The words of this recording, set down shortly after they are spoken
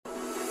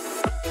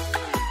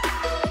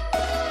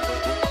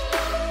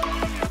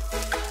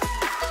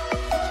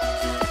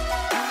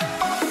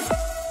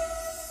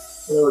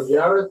Hello,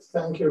 Jared.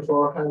 Thank you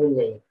for having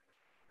me.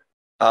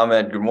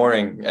 Ahmed, good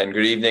morning and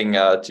good evening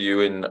to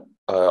you in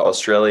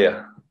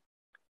Australia.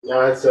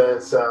 Yeah,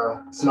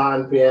 it's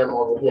 9 p.m.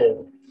 over here.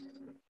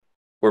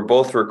 We're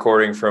both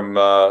recording from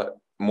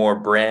more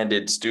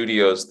branded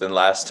studios than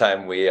last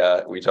time we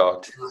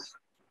talked.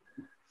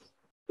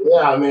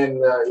 Yeah, I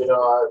mean,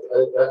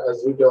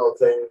 as we go,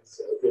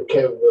 things, your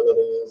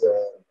capabilities,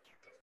 and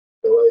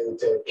the way you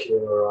take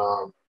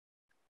your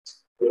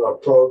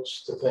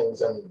approach to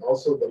things, and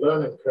also the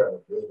learning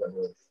curve, even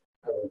with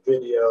having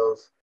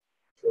videos.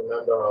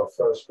 Remember, our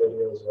first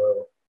videos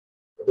were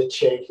a bit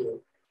shaky.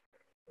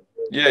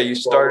 Yeah, you Forward.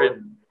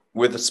 started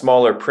with a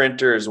smaller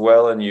printer as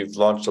well, and you've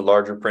launched a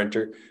larger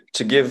printer.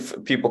 To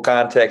give people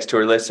context who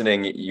are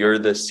listening, you're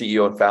the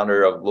CEO and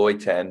founder of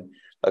Luyten,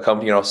 a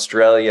company in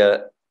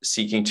Australia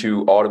seeking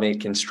to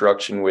automate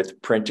construction with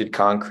printed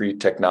concrete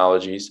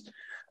technologies.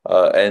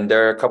 And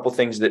there are a couple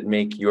things that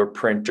make your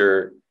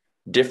printer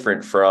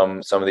different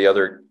from some of the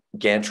other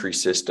gantry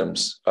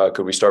systems.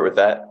 Could we start with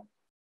that?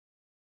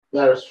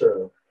 That is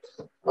true.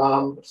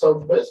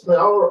 So basically,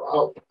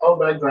 our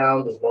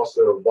background is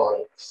mostly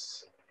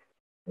robotics,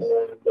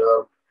 and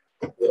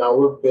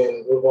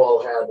we've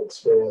all had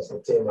experience in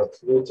the team at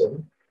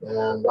Luyten.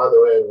 And by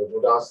the way, with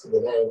regards to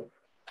the name,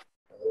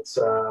 it's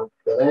the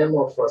name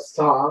of a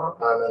star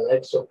and an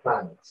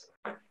exoplanet.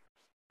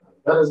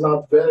 That is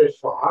not very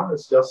far.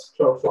 It's just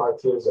 12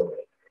 light years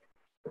away.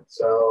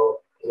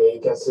 So yeah,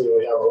 you can see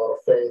we have a lot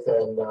of faith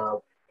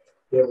in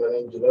human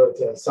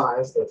ingenuity and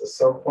science that at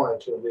some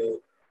point we'll be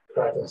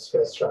cracking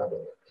space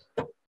travel.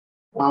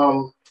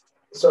 Um,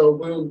 so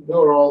we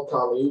were all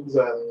colleagues,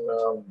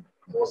 and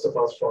most of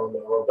us from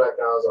our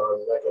backgrounds are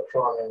in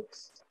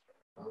mechatronics,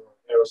 uh,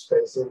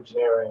 aerospace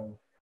engineering,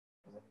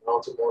 and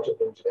automotive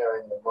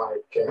engineering. In my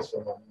case,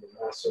 from a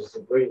master's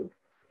degree.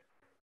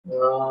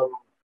 Um,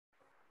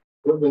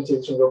 we've been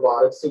teaching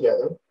robotics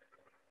together.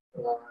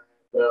 And,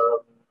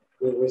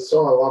 we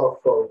saw a lot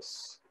of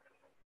folks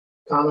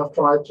kind of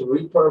try to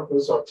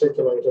repurpose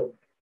articulated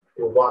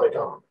robotic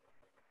arm,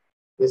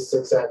 these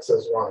six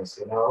axis ones,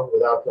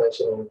 without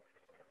mentioning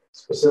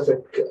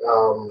specific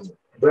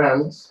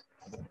brands.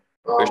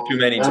 There's too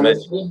many to And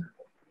it's mention.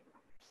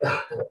 been,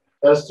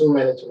 there's too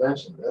many to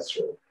mention, that's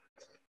true.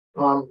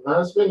 And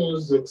it's been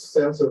used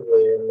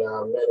extensively in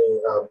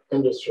many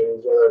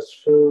industries, whether it's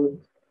food,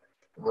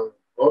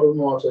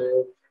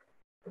 automotive,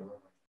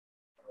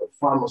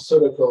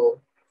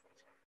 pharmaceutical.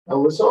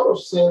 And we've sort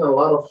of seen a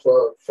lot of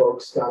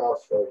folks kind of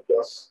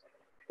just,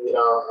 you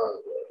know,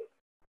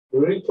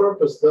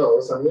 repurpose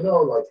those. And,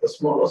 like the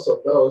smallest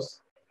of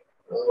those,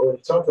 when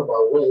you talk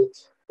about weight,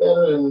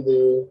 they're in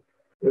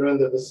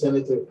the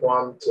vicinity of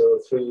 1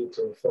 to 3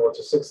 to 4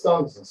 to 6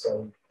 tons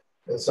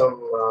in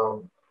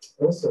some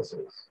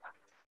instances.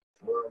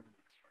 Um,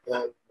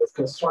 and with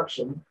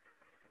construction,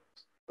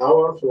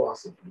 our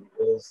philosophy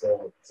is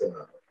that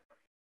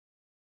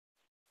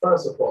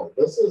first of all,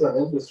 this is an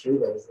industry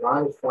that is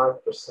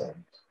 95%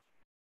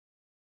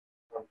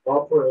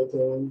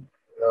 operating.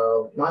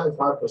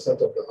 95%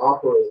 of the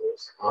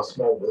operators are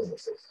small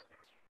businesses.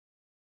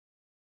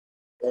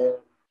 And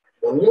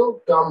when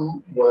you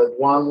come with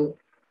one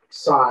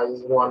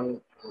size, one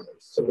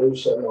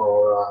solution,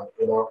 or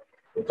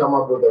you come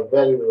up with a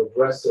very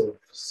regressive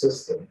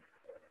system,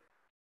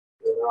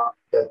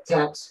 that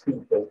tax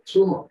people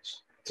too much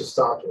to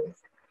start with,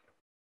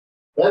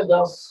 that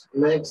just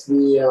makes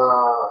the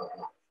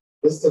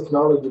this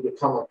technology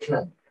become a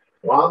trend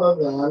rather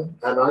than,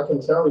 and I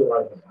can tell you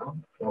right now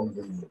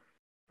from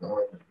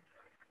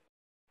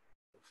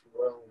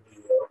well,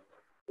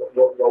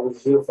 what we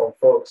hear from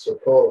folks who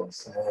call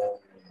us and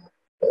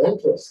the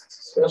interest,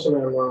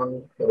 especially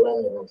among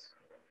millennials,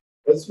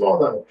 it's more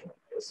than a trend.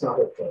 It's not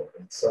a trend.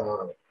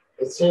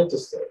 It's here to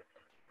stay.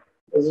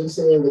 As you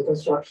see in the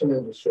construction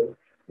industry,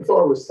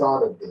 before we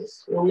started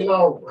this, we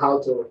know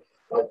how to,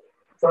 like,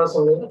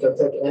 personally, I can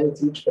take any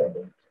teach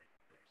pendant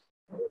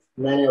with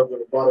many of the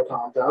robotic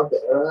arms out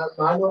there, and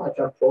I know I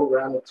can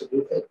program it to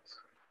do things.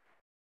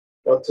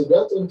 But to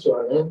get into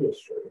an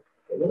industry,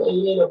 you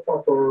need a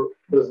proper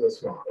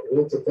business model. You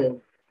need to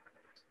think,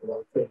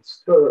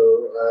 things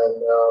through.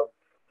 And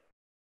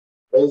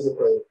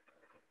basically,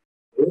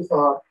 we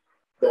thought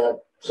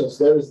that since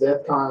there is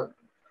that kind,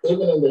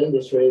 even in the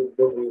industry,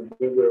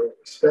 we were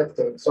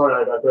expecting,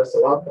 sorry, I digress a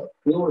lot, but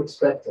we were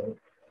expecting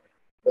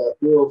that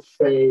we will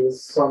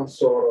face some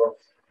sort of,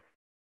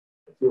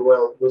 if you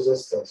will,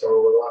 resistance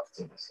or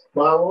reluctance.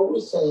 But what we're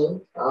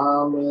saying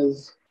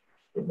is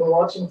we've been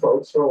watching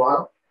folks for a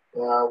while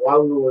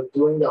we were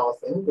doing our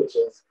thing, which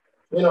is,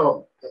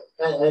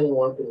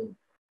 anyone can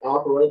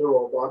operate a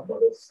robot, but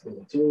it's the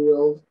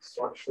materials,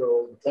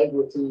 structural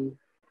integrity.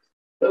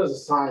 There's a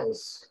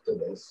science to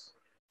this.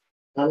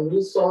 And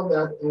we saw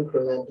that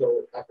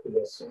incremental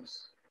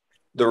acquiescence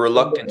The from the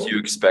reluctance you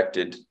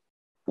expected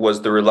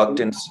was the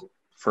reluctance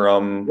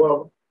from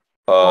well,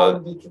 uh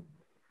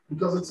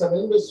because it's an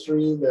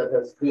industry that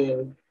has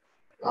been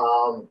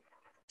um,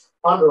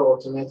 under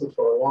automated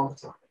for a long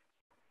time.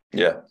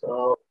 yeah.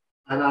 So,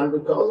 and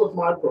because of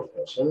my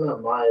profession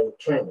and my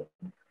training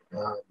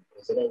uh,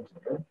 as an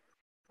engineer,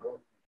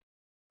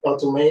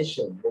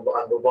 automation and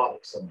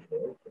robotics in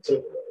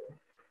particular.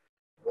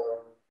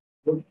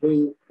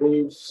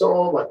 We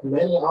saw, like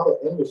many other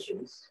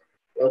industries,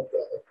 like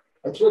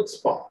a trick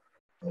spot,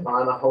 and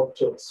I hope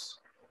tricks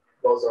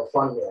goes on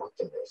fund me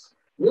after this.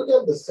 You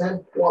get the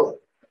same quality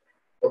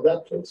of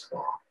that trick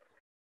spot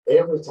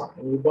every time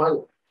you buy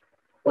it,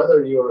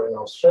 whether you're in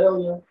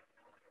Australia,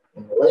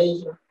 in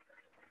Malaysia,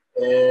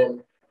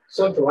 in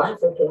Central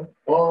Africa,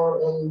 or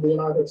in the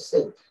United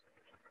States.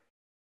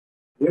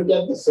 You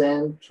get the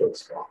same trick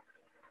spot.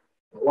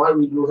 Why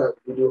we do have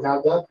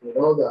that? We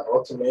know that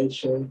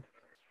automation,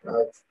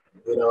 uh,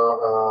 the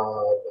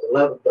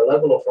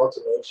level of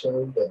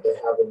automation that they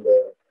have in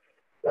their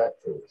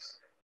factories,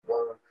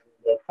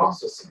 their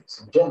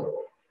processes in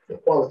general, the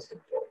quality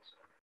controls.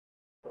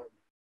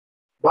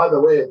 By the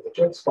way, the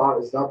trick spot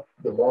is not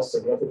the most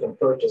significant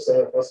purchase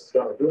any of us is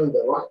going to do in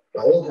their life,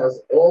 but it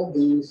has all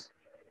these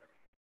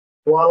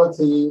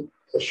quality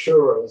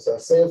assurance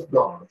and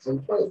safeguards in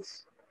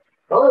place.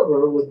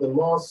 However, with the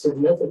most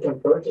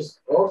significant purchase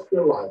of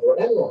your life or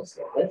anyone's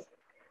life,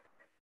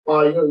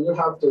 you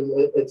have to,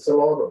 it's a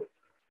lottery.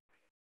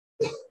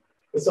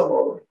 It's a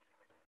lottery.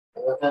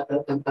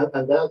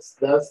 And that's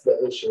the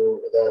issue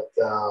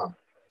that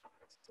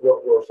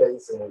what we're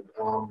facing.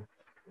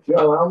 If you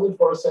allow me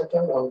for a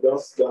second, I'm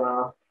just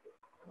gonna,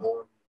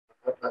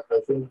 I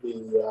think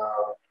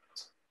the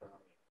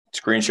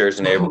Screen share is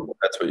enabled.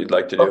 That's what you'd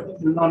like to do.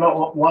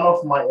 no, one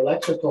of my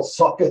electrical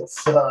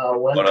sockets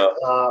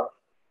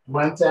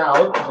went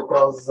out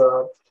because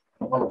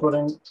I'm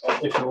putting,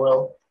 if you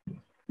will,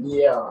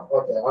 yeah,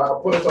 okay, I'll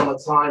put it on a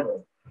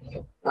timer.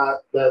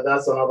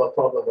 That's another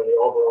problem when you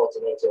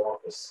over-automate your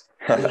office.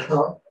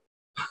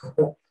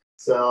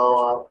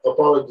 So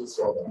apologies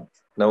for that.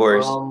 No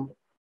worries.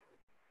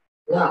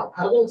 Now,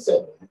 having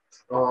said that,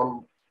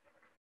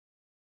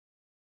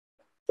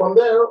 from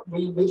there,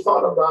 we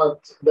thought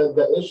about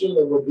the issue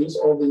that with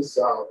all these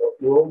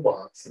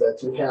robots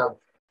that you have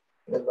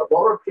in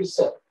laboratory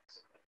settings.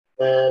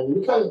 And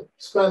you can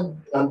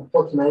spend and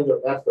put major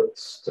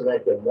efforts to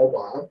make them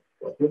mobile,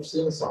 like we've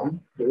seen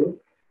some do.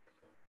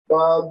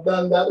 But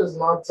then that is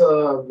not,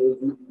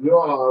 you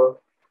are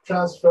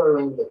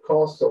transferring the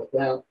cost of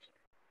that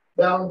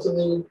down to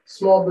the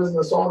small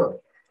business owner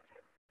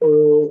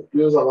who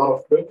use a lot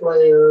of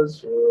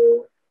bricklayers,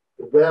 who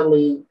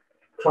barely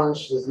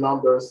crunch his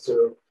numbers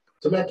to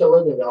make a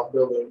living out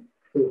building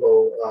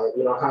people,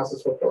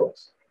 houses for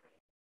folks.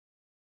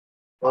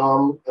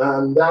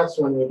 And that's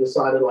when we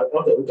decided, like,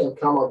 okay, we can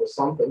come up with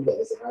something that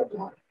is an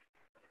add-on.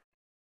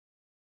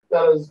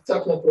 That is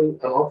technically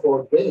an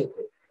off-road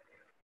vehicle.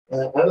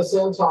 At the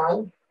same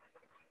time,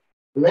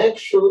 make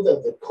sure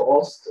that the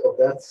cost of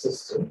that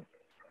system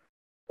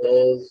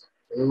is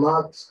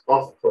not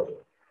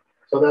off-putting,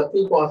 so that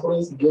people at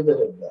least give it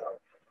a go.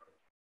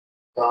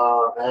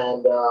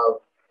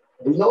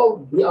 We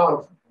know we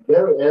are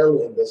very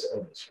early in this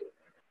industry.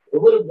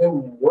 It would have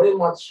been way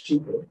much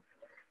cheaper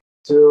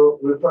to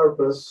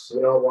repurpose,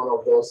 one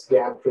of those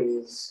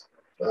gantries,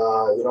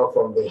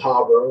 from the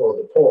harbor or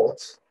the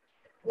port,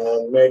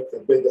 and make the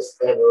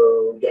biggest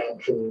ever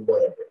gantry,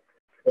 whatever.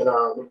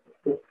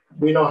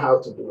 We know how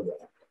to do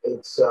that.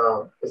 It's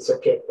a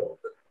cakewalk.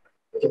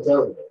 I can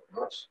tell you that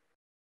much.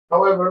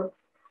 However,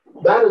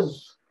 then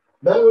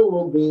we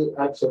will be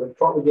actually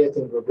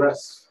propagating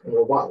regress in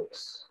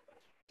robotics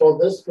for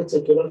this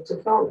particular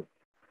technology,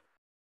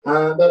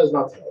 and that is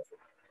not healthy.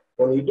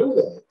 When you do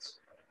that,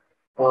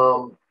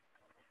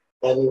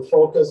 and you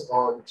focus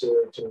on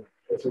to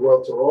if you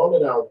will, to roll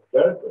it out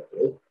very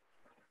quickly,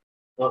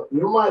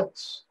 you might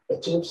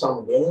achieve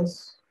some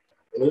gains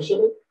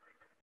initially,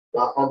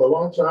 but on the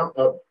long term,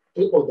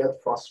 people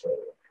get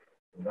frustrated.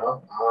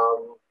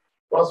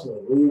 Trust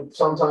me,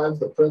 sometimes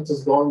the print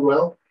is going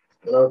well.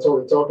 So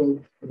we're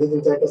talking, it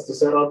didn't take us to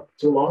set up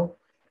too long,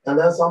 and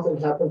then something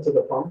happened to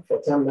the pump for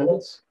 10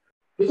 minutes.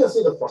 You can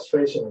see the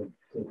frustration in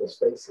people's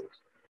faces.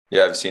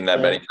 Yeah, I've seen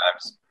that many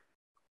times.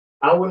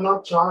 I will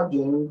not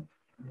charging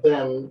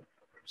them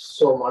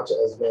so much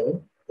as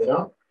many,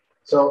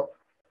 So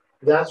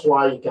that's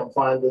why you can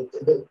find it.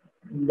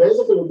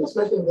 Basically, we're just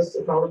making this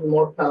technology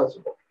more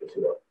palatable, if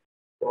you will,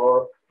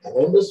 for an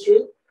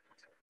industry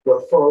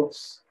where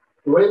folks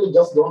really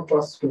just don't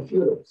trust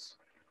computers.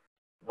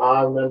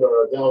 I remember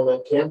a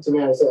gentleman came to me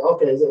and said,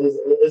 okay, is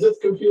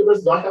it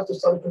computers? Do I have to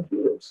study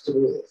computers to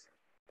do this?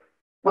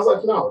 I was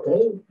like, no, can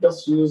you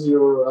just use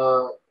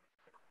your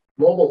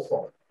mobile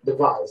phone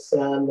device?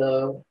 And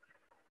then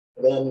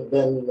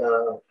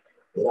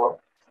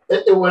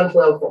it went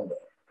well from there.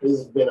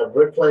 He's been a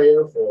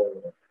bricklayer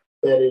for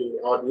 30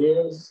 odd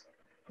years.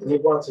 And he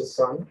brought his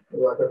son. He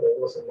was like, okay,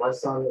 listen, my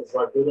son is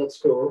like good at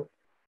school,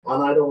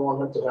 and I don't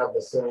want him to have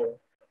the same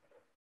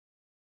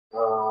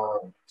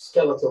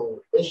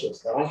skeletal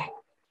issues that I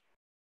have.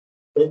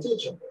 They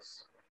teach him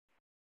this.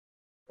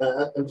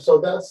 And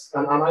so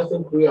and I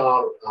think we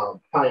are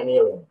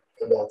pioneering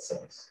in that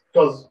sense.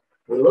 Because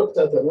we looked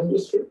at an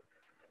industry,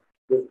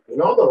 we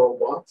know the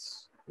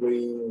robots,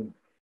 we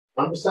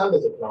understand the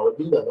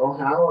technology, the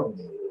know-how, and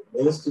the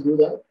means to do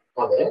that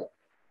are there.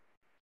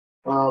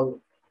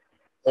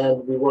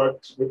 and we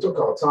took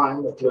our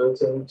time at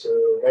Luyten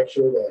to make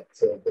sure that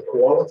the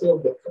quality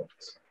of the print,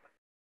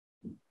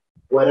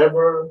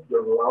 whatever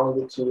the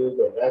longitude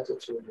or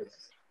latitude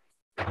is,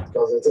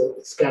 because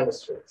it's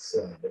chemistry,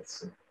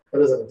 it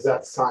is an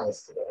exact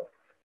science to that.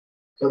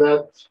 So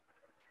that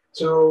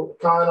to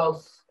kind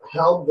of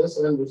help this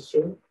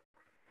industry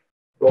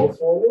go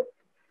forward,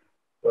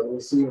 when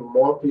we see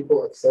more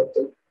people accept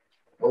it,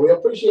 and we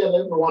appreciate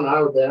everyone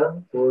out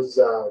there who's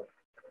in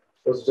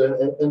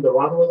the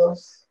run with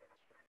us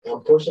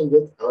and pushing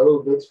it a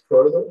little bit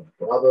further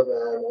rather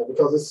than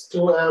because it's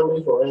too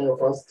early for any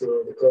of us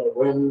to declare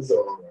wins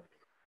or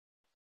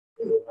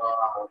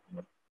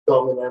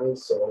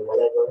dominance or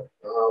whatever.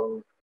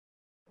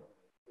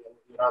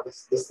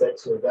 This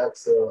takes me back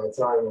to a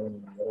time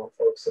when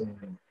folks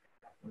in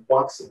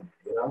boxing,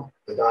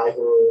 the guy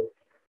who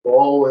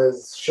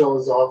always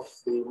shows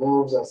off the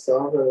moves and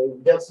stuff,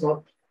 it gets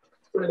not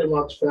pretty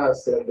much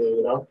fast in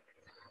the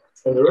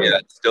ring.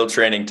 Yeah, still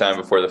training time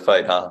before the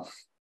fight, huh?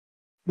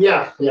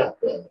 Yeah.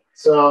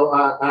 So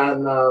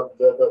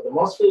the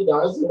most fit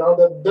guys,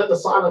 they're the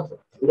silent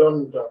ones. You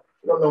don't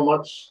know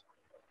much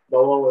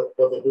about what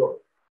they're doing.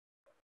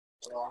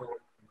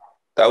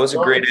 That was a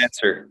great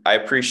answer. I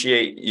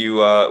appreciate you.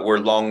 We're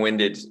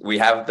long-winded. We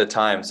have the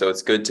time, so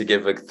it's good to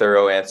give a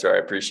thorough answer. I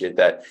appreciate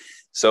that.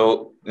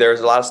 So there's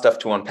a lot of stuff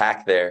to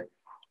unpack there.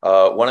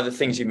 One of the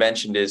things you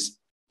mentioned is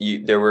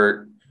you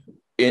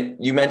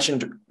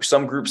mentioned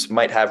some groups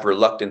might have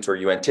reluctance, or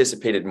you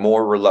anticipated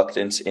more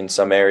reluctance in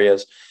some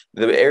areas.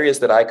 The areas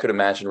that I could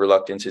imagine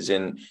reluctance is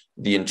in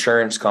the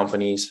insurance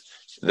companies,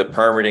 the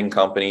permitting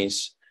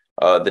companies,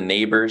 the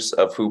neighbors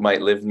of who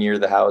might live near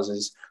the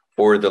houses,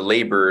 or the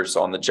laborers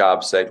on the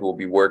job site who will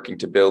be working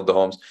to build the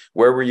homes.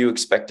 Where were you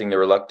expecting the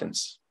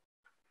reluctance?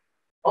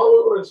 Oh,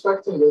 we were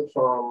expecting it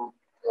from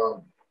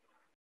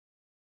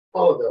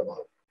all of the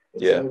above.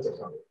 Yeah.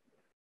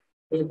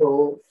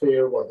 People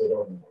fear what they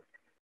don't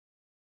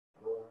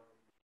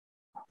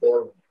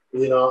know.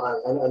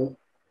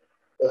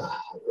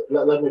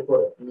 Let me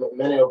put it,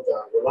 many of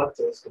the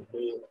reluctance could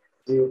be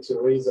due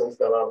to reasons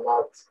that are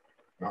not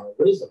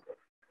reasonable.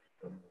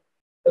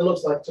 It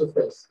looks like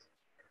toothpaste.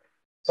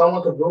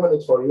 Someone could ruin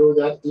it for you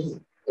that easy.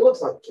 It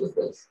looks like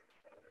toothpaste.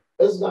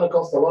 This is going to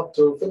cost a lot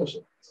to finish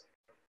it.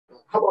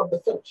 How about the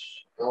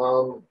finish? We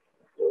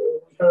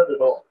heard it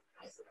all,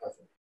 I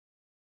think.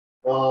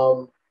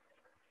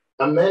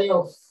 And many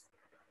of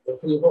the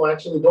people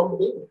actually don't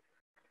believe it.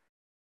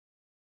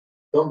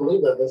 Don't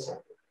believe that this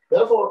happened.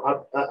 Therefore,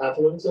 at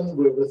Luyten,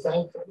 we're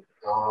thankful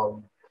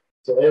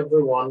to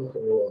everyone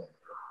who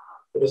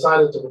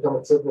decided to become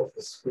a tip of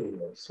the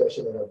spear,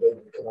 especially in a big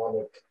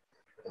economic,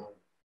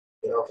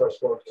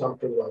 first world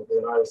country like the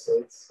United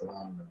States.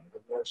 I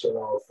mentioned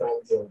our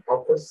friends in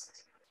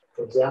August,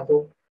 for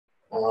example,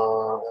 and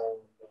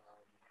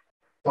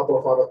a couple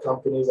of other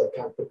companies. I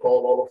can't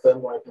recall all of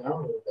them right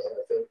now, but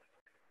I think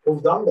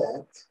who've done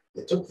that.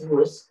 They took the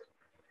risk.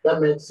 That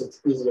makes it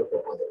easier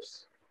for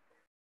others.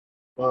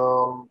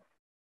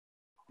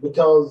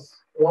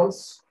 Because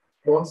once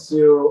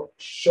you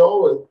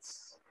show it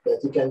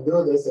that you can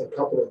do this in a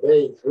couple of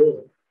days,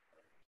 really,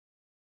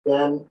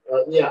 then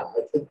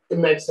it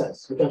makes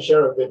sense. You can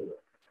share a video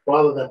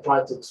rather than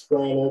try to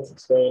explain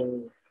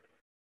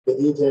the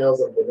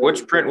details of the video.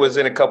 Which print was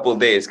in a couple of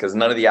days? Because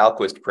none of the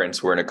Alquist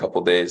prints were in a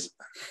couple of days.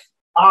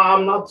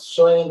 I'm not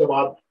saying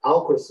about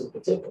Alquist in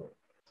particular.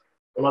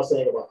 I'm not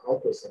saying about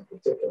Alquist in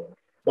particular.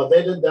 But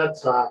they did that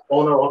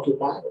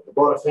owner-occupied. They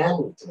brought a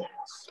family to the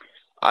house.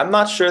 I'm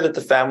not sure that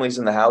the family's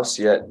in the house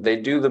yet. They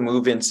do the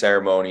move-in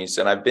ceremonies,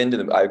 and I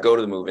go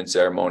to the move-in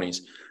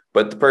ceremonies,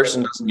 but the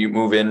person doesn't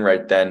move in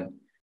right then.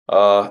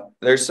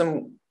 There's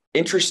some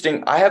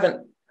interesting.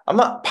 I'm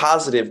not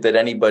positive that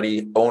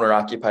anybody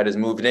owner-occupied has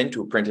moved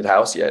into a printed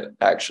house yet,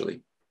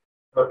 actually.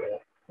 Okay.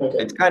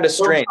 It's kind of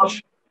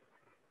strange.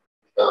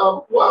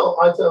 Well,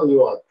 I tell you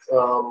what.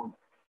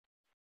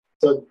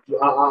 So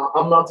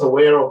I'm not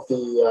aware of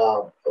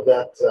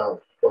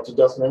that what you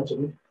just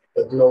mentioned.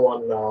 That no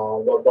one,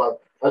 but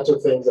I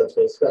took things at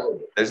face value.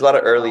 There's a lot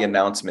of early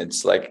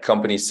announcements, like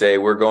companies say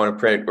we're going to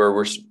print, or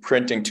we're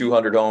printing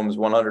 200 homes,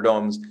 100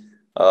 homes.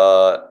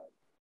 And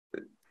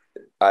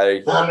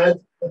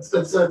it's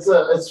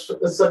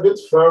a bit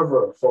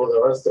fervor for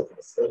the rest of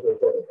us.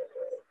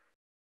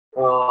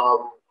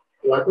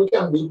 Like we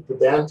can be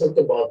pedantic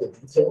about the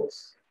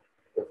details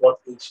of what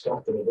each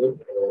company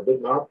did or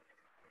did not.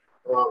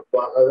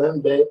 But at the end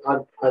of the day,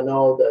 I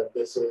know that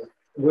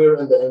we're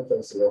in the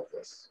infancy of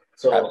this.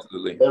 So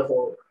absolutely.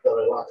 Therefore, the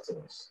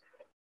reluctance.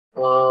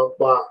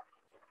 But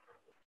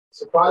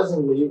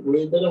surprisingly,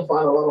 we didn't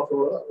find a lot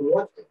of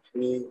reluctance.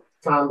 We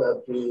found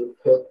that we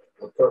hit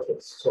a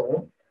perfect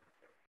storm.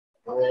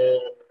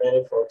 And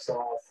many folks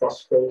are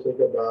frustrated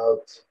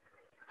about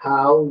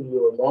how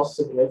your most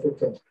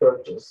significant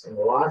purchase in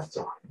a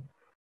lifetime,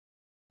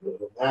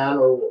 with a man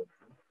or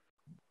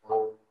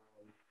woman,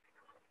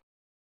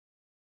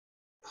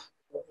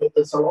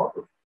 it's a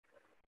lottery.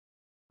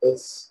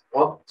 It's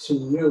up to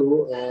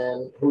you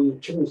and who you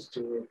choose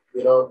to, do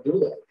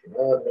that.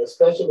 And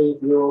especially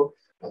if you're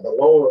at the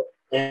lower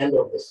end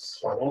of this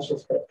financial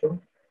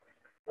spectrum,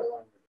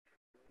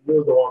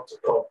 you're the one to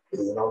cop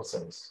the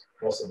nonsense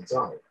most of the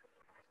time.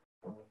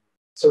 Um,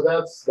 so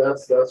that's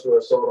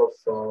where sort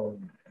of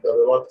the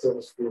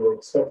reluctance we were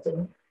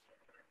expecting.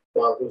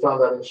 But we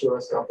found that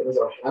insurance companies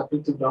are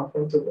happy to jump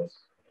into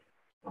this.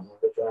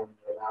 We can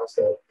announce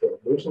that the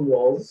Luyten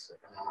walls,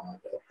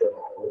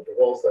 the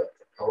walls that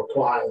our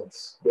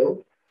clients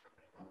build,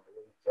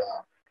 we've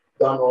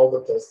done all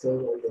the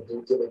testing, all the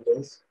due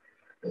diligence,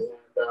 and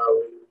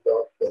we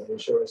got the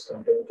insurance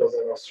company because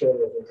in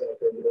Australia, for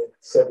example, we get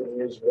 7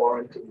 years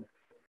warranty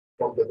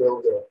from the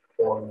builder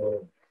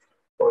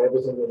for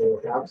everything in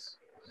your house,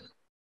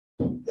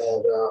 and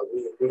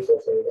we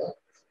fulfill that.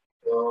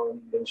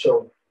 And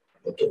show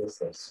the case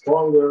that's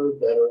stronger,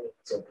 better,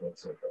 etc.,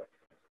 etc.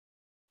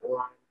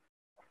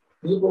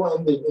 People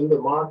in the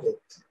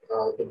market,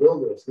 the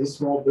builders, these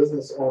small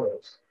business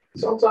owners,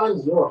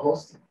 sometimes you're a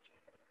hostage.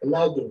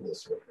 Imagine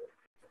this with me.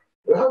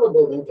 You have a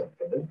building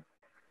company,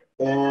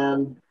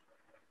 and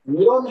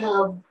you don't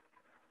have,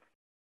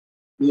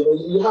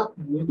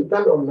 you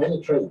depend on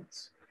many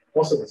trades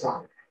most of the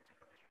time.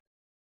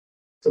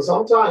 So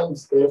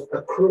sometimes if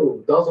a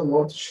crew doesn't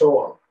want to show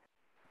up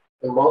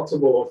in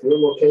multiple of your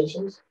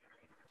locations,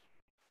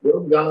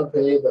 you're gonna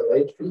pay the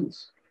late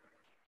fees.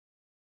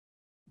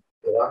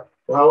 Yeah.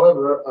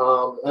 However,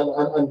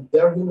 and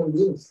they're human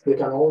beings. They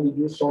can only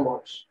do so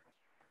much.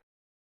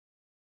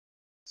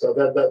 So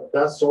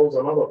that solves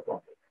another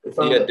problem.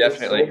 Yeah,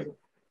 definitely.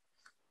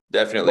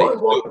 Definitely.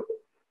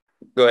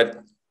 Go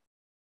ahead.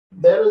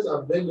 There is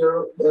a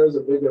bigger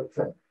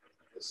trend.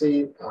 You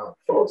see,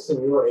 folks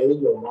in your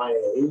age or my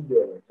age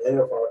or many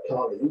of our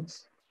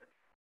colleagues,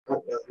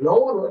 no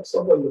one wakes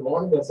up in the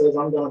morning and says,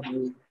 I'm going to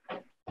be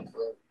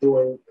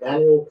doing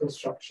manual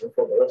construction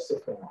for the rest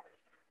of my life.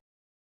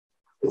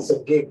 It's a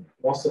gig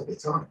most of the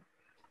time.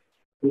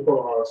 People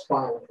are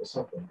aspiring for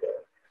something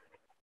there.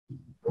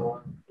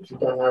 If you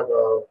can have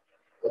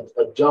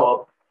a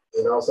job,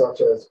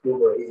 such as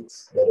Uber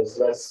Eats, that is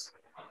less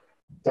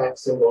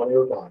taxing on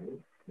your body,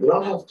 you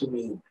don't have to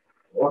be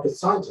rocket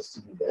scientist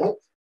to do that.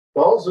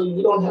 But also,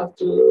 you don't have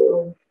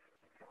to,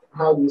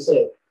 how do you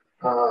say it,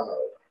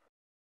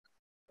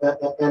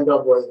 end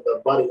up with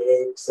body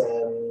aches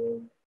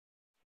and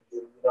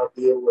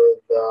deal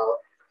with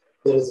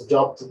there is a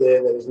job today,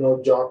 there is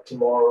no job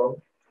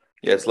tomorrow.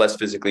 Yeah, it's less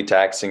physically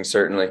taxing,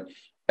 certainly,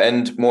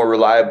 and more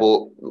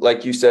reliable.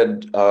 Like you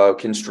said,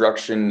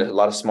 construction, a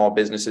lot of small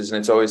businesses, and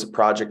it's always a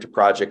project to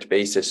project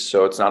basis.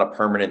 So it's not a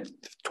permanent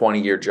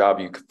 20-year job.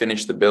 You can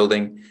finish the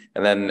building,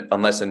 and then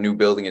unless a new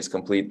building is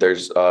complete,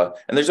 there's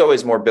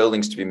always more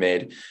buildings to be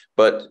made,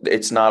 but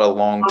it's not a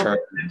long-term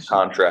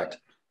contract.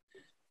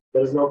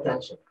 There's no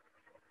pension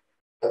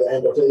at the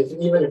end of it.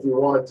 Even if you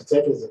wanted to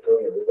take it as a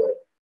career,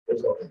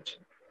 there's no pension.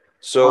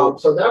 So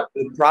that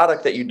the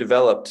product that you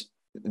developed,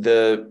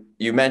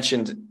 you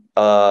mentioned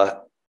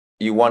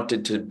you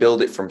wanted to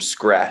build it from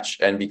scratch,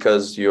 and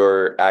because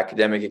your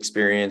academic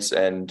experience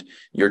and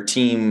your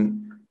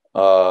team,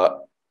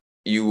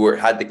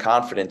 had the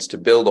confidence to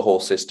build a whole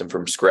system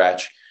from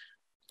scratch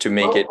to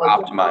make it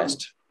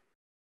optimized.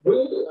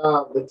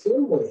 The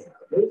team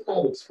we've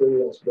had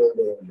experience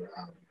building.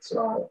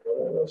 So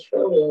in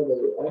Australia,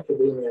 the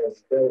academia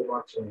is very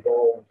much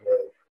involved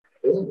with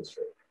the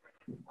industry.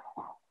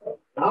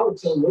 Our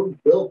team,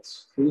 we've built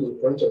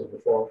 3D printers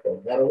before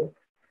for metal,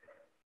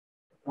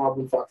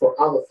 for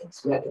other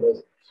things,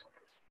 mechanisms.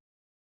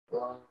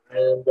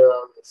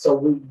 So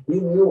we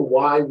knew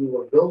why we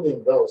were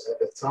building those at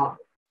the time,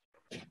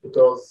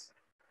 because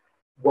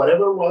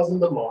whatever was in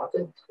the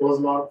market was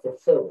not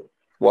fulfilled.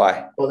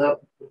 Why? For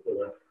that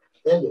particular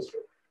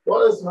industry.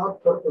 Well, it's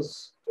not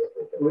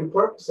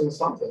repurposing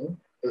something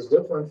is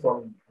different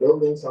from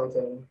building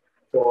something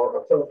for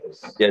a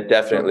purpose. Yeah,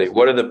 definitely.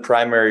 What are the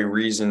primary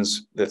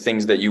reasons, the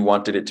things that you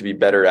wanted it to be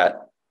better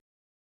at?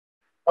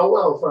 Oh,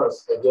 well,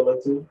 first,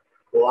 agility,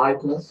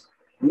 lightness.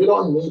 You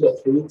don't need a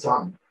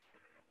 3-ton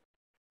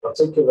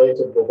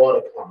articulated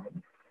robotic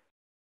arm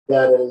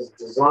that is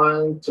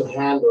designed to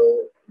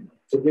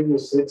give you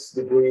 6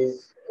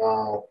 degrees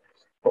of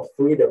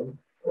freedom,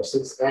 or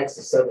 6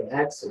 axis, 7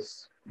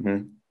 axis,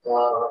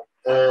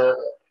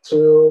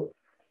 to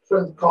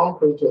print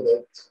concrete with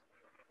it.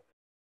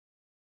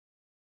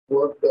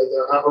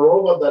 A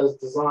robot that is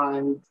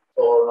designed,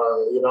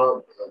 or you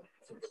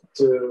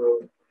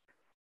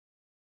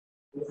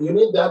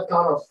need that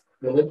kind of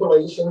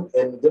manipulation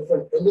in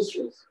different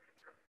industries,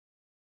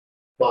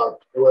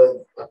 but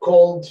with a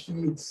cold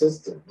feed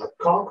system like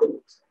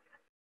concrete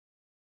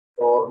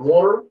or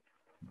mortar.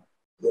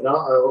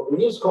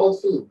 We use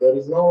cold feed. There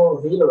is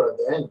no heater at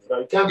the end.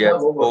 You can't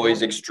have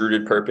always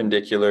extruded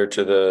perpendicular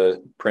to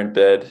the print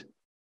bed.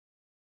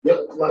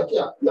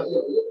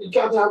 You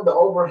can't have the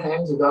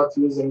overhangs without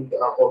using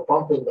or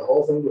pumping the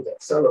whole thing with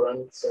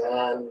accelerants,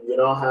 and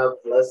have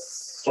less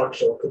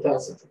structural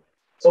capacity.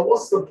 So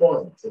what's the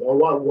point?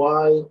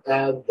 Why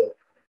add the?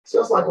 It's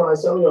just like when I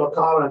sell you a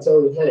car and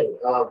tell you, hey,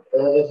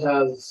 it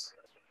has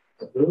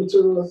a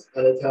Bluetooth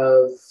and it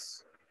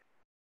has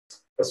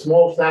a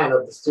small fan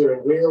at the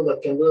steering wheel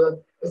that can do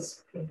that.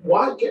 it's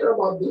why care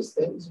about these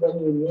things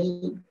when you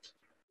need,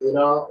 when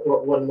all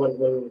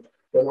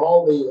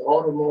the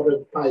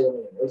automotive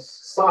pioneers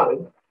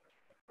started,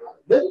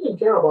 they didn't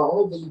care about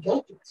all the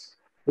gadgets.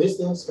 These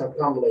things can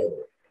come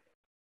later.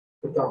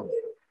 Can come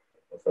later.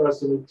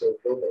 First, you need to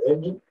build the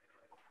engine.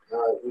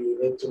 You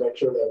need to make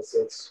sure that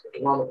it's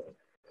economic,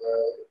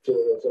 to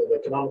the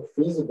economic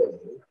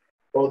feasibility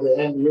for the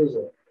end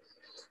user.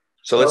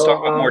 So let's talk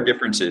about more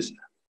differences.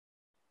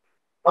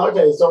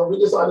 Okay, so we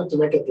decided to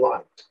make it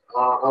light.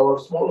 Our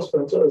smallest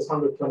printer is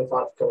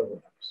 125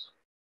 kilograms.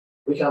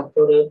 We can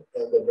put it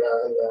in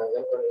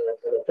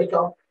a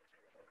pickup,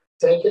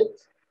 take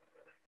it,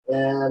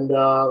 and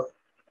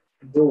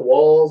do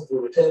walls, do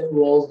retaining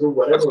walls, do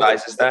whatever. What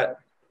size is that?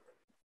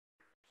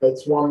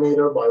 It's 1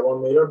 meter by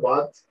 1 meter,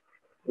 but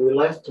we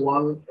left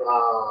one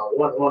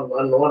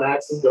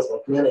axis, just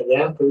like men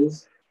again,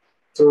 please,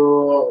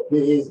 to be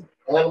easy.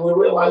 And we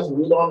realized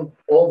we don't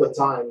all the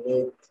time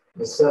need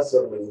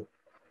necessarily,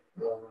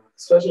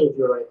 especially if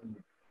you're in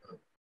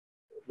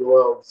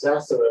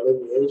disaster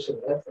alleviation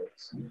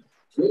efforts.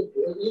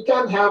 You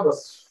can't have a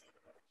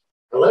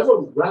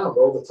level ground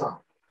all the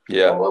time.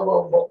 Yeah.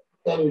 What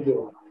can you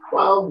do?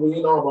 Well, we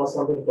know about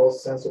something called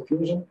sensor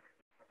fusion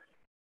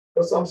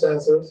for some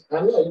sensors,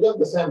 and yeah, you get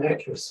the same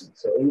accuracy.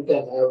 So you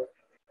can have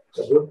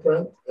a good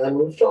print. And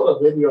we showed a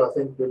video, I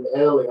think,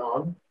 early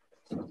on,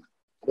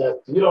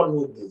 that you don't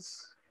need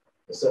this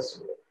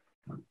necessarily.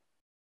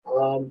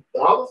 The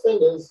other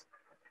thing is,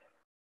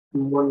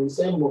 when we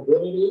say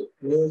mobility,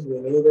 means we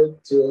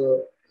needed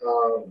to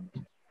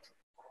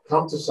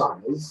come to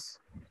size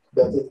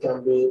that it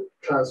can be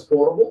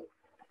transportable,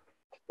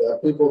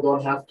 that people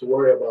don't have to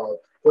worry about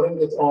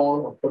putting it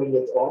on or putting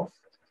it off,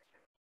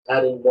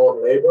 adding more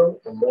labor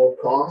and more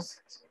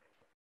cost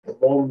and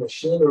more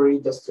machinery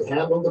just to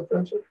handle the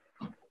printer.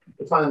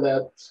 We find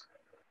that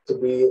to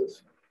be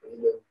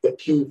the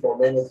key for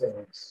many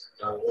things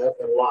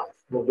in life,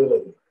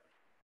 mobility.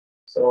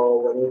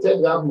 So when you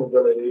take that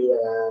mobility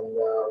and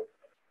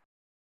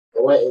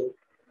away,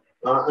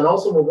 and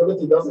also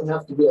mobility doesn't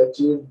have to be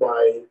achieved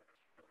by,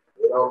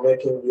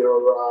 making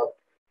your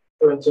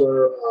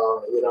printer,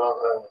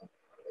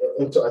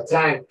 into a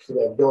tank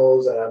that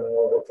goes and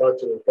try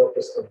to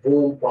purpose a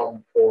boom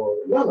pump or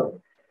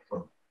no.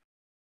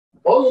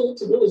 All you need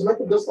to do is make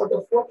it just like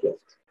a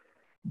forklift.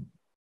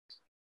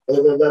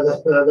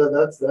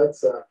 That's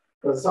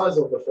the size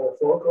of the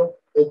forklift.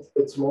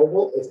 It's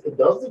mobile. It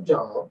does the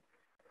job,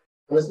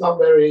 and it's not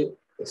very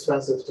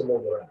expensive to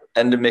move around.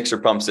 And a mixer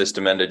pump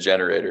system and a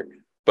generator.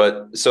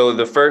 But so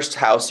the first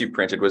house you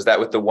printed, was that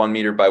with the 1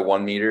 meter by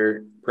 1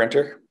 meter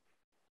printer?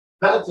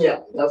 That's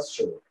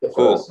true.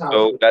 Cool.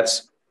 So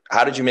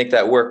how did you make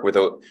that work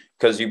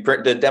because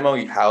the demo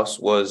house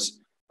was,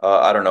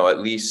 I don't know, at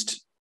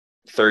least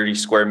 30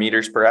 square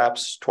meters,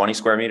 perhaps 20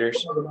 square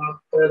meters?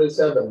 About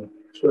 37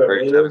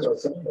 square meters or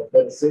something,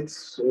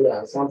 36,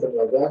 something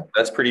like that.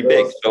 That's pretty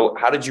big. So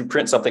how did you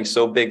print something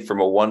so big from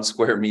a 1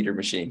 square meter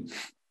machine?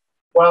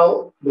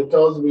 Well,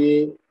 because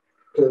we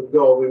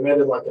made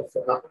it like a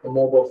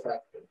mobile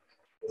factory,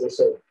 as I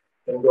said,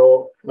 and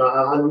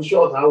we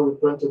showed how we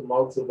printed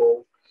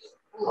multiple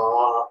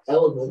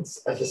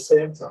elements at the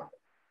same time.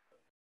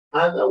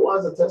 And that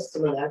was a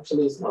testament,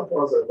 actually. It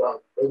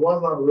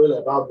was not really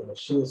about the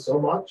machine so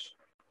much.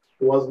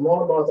 It was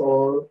more about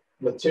our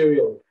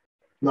material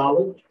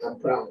knowledge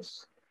and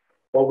prowess,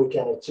 what we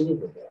can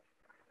achieve with that.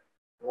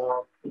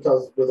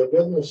 Because with a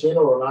good machine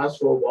or a nice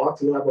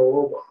robot, you have a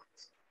robot.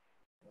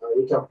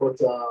 You can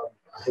put a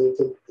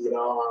heated,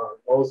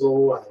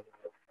 nozzle and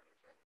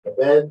a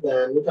bed,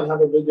 and you can have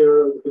the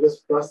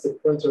biggest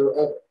plastic printer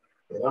ever,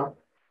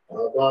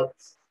 but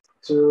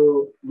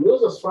to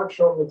use a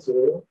structural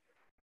material,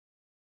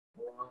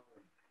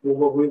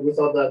 we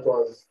thought that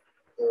was,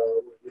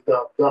 we've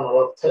done a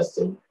lot of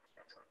testing,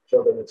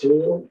 show the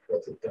material,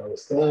 what it can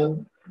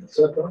withstand,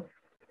 etc.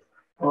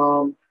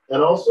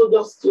 And also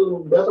just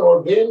to better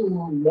or gain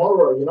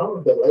more,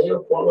 the layer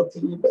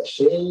quality, the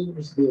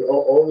shapes,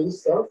 all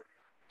these stuff.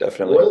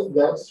 Definitely. With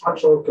that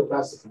structural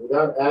capacity,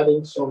 without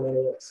adding so many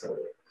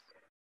accelerators.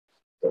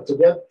 So to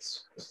get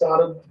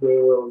started, we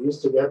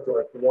used to get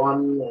like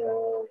 1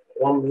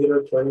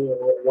 meter,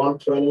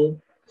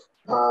 120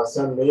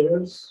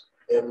 centimeters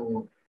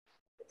in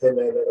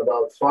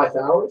about 5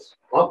 hours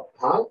up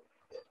high.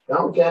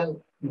 Now we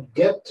can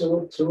get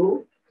to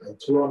 2 and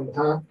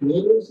 2.5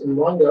 meters in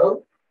one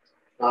go.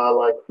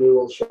 Like we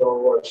will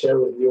share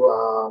with you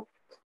a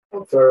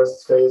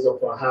first phase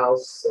of a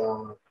house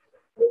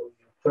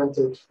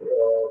printed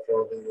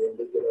for the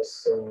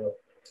indigenous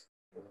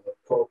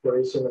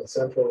corporation in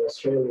Central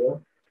Australia.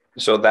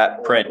 So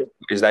that print,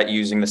 is that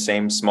using the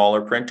same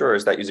smaller printer, or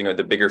is that using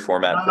the bigger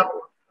format?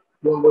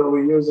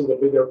 We're using the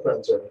bigger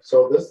printer.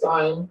 So this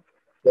time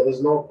there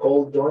is no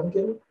cold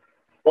jointing.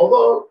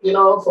 Although,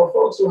 for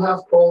folks who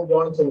have cold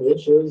jointing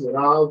issues,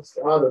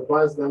 I'd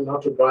advise them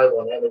not to drive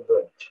on any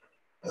bridge.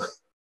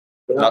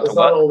 It's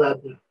not all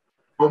that big.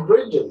 On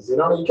bridges,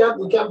 you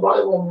can't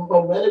drive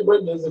on many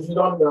bridges if you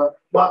don't.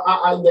 But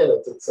I get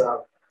it.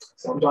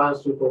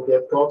 Sometimes people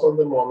get caught on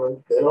the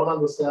moment. They don't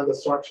understand the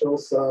structural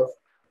stuff,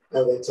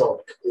 and they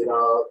talk.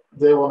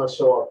 They want to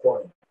show a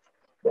point.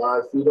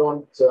 But if you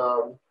don't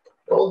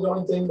cold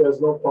jointing, there's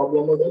no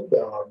problem with it.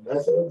 There are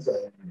methods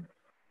and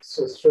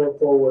so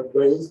straightforward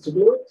ways to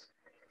do it.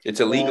 It's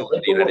illegal And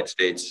in the United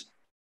States.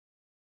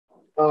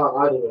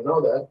 I didn't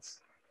know that.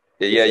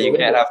 Yeah, you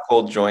can't have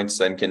cold joints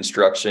in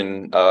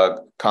construction,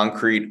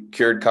 concrete,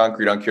 cured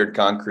concrete, uncured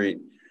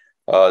concrete,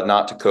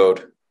 not to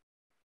code,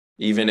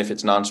 even if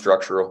it's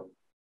non-structural.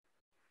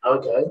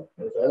 Okay.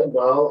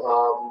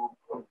 Well,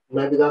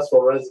 maybe that's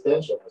for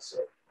residential, I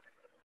say.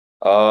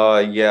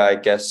 Yeah, I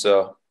guess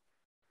so.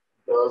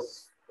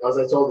 Because, as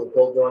I told you,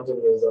 cold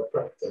jointing is a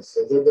practice.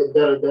 So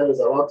there is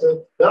a lot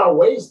of, there are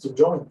ways to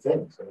join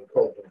things in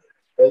cold jointing.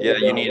 Yeah,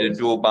 you need a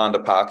dual bond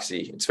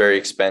epoxy. It's very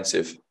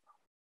expensive.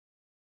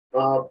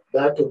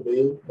 That could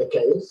be the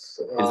case.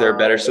 Is there a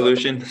better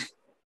solution?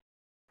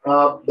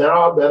 There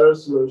are better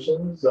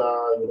solutions.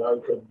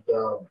 You could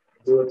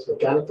do it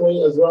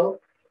mechanically as well.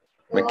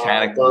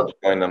 Mechanically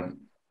join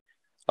them.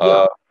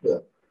 Yeah.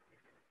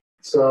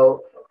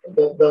 So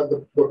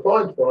the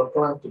point what I'm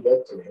trying to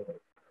get to here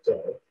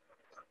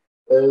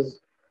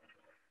is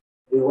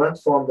we went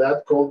from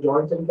that cold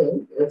jointing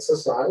thing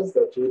exercise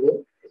that you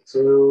did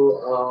to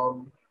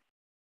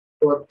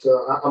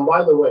and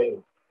by the way,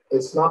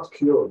 it's not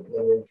cured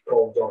when you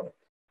cold joint.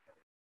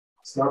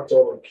 It's not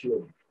totally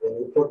cured. When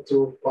you put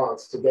two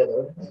parts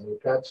together and you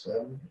patch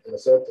them in a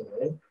certain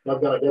way,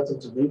 not gonna get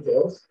into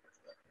details.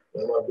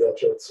 There might be a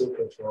trade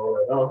secret for all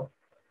I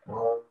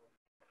know,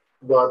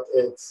 but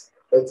it's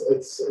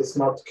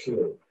not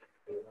cured.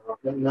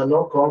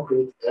 No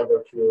concrete ever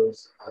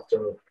cures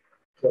after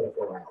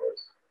 24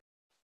 hours.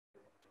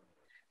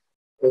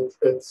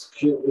 It's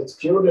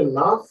cured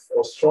enough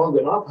or strong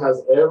enough,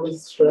 has every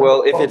strength.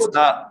 Well, if it's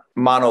not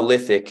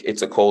monolithic,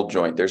 it's a cold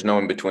joint. There's no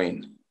in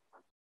between.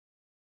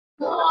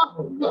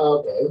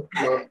 Okay.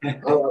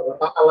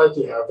 I like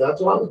you have that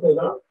one,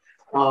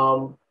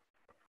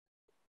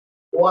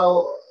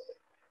 Well,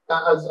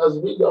 as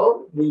we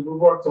go, we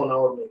worked on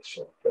our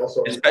mixture. That's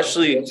what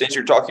especially since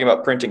you're talking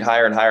about printing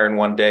higher and higher in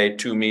one day,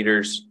 2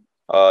 meters.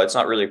 It's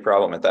not really a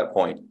problem at that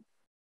point.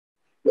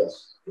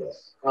 Yes.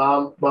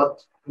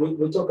 But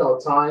we took our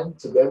time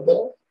to get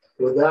there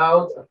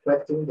without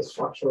affecting the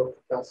structural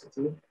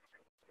capacity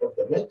of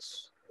the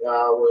mix.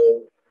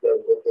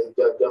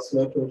 With just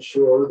making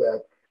sure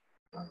that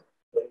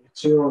when you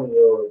tune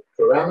your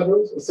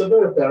parameters, it's a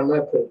very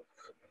parametric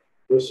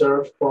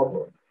research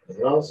problem,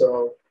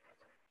 So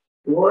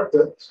we worked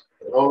it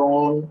at our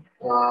own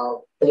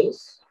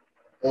pace,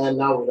 and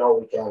now we know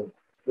we can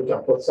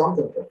put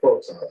something for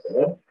folks out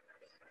there.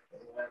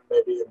 And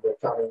maybe in the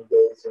coming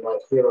days, you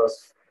might hear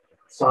us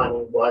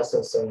signing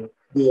licensing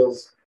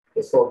deals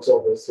with folks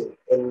overseas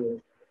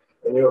in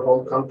your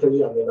home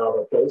country and in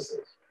other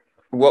places.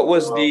 What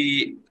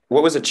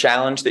was a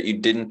challenge that you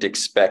didn't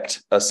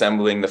expect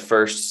assembling the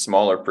first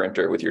smaller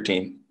printer with your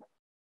team?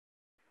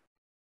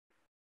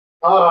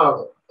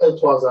 It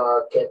was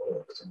a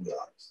cakewalk, to be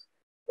honest.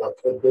 Like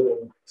it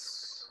didn't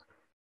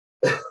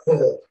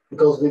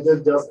because we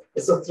did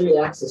it's a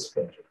 3-axis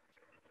printer.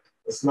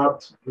 It's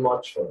not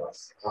much for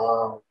us.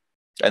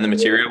 And the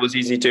material was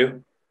easy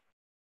too?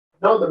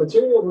 No, the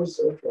material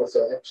research was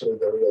actually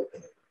the real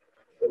thing.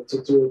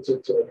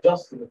 To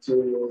adjust the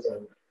materials,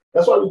 and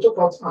that's why we took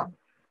our time.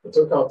 We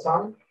took our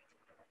time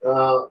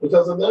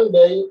because at the end of the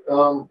day,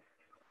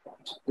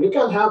 you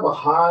can have a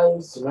high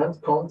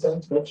cement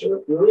content mixture.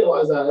 We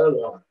realized that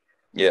early on.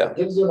 Yeah. It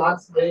gives you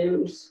nice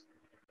layers,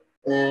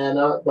 and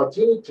but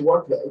you need to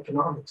work the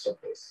economics of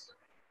this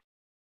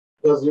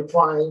because you're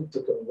trying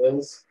to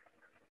convince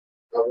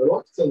a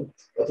reluctant,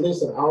 at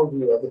least in our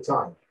view at the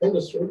time,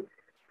 industry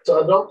to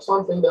adopt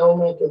something that will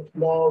make it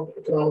more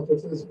economically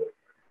feasible.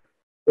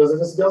 Because if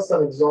it's just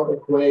an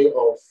exotic way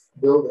of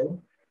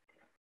building,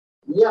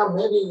 yeah,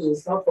 maybe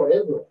it's not for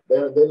everyone.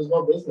 There is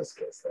no business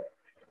case there.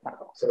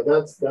 So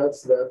that's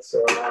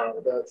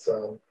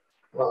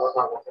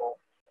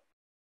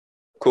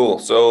cool.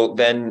 So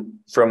then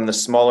from the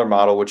smaller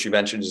model, which you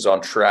mentioned is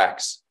on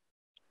tracks,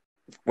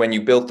 when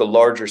you built the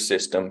larger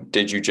system,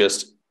 did you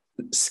just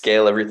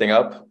scale everything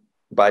up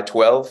by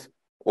 12,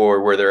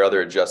 or were there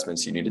other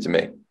adjustments you needed to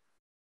make?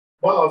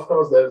 Well, of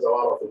course, there's a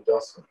lot of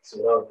adjustments,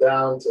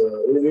 down to,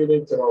 you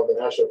need to know the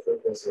natural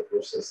frequency of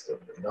your system,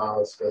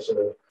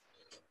 especially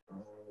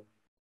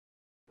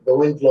the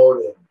wind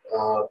loading.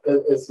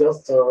 It's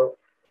just an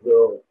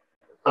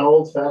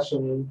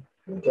old-fashioned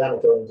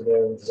mechanical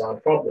engineering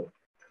design problem.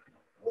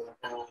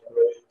 And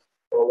we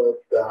call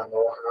it the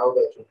know-how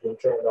that you've been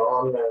trained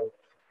on. And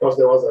of course,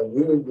 there was a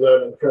huge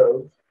learning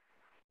curve.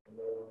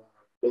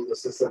 Build a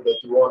system that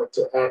you wanted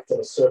to act in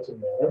a certain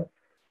manner.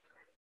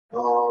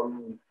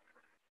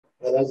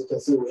 And as you can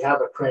see, we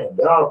have a crane.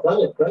 There are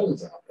plenty of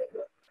cranes out there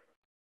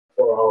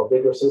for our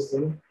bigger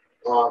system.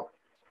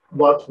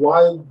 But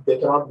why they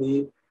cannot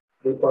be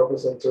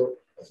repurposed into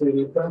a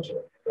 3D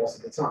printer most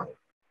of the time?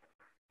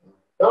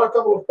 There are a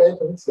couple of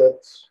patents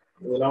that,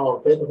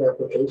 patent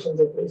applications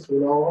at least we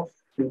know of.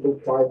 People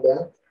tried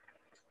that.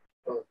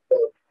 But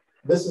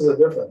this is a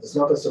different. It's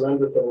not a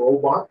cylindrical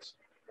robot.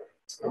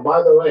 And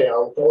by the way,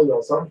 I'll tell you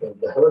on something.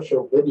 The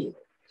Herschel video,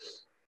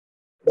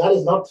 that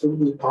is not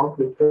 3D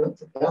concrete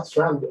printed. That's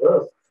round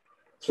earth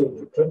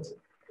 3D printed.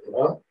 You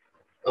know,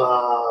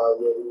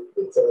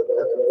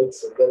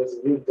 there's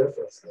a huge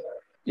difference there.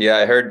 Yeah,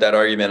 I heard that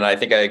argument, and I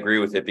think I agree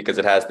with it because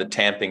it has the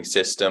tamping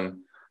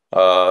system.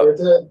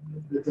 That's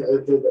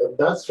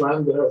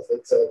round earth.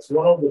 It's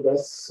one of the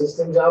best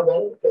systems out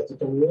there that you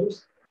can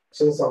use.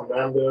 Seen some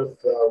round earth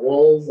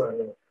walls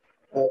and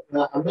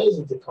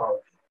amazing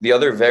technology. The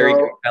other very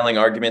compelling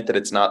argument that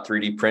it's not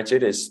 3D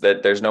printed is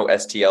that there's no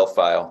STL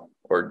file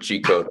or G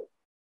code.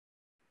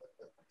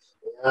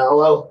 Yeah,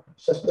 well,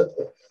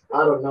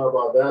 I don't know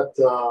about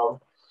that.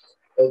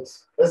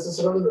 It's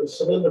the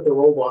cylindrical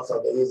robots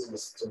are the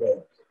easiest to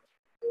make,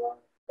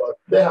 but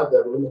they have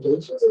their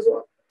limitations as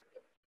well.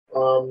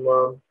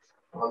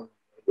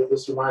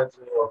 This reminds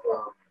me of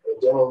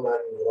a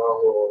gentleman,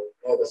 who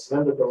had a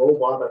cylindrical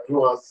robot, and he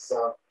was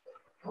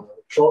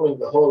trolling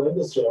the whole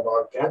industry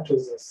about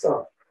gantries and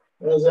stuff.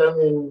 I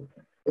mean,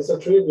 it's a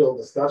trivial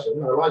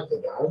discussion. I like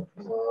the guy.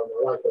 I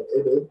like what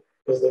they did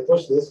because they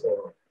pushed this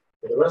for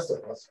the rest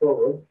of us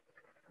forward.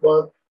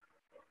 But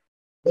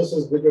this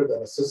is bigger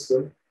than a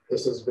system.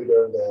 This is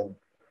bigger than.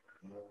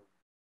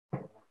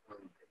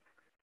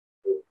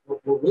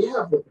 We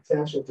have the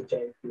potential to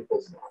change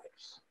people's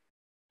lives.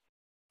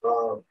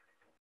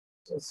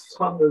 It's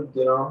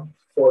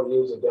 4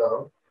 years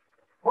ago.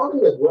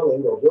 Owning a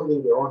dwelling or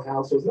building your own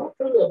house was not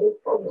really a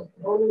big problem.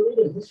 When you read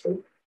in history,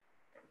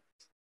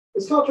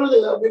 it's not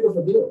really that big of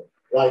a deal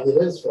like it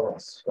is for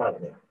us right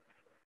now.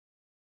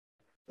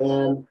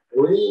 And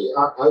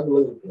I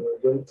believe,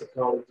 bring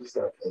technologies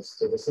like this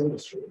to this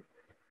industry.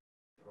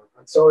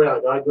 I'm sorry, I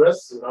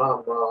digress.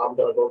 I'm going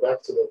to go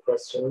back to the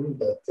question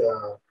that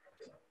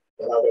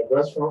I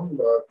digress from,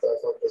 but I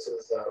thought this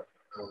is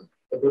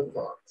a good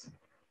thought.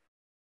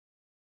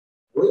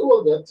 We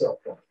will get to a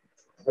point,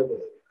 I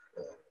believe,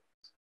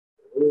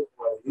 when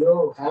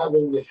you're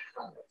having a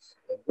house,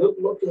 a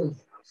good-looking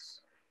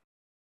house,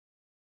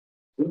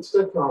 each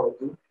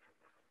technology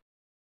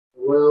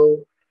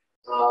will,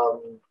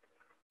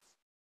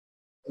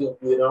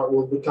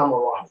 will become a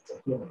right,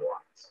 a human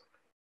right.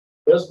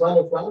 There's plenty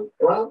of land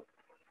around.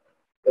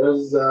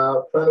 There's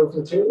plenty of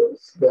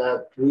materials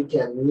that we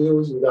can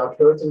use without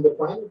hurting the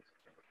planet.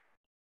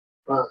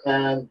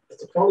 And the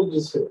technology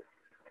is here.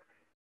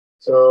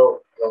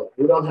 So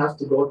we don't have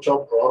to go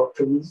chop a lot of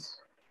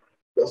trees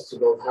just to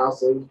build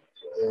houses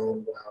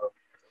and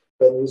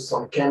then use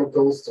some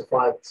chemicals to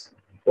fight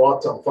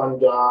rot and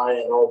fungi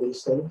and all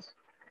these things.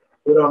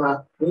 We don't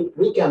have.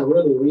 We can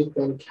really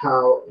rethink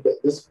how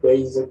this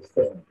basic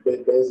thing, the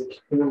basic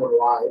human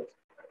life,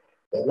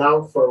 that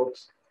now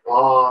folks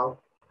are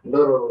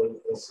literally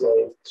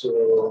enslaved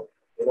to,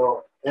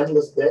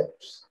 endless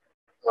debts,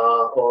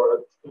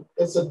 or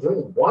it's a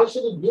dream. Why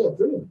should it be a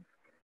dream?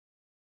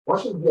 Why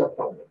should it be a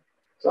problem?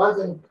 So I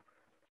think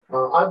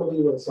I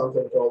believe in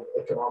something called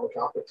economic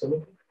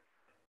opportunity.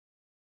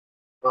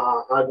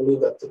 I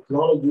believe that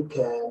technology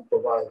can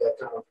provide that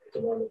kind of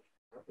economic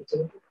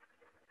opportunity.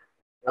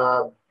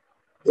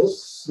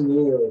 This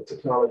new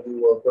technology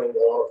will bring a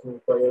lot of new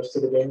players to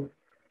the game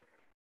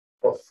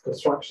of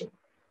construction.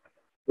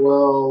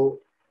 Will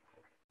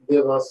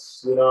give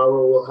us,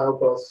 will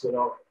help us,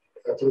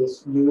 at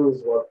least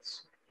use what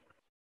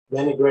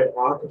many great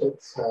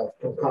architects have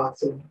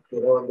concocted,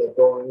 and they're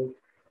going,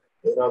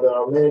 there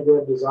are many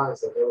great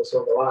designs that never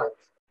saw the light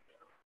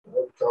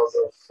because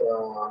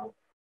of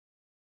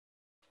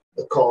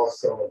the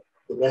cost or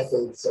the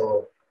methods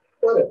or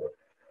whatever.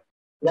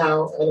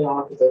 Now, any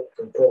architect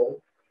can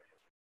call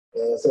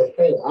and say,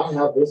 hey, I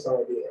have this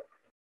idea.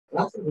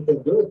 And I think we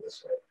can do it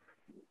this way.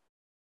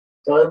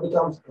 So it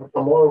becomes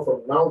a more of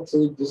a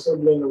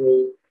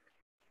multidisciplinary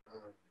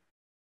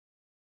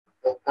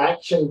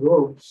action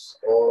groups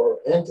or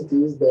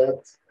entities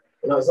that,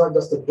 it's not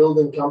just a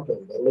building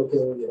company. They're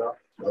looking,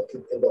 like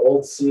in the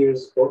old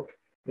Sears book.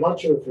 I'm not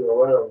sure if you're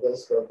aware of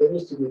this, but there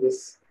used to be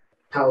this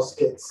house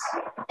kits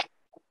in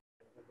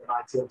the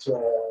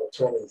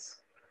 1920s.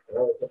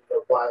 You can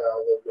buy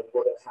the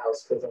wooden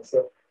house kits and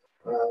stuff,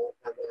 and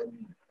then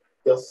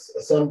just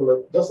assemble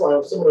it, just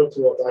like similar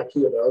to what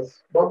IKEA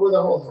does, but with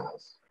a whole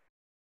house.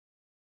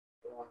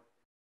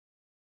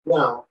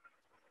 Now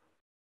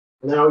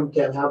you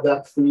can have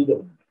that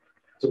freedom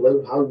to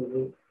live how you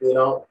need.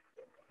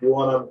 You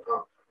want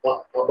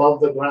an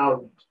above the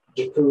ground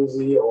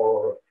jacuzzi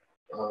or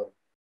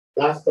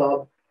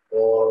bathtub,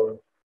 or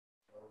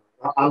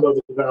under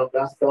the ground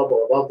bathtub,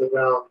 or above the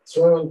ground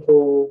swimming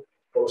pool,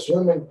 or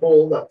swimming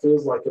pool that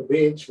feels like a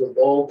beach with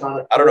all kind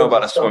of. I don't know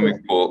about a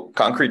swimming pool.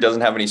 Concrete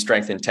doesn't have any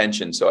strength and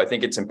tension, so I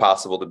think it's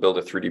impossible to build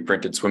a 3D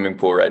printed swimming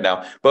pool right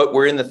now. But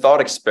we're in the thought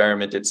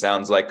experiment, it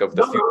sounds like, of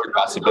the future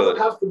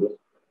possibility.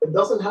 It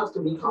doesn't have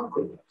to be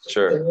concrete.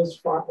 Sure. You can use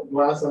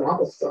glass and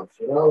other stuff,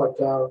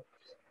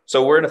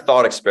 So we're in a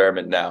thought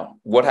experiment now.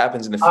 What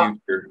happens in the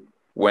future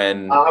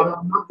when?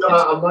 I'm not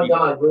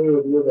gonna agree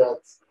with you that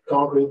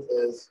concrete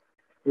is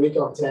weak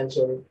on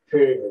tension,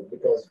 period,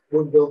 because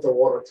we built a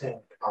water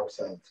tank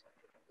ourselves.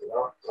 You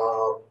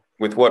know,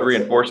 With what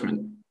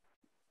reinforcement?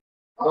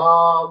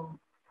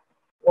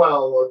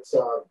 well,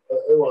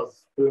 it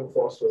was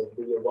reinforced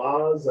with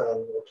bars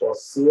and it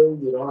was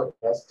sealed. You know, it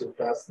has to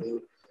pass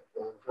the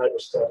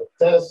hydrostatic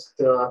test.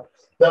 It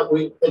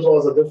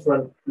was a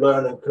different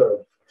learning curve.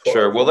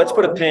 Sure. Well, let's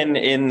put a pin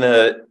in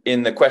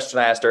the question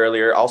I asked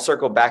earlier. I'll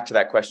circle back to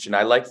that question.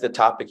 I like the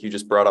topic you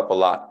just brought up a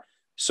lot.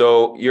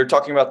 So you're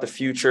talking about the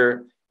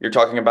future. You're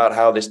talking about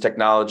how this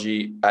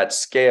technology at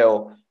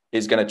scale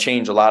is going to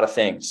change a lot of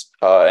things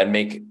and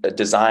make a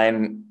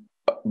design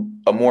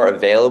a more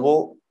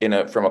available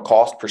from a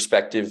cost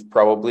perspective.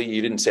 Probably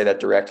you didn't say that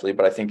directly,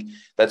 but I think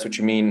that's what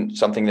you mean.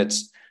 Something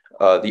that's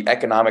the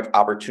economic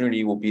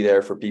opportunity will be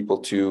there for people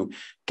to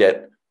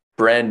get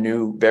brand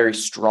new, very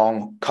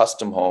strong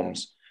custom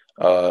homes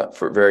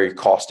for very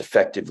cost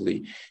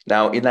effectively.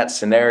 Now, in that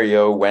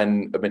scenario,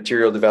 when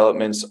material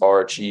developments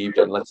are achieved,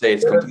 and let's say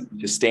it's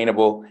completely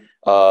sustainable,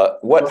 how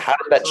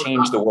does that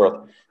change the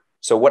world?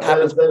 So what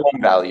happens to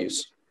home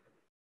values?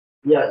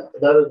 Yeah,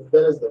 that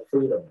is the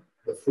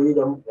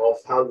freedom of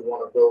how you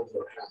want to build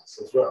your house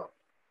as well.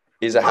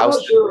 Is a house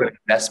an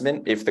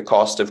investment if the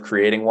cost of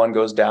creating one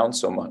goes down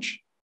so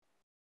much?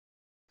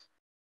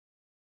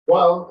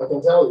 Well, I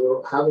can tell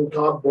you, having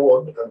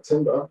cardboard and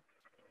timber,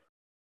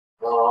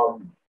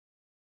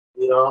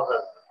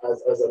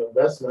 as an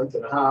investment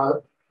and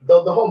how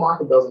the whole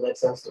market doesn't make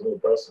sense to me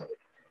personally,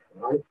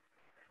 right?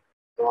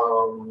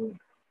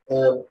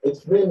 And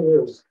it's being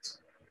used,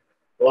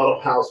 a lot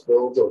of house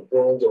builds or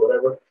rooms or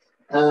whatever,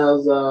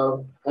 as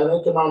an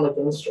economic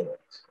instrument.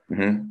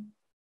 Mm-hmm.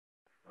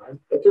 Right?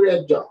 They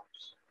create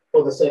jobs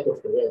for the sake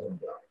of creating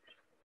jobs.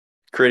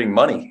 Creating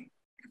money.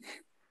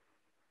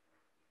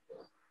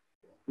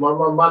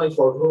 Money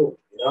for who?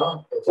 You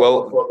know?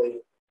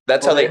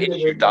 That's how they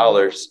issue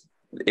dollars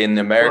in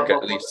America,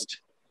 at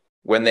least.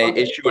 When they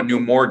issue a new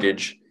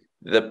mortgage,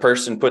 the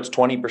person puts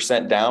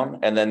 20% down,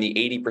 and then the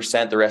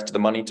 80%, the rest of the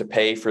money to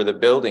pay for the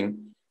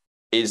building,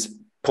 is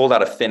pulled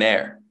out of thin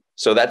air.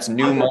 So that's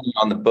new money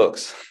on the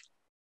books.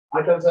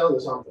 I can tell you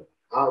something.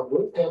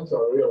 We came to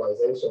a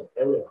realization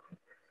early on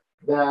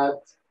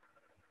that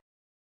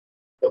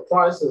the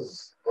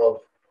prices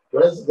of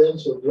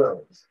residential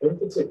dwellings, in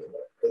particular,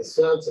 in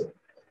certain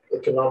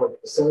economic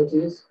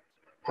vicinities,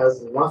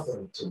 has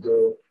nothing to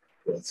do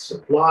with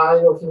supply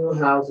of new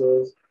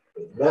houses,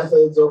 with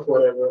methods of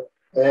whatever.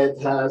 It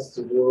has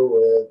to do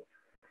with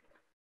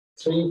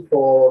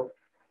 3-4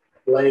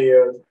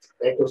 layered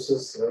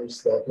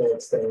ecosystems that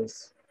makes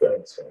things very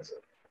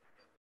expensive.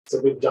 It's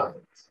a big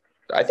giant.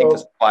 I think the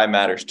supply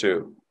matters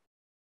too.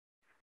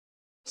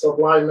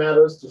 Supply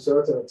matters to a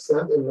certain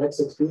extent. It makes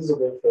it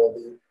feasible for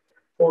the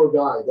poor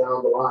guy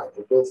down the line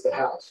who builds the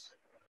house.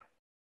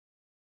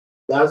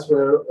 That's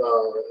where,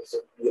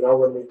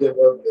 when we give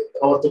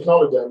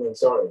technology,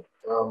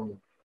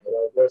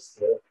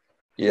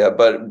 Yeah,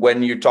 but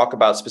when you talk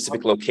about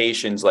specific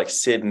locations like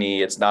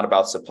Sydney, it's not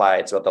about supply,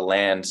 it's about the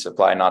land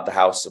supply, not the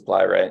house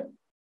supply, right?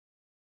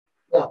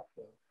 Yeah,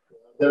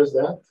 there's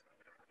that.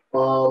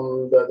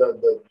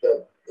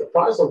 The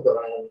price of the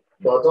land,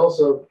 but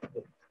also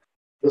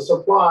the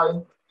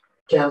supply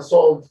can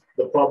solve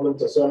the problem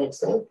to a certain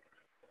extent.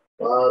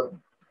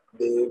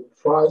 The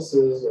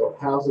prices of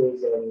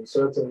houses in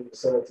certain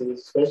vicinities,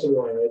 especially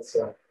when it's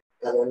an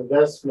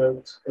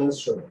investment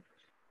instrument,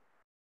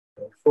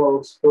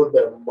 folks put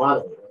their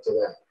money into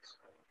that.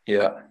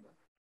 Yeah.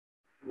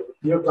 If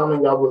you're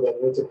coming up with a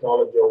new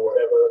technology or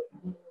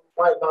whatever,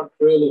 might not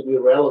really be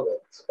all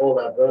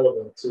that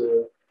relevant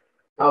to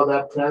how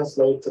that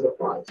translates to the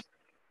price.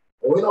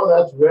 And we know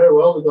that very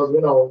well because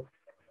we know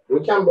we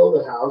can build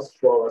a house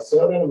for a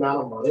certain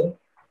amount of money.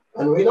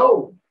 And we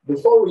know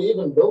before we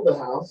even build the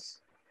house,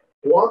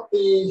 what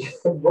the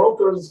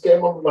brokers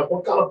came up with, like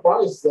what kind of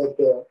price that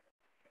the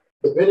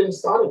bidding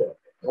started at.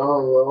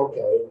 Oh,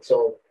 okay.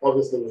 So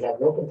obviously we have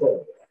no control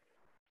over that.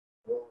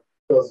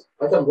 Because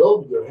I can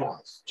build your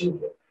house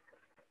cheaper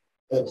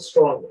and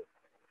stronger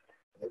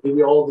and give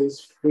you all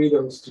these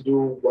freedoms to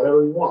do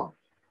whatever you want.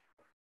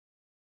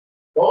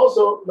 But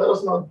also, let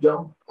us not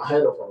jump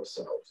ahead of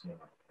ourselves.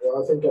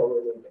 I think I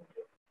really do.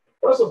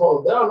 First of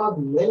all, there are not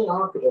many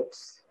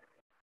architects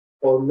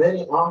or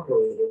many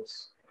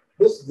operators.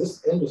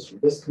 This industry,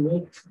 this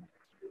new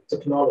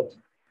technology.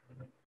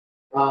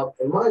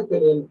 In my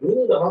opinion, we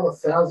need another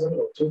 1,000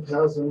 or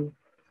 2,000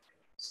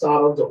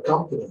 startups or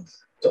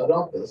companies to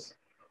adopt this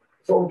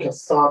before we can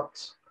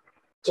start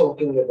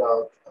talking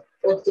about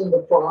affecting the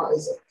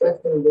price,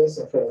 affecting this,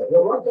 affecting that.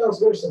 Right now, it's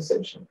very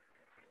sensational.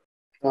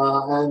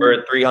 We're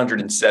at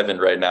 307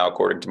 right now,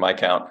 according to my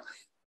count.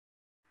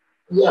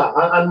 Yeah,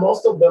 and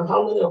most of them,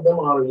 how many of them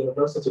are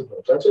university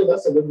groups? Actually,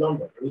 that's a good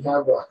number. We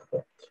have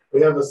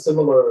a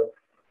similar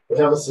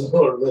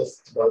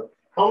list, but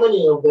how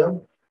many of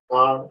them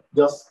are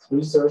just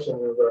research and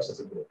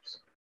university groups?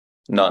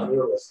 None.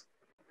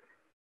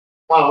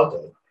 Oh,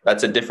 okay.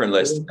 That's a different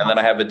list. And then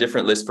I have a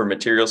different list for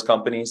materials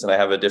companies, and I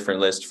have a different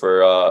list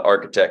for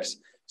architects.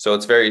 So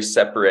it's very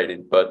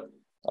separated, but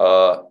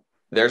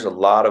there's a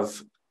lot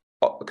of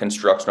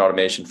construction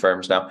automation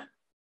firms now.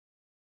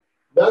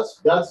 That's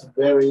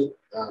very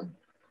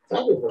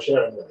Thank you for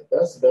sharing that.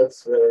 That's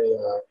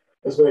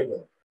very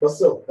good. But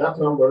still, that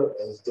number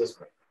is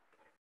different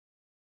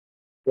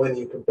when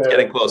you compare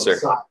Getting it to the closer.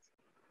 size,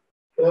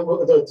 to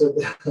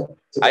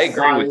I the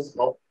agree with size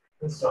of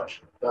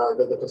construction,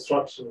 the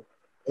construction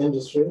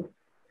industry,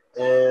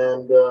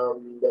 and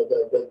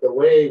the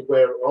way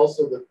where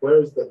also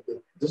where is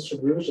the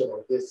distribution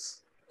of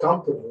these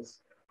companies,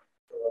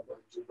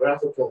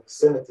 geographical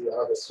vicinity.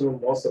 I'd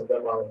assume most of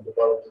them are in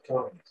developed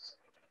economies.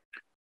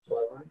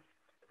 Right?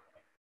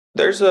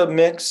 there's a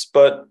mix,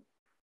 but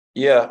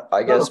yeah,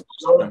 I No, guess.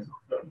 no,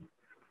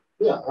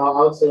 yeah,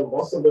 I would say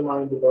most of them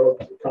are in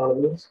developed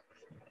economies,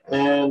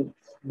 and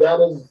that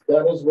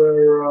is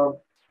where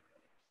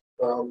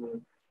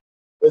um,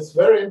 it's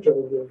very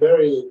interesting,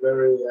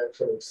 very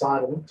actually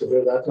exciting to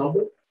hear that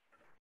number.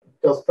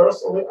 Because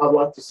personally, I'd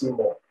like to see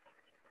more,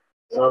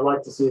 and I'd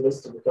like to see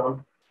this to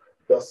become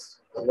just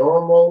a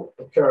normal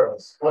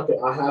occurrence. Okay,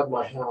 I have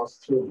my house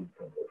 3D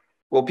printed.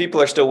 Well,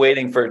 people are still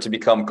waiting for it to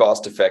become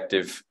cost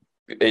effective.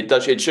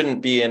 It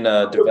shouldn't be in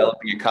a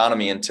developing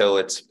economy until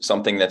it's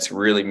something that's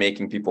really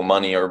making people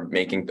money or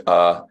making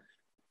Now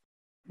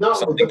with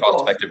something the cost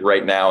cost, effective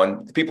right now.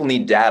 And people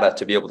need data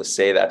to be able to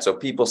say that. So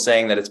people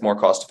saying that it's more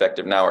cost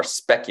effective now are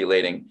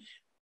speculating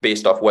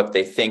based off what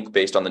they think,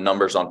 based on the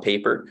numbers on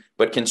paper.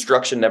 But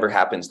construction never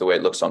happens the way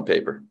it looks on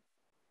paper.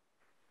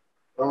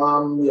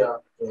 yeah,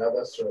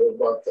 that's true.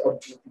 But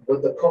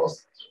with the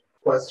cost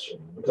question,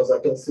 because I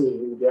can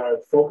see they are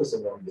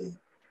focusing on the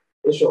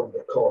issue of the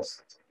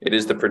cost It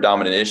is the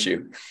predominant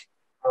issue.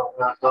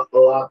 a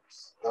lot.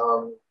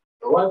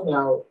 Right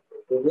now,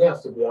 we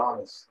have to be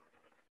honest.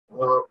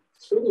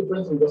 3D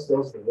printing just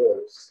does the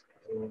worst.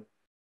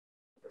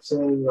 I've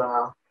seen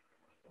our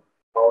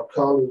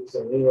colleagues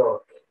in New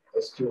York,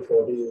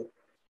 SQ4D,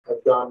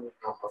 have done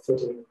a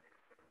fitting,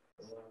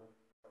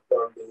 have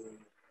done the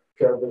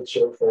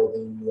curvature for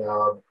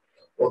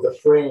the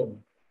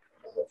frame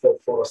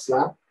for a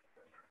slab.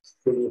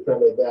 3D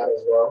printed that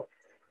as well.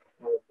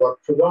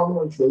 But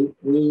predominantly,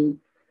 we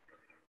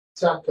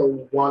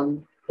tackle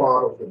one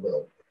part of the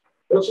building,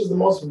 which is the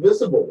most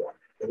visible one.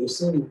 And you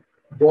see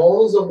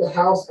bones of the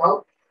house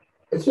up,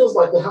 it feels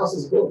like the house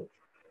is built.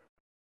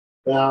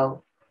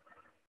 Now,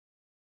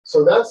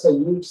 so that's a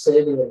huge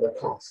saving in the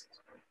cost.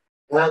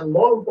 And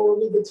more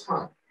importantly, the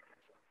time.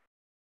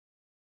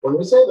 When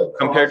we say the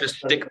Compared to cost,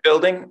 stick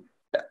building,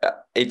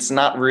 it's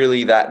not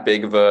really that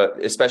big of a,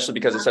 especially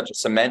because it's such a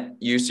cement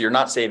use. You're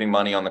not saving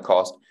money on the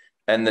cost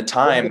and the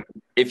time.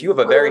 If you have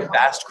a very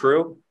fast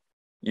crew,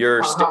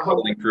 your stick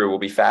building crew will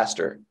be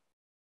faster.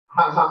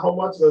 how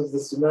much does the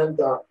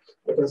cement,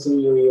 I can see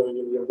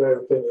you're very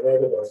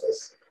opinionated on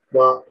this,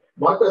 but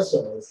my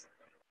question is,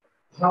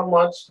 how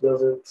much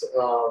does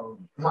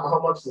how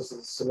much does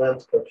the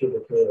cement per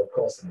cubic meter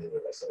cost in the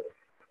USA?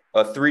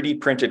 A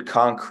 3D printed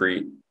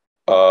concrete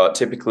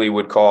typically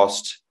would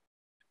cost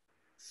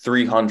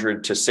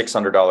 $300 to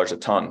 $600 a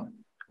ton,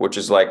 which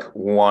is like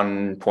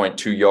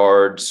 1.2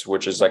 yards,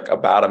 which is like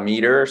about a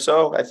meter or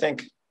so, I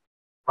think.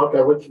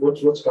 Okay,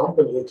 which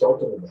company are you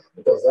talking about?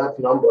 Because that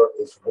number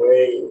is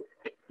way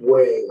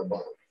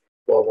above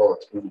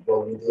what we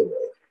deal with.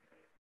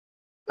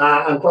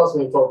 And trust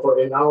me, for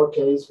in our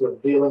case, we're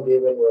dealing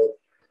even with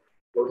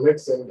we're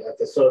mixing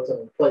at a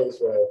certain place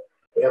where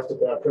we have to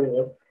pay a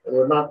premium, and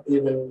we're not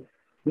even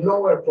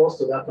nowhere close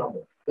to that number.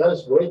 That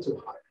is way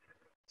too high.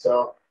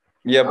 So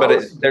yeah, but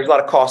there's a lot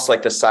of costs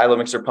like the silo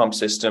mixer pump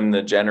system,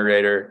 the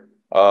generator.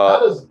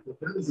 That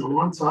is a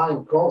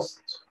one-time cost.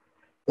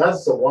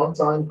 That's a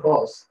one-time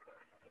cost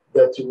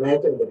that you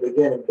make in the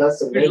beginning.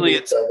 That's usually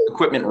it's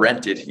equipment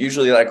rented.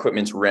 Usually that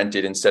equipment's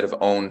rented instead of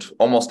owned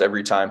almost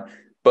every time.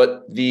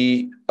 But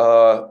the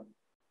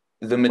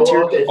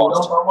material okay, if you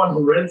know someone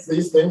who rents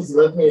these things,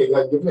 let me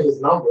give me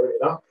his number.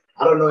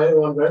 I don't know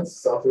anyone rents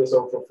stuff here.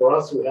 So for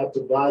us, we have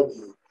to buy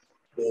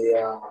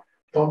the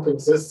pumping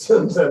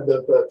systems and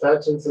the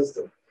patching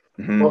system.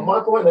 Mm-hmm. But my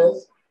point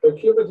is, a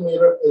cubic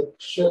meter, it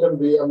shouldn't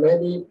be.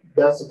 Maybe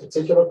that's a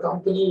particular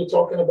company you're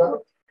talking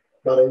about,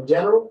 but in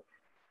general,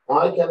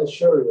 I can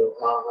assure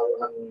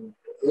you,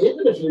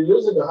 even if you're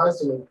using a high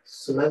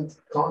cement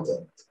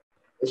content,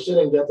 it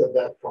shouldn't get at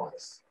that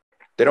price.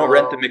 They don't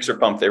rent the mixer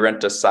pump. They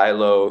rent a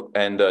silo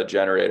and a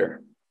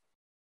generator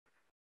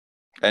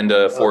and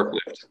a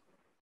forklift.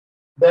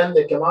 Then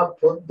they cannot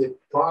put the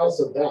price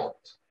of that.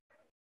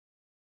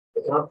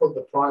 They cannot put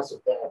the price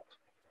of that.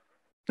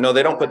 No,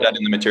 they don't put that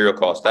in the material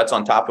cost. That's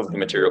on top of the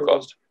material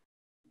cost.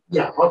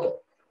 Yeah, okay.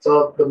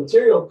 So the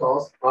material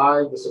cost,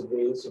 I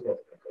disagree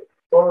significantly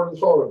for the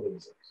following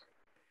reasons.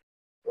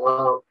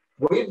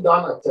 We've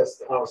done a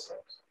test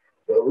ourselves.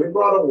 So we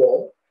brought a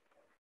wall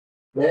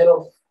made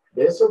of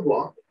laser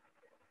block,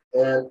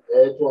 and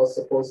it was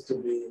supposed to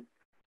be,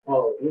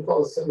 we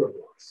call it cinder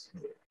blocks.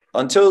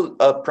 Until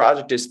a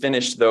project is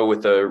finished, though,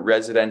 with a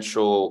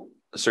residential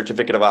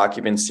certificate of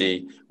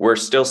occupancy, we're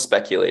still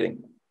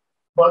speculating.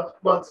 But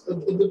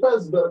it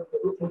depends. But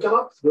we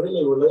cannot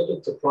really relate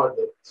it to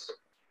projects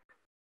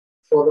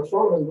for the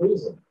following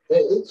reason.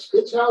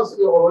 Each house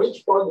or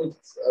each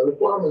project's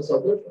requirements are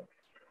different.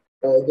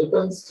 It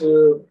depends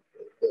to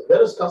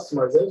there is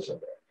customization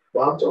there.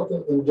 But I'm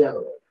talking in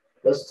general.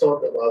 Let's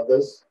talk about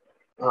this.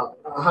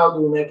 How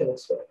do we make an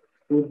experiment?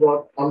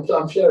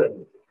 I'm sharing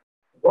with you.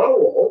 We brought a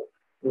wall,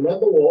 we made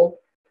the wall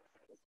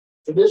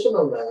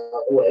traditional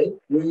way.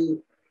 We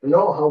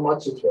know how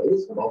much it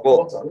weighs, about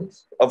 4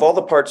 tons. Of all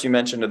the parts you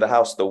mentioned of the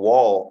house, the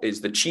wall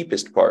is the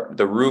cheapest part.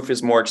 The roof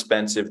is more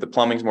expensive, the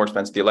plumbing's more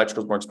expensive, the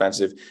electrical is more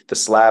expensive, the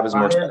slab is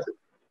more expensive.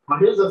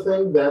 Here's the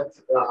thing that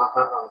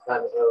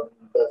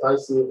I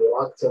see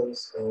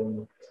reluctance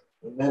in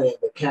many in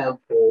the camp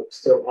who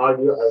still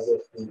argue as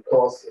if the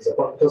cost is a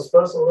problem. Because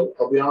personally,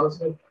 I'll be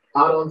honest with you,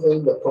 I don't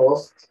think the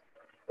cost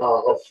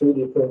of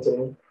 3D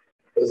printing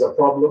is a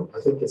problem. I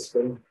think it's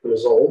been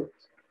resolved,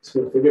 it's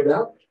been figured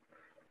out.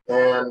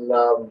 And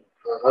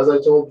as I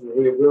told you,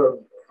 we're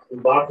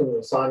embarking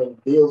on signing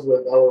deals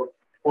with our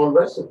own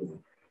recipe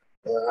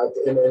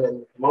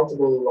in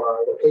multiple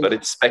locations. But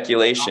it's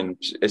speculation,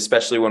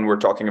 especially when we're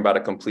talking about a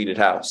completed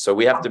house. So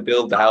we have to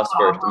build the house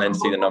first and then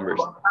see the numbers.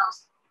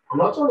 I'm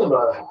not talking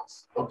about a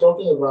house. I'm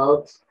talking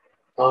about,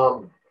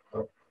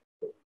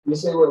 you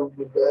say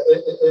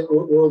it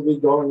will be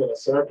going in a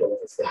circle.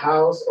 If it's the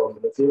house or the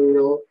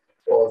material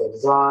or the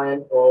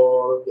design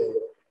or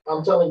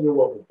I'm telling you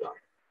what we've done.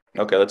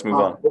 Okay, let's move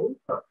on.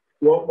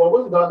 What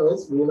we've done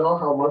is we know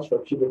how much a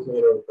cubic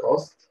meter it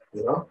costs,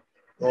 and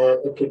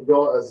it could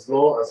go as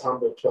low as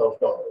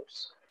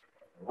 $112,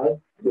 right?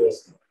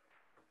 USD.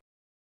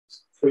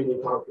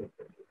 3D concrete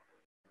printing,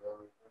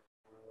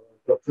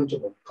 the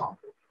printable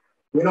concrete.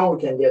 We know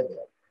we can get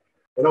there.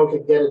 We know we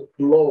can get it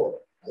lower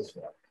as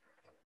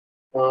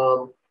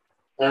well.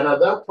 And at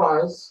that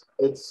price,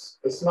 it's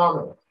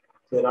nominal,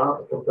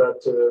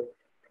 compared to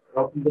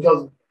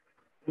because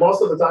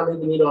most of the time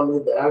even you don't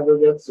need the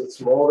aggregates,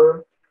 it's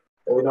mortar.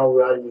 And we know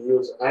we already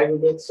use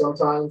aggregates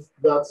sometimes.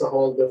 That's a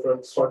whole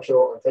different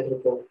structural and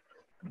technical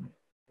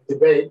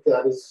debate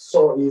that is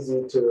so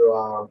easy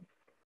to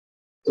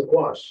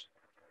quash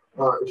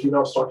if you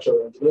know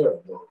structural engineering,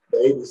 the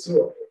ABC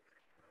of it.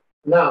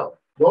 Now,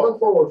 going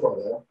forward from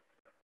there,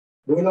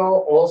 we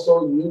know also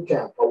a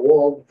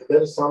wall,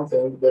 there is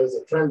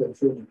a trend in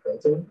 3D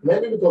printing.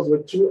 Maybe because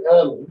we're too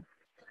early,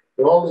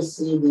 we only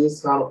see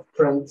these kind of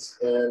prints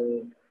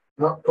in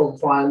not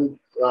confined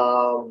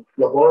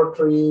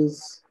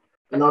laboratories,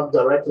 not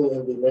directly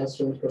in the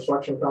mainstream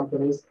construction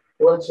companies,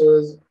 which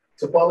is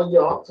topology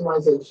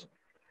optimization,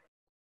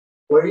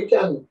 where you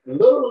can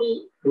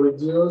literally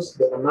reduce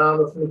the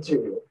amount of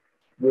material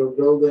you're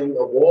building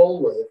a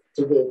wall with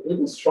to be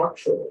even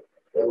structural,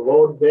 a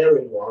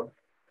load-bearing one.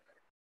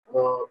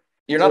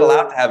 You're not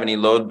allowed to have any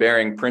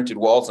load-bearing printed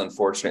walls,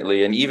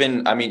 unfortunately. And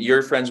even,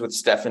 you're friends with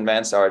Stefan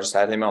Mansauer. I just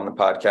had him on the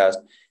podcast.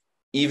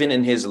 Even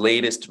in his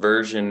latest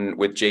version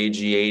with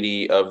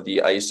JG80 of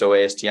the ISO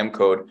ASTM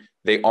code,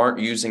 they aren't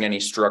using any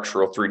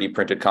structural 3D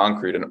printed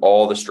concrete and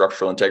all the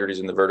structural integrities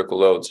in the vertical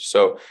loads.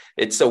 So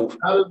it's a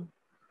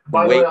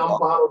by the way, I'm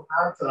part of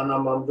that, and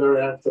I'm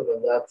very active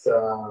in that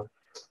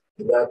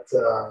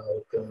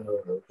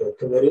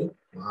committee.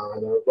 And I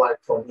would like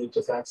from you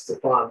to thank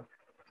Stefan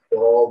for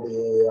all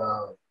the.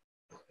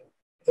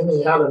 I think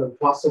he had an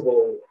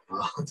impossible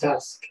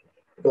task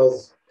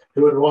because he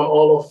would want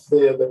all of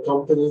the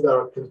companies that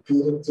are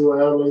competing too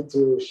early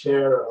to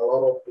share a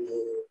lot of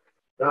the.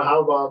 Now,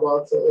 how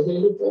about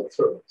he pulled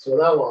through? So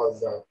that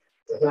was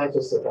thank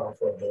you, Stefan,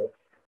 for that.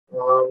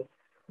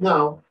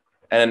 Now,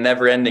 and a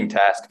never-ending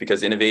task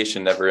because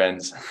innovation never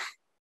ends.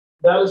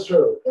 That is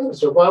true. But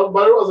it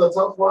was a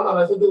tough one, and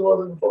I think it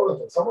was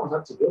important. Someone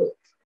had to do it.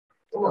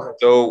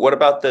 So what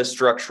about the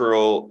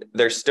structural?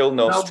 There's still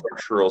no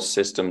structural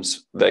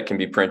systems that can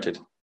be printed.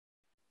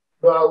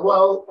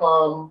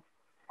 Well,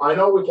 I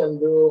know we can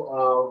do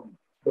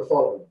the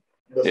following.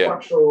 The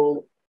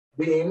structural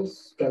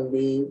beams can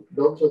be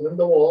built within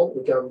the wall.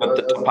 But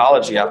the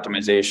topology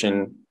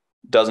optimization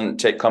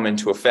doesn't come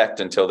into effect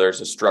until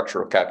there's a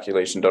structural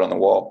calculation done on the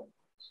wall.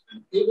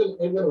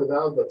 Even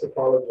without the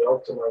topology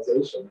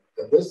optimization,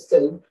 at this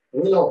stage,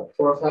 we know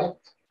for a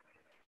fact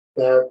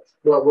that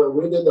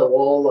we did the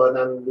wall and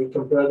then we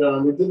compared it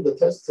and we did the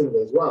testing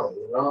as well,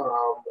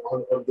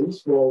 on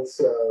these wall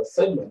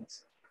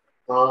segments,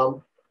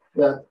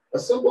 that a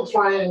simple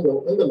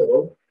triangle in the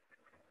middle,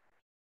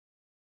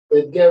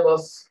 it gave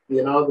us,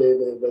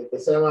 the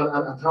same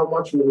and how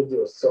much we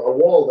reduced. So a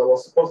wall that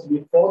was supposed to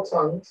be 4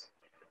 tons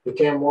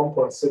became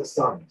 1.6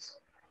 tons.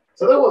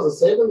 So that was a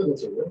saving the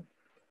material.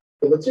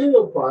 The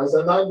material price,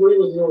 and I agree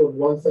with you with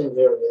one thing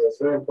here that's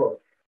very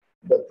important.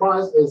 The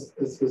price is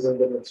in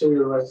the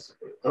material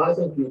recipe, and I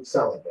think we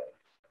excel at that.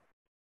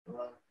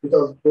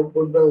 Because we've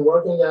been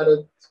working at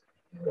it,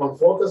 on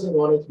focusing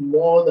on it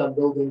more than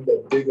building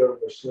the bigger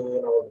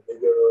machine or the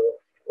bigger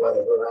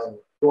whatever, and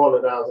roll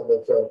it out and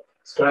then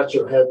scratch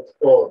your head,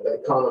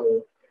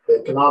 the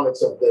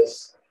economics of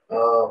this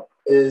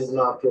is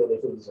not really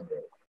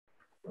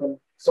feasible.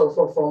 So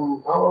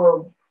from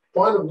our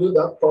point of view,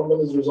 that problem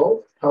is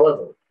resolved.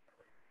 However,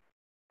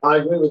 I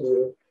agree with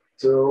you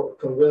to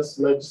convince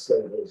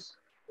legislators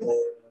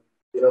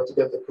to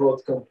get the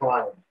code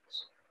compliant.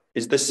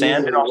 Is the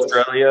sand in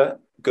Australia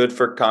good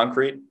for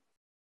concrete?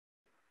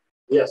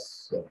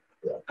 Yes.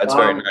 yeah. That's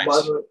very By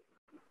nice. the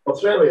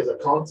Australia is a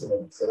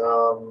continent.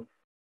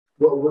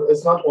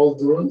 It's not all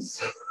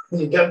dunes.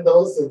 You get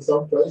those in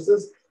some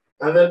places,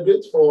 and they're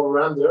good for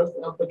around the earth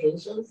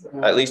applications.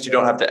 At least you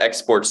don't have to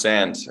export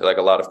sand like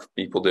a lot of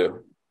people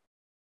do,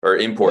 or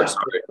import. Yeah,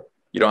 Sorry,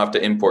 you don't have to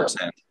yeah. import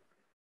sand.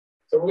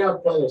 So we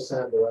have plenty of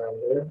sand around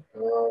here.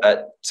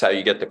 That's how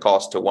you get the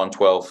cost to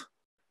 112.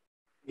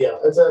 Yeah,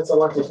 it's a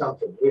lucky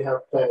country. We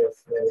have plenty of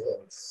many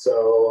things.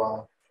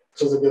 So,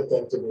 which is a good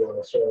thing to be in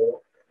Australia.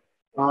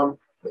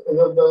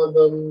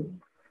 The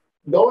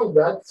going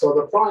back, so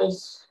the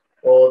price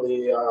or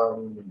the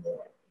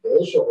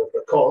issue of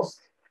the cost,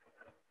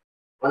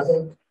 I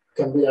think,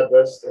 can be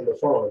addressed in the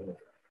following way.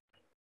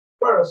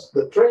 First,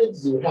 the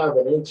trades you have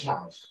in each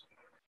house.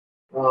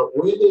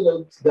 We did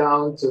it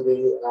down to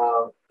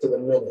the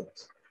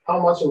minute. How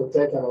much it would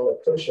take an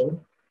electrician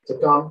to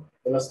come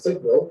in a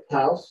stick-built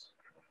house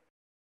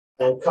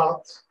and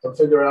cut and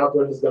figure out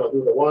where he's going to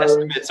do the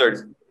wiring. Estimates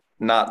are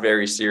not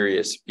very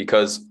serious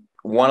because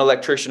one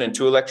electrician and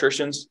two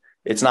electricians,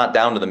 it's not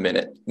down to the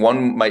minute.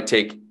 One might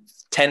take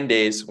 10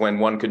 days when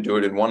one could do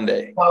it in 1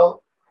 day.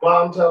 Well,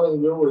 I'm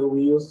telling you,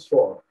 we used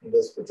four in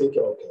this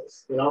particular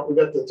case. You know, we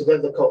got to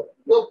get the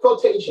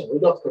quotation. We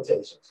got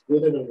quotations. We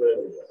didn't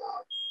really,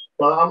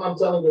 but I'm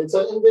telling you, it's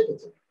an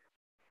indicative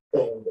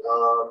thing.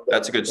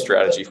 That's a good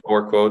strategy.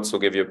 4 quotes will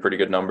give you a pretty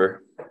good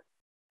number.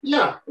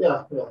 Yeah.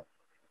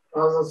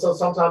 So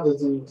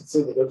sometimes you can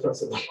see the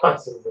difference in the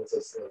prices. It's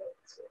just,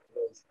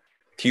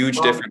 Huge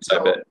difference, I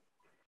bet.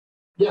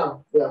 Yeah.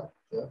 We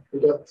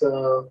got.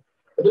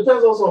 It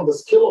depends also on the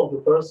skill of the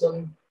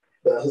person,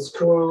 his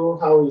crew,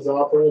 how he's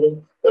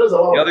operating. There's a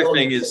lot. The other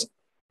thing is,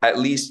 at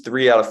least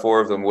 3 out of 4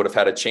 of them would have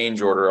had a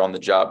change order on the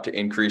job to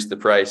increase the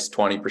price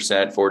 20%,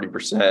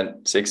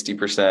 40%,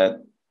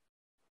 60%.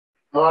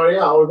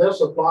 Or their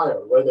supplier,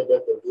 where they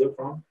get the deal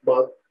from.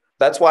 But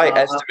that's why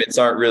estimates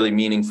aren't really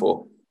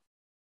meaningful.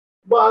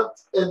 But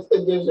it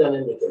gives you an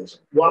indication.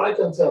 What I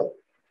can tell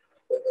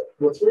you,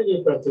 with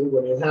 3D printing,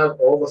 when you have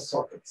all the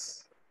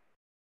sockets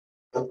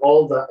and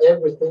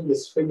everything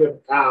is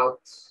figured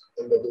out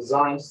in the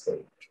design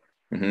stage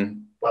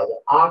by the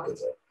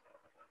architect,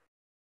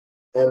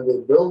 and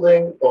the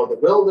building or the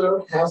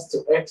builder has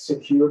to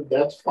execute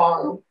that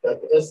file,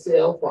 that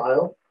STL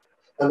file,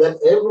 and then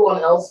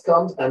everyone else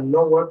comes and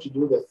know where to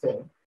do the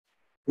thing.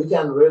 We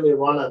can really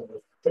run an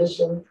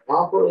efficient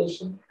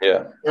operation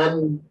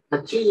and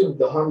achieve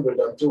the 100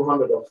 and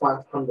 200 or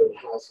 500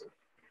 houses.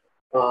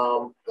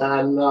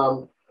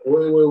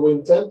 We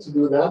intend to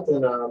do that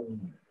in a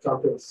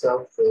country in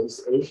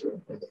Southeast Asia,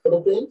 in the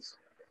Philippines,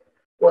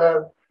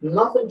 where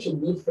nothing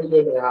should be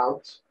figured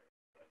out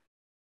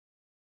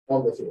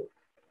on the field.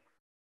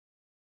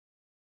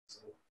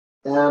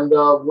 And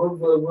we've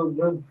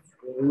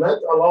met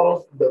a lot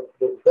of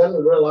then we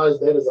realized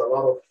there is a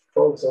lot of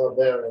folks out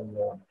there in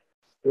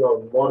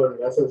modern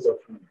methods of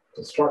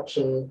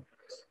construction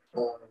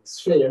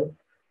sphere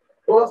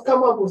who have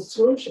come up with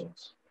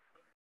solutions.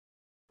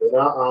 And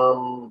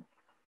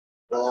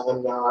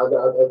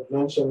I've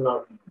mentioned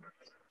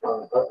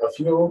a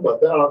few, but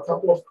there are a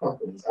couple of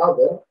companies out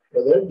there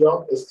where their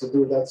job is to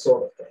do that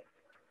sort of thing,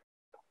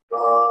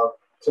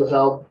 to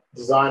help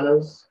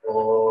designers,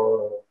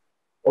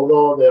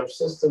 although their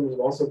systems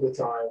most of the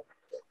time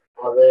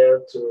are there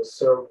to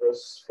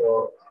service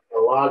for a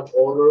large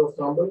order of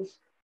numbers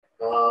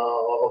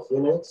of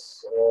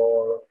units,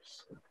 or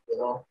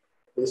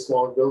these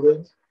small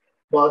buildings,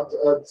 but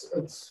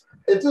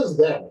it is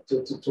there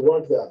to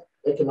work the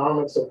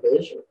economics of the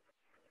issue.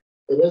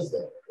 It is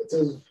there. It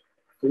is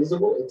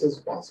feasible. It is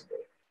possible.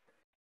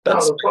 Now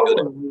the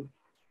problem,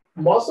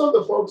 most of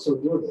the folks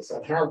who do this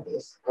and have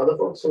this are the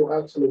folks who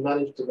actually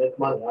manage to make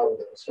money out of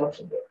the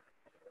construction there,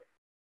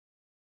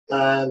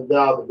 and they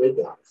are the big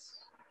guys.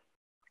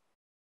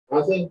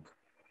 I think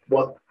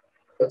what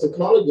a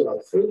technology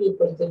like 3D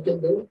printing can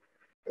do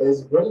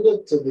is bring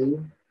it to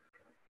the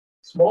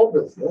small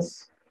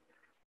business,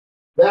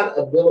 that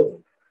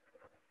ability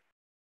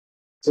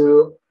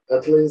to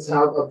at least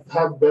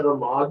have better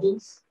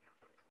margins,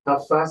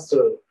 have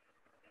faster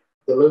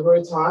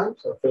delivery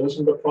times of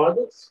finishing the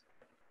projects.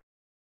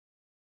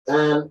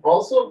 And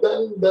also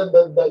then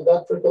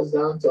that trickles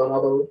down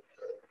to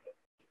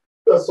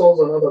that solves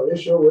another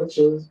issue, which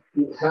is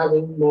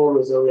having more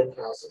resilient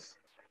houses,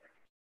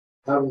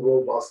 having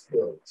robust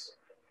builds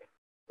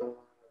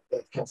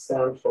that can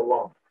stand for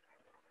long.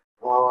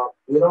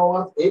 You know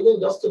what? Even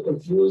just to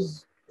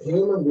confuse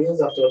human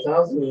beings after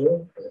 1,000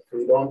 years, if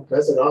we don't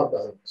mess it up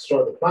and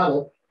destroy the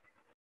planet,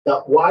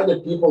 that why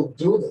did people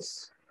do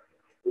this?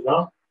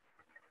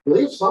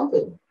 Leave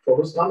something for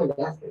who's coming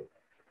after.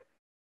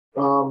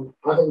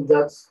 I think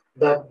that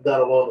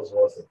alone is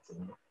worth it.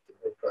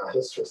 With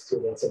history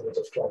students in a bit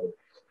of trouble.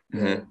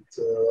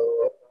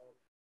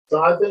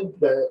 So I think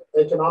the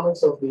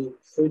economics of the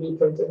 3D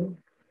printing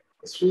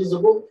is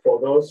feasible for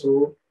those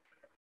who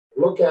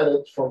look at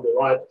it from the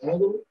right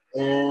angle,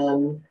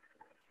 and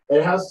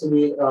it has to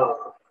be,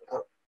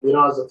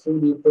 as a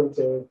 3D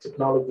printing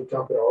technology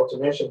company or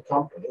automation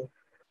company,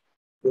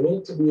 you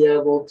need to be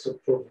able to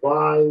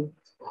provide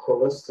a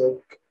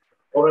holistic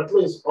or at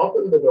least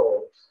open the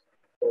doors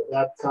for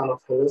that kind of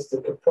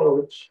holistic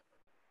approach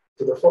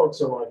to the folks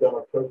who are going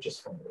to purchase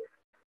from you,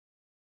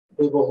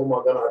 people who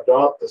are going to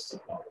adopt this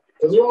technology.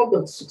 Because you want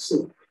them to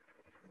succeed.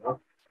 You know?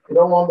 You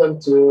don't want them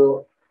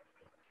to,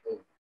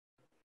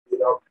 you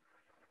know,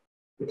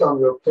 become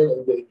your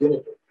guinea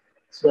pig.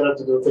 It's better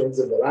to do things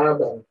in the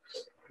lab and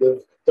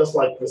give, just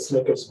like the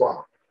Snickers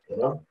bar, you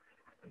know,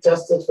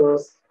 test it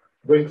first,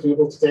 bring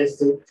people to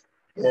taste it,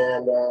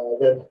 and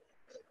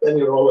then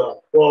you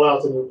roll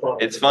out a new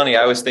product. It's funny.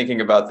 I was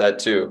thinking about that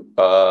too.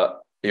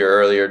 Your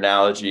earlier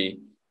analogy,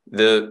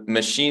 the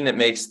machine that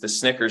makes the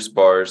Snickers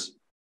bars.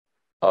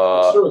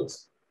 Well,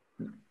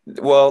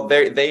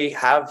 they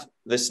have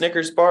the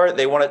Snickers bar.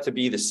 They want it to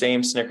be the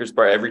same Snickers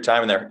bar every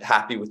time, and they're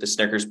happy with the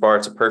Snickers bar.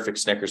 It's a perfect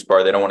Snickers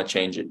bar. They don't want to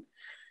change it.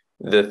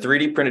 The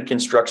 3D printed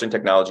construction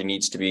technology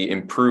needs to be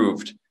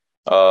improved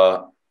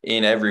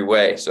in every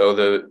way. So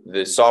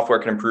the software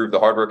can improve, the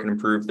hardware can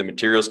improve, the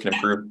materials can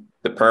improve,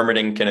 the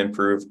permitting can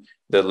improve,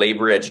 the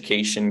labor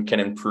education can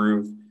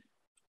improve.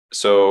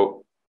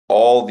 So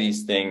all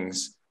these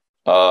things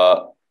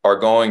are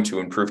going to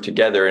improve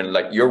together. And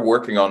like you're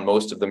working on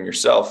most of them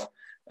yourself.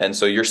 And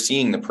so you're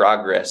seeing the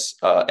progress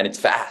and it's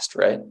fast,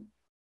 right?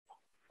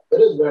 It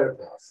is very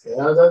fast.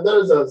 Yeah, there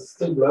is a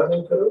steep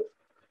learning curve.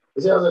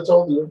 You see, as I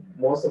told you,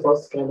 most of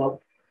us came from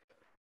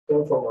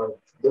like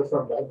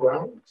different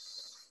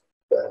backgrounds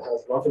that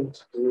has nothing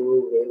to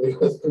do really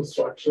with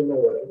construction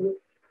or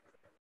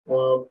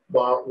whatever.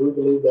 But we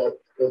believe that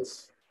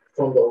it's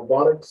from the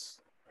robotics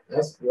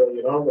aspect.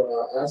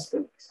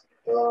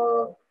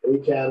 We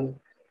can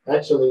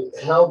actually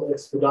help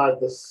expedite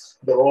the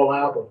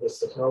rollout of this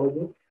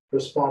technology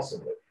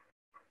responsibly.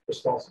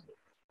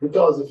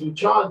 Because if you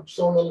charge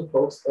so many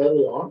folks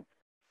early on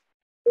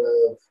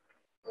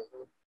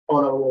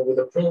with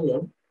a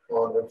premium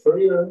on a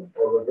inferior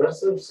or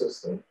regressive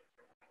system,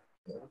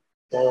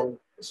 and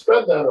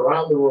spread that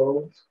around the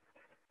world,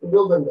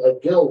 building a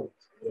guild,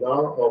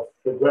 of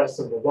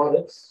regressive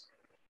robotics,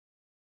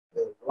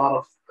 a lot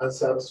of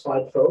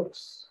unsatisfied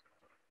folks.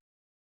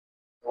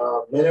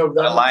 Many of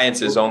them. An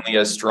alliance is only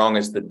as strong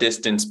as the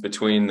distance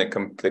between the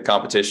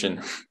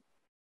competition.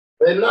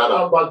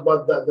 No, but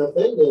the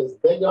thing is,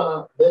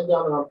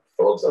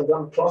 folks are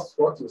gonna trust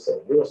what you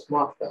say. You're a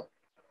smart guy.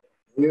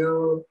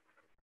 You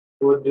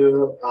would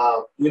do,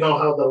 you know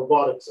how the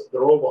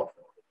robot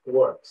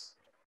works.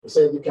 You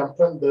said you can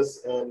print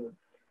this in,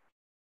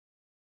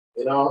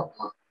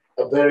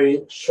 a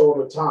very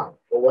shorter time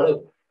or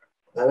whatever.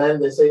 And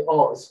then they say,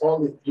 oh, it's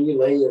only 3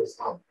 layers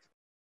up.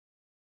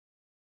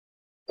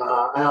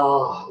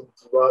 Well,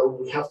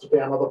 we have to pay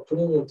another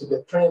premium to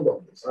get trained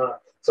on this.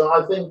 So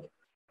I think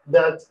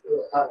that,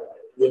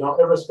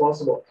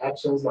 irresponsible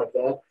actions like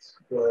that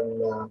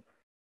when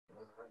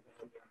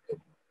it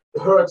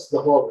hurts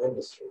the whole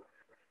industry.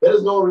 There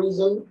is no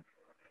reason,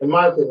 in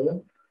my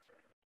opinion,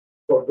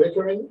 for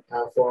bickering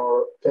and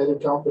for petty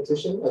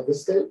competition at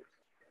this stage.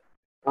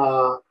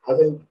 I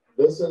think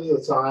this is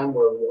a time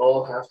where we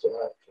all have to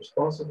act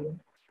responsibly and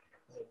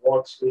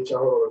watch each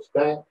other's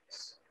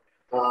backs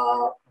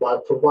by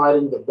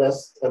providing the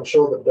best and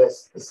show the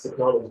best this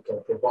technology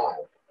can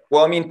provide.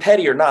 Well, I mean,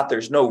 petty or not,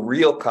 there's no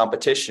real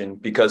competition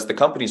because the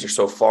companies are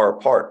so far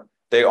apart.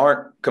 They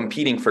aren't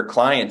competing for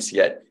clients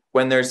yet.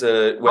 When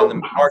the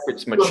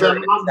market's mature,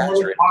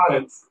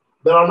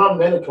 there are not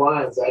many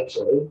clients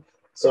actually.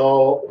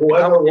 So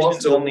whoever wants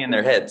to, only in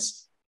their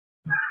heads.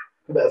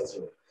 That's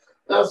true.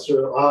 That's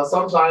true.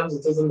 Sometimes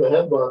it is in the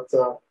head, but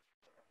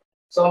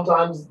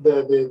sometimes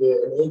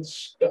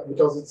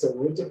because it's a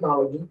new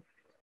technology,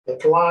 the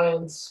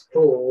client's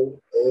pool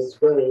is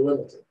very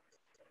limited.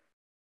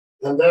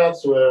 And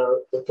that's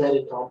where the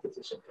petty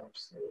competition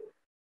comes through.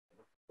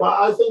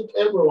 But I think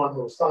everyone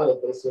who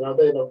started this, we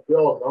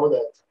all know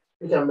that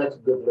we can make a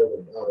good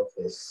living out of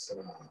this,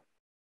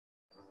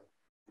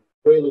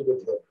 really good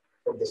living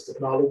from this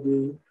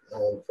technology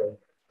and from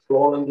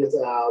rolling it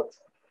out.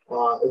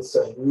 It's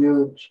a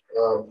huge,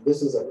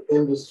 this is an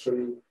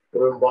industry,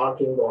 we're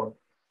embarking on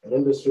an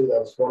industry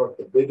that's one of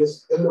the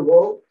biggest in the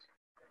world.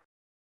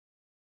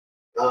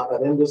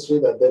 An industry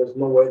that there is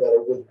no way that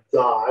it would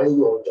die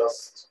or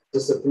just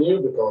disappear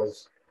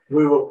because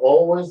we will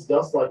always,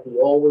 just like we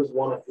always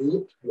want to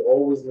eat, we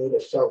always need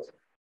a shelter.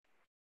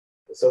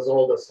 It says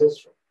all this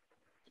history.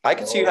 I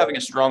can see you having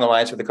a strong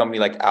alliance with a company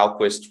like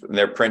Alquist.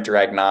 They're printer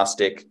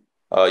agnostic.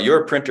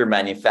 You're a printer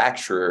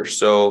manufacturer.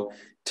 So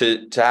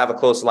to have a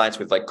close alliance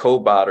with like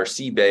Cobot or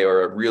Seabay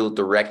or a real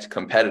direct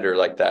competitor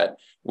like that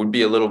would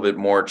be a little bit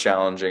more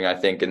challenging, I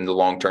think, in the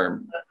long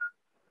term.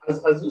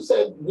 As you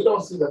said, we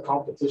don't see the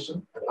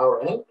competition at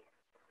our end.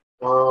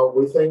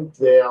 We think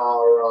they're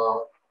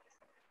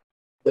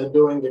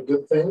doing a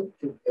good thing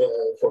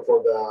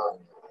for the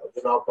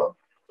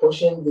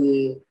pushing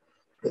the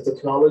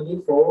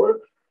technology forward.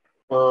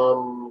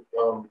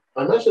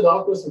 I mentioned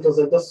Oculus because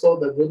I just saw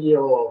the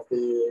video of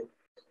the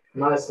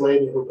nice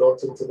lady who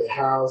got into the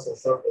house and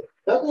stuff.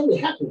 That made me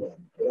happy, man.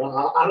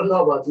 I don't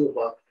know about you,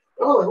 but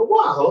I was like,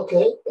 wow,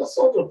 okay, that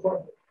solves a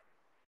problem.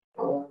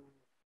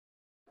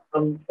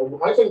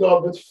 I can go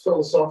a bit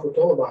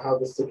philosophical about how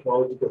this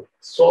technology could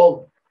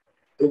solve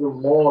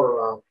even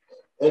more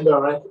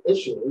indirect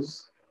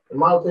issues. In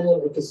my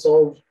opinion, it could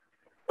solve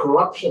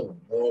corruption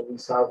in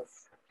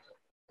South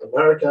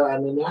America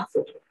and in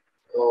Africa,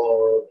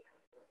 or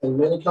in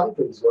many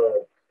countries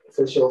where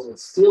officials would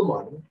steal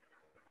money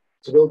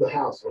to build a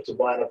house or to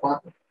buy an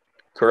apartment.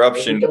 If we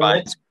Corruption can make,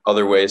 finds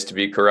other ways to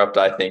be corrupt,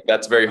 I think.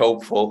 That's very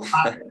hopeful.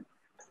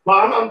 but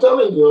I'm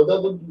telling you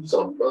that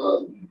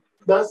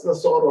that's the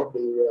sort of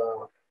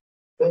the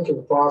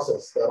thinking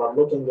process that I'm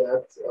looking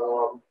at.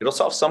 It'll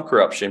solve some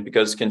corruption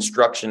because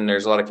construction,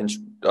 there's a lot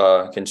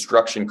of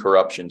construction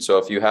corruption. So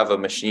if you have a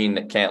machine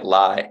that can't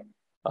lie,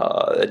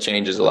 that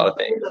changes a lot of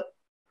things.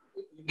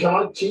 You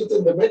cannot cheat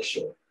in the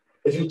mixture.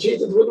 If you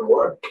cheat, it wouldn't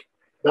work.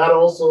 That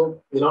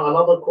also,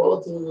 another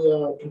quality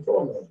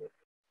control measure.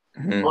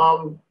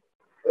 Mm-hmm.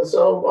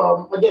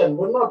 Again,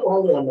 we're not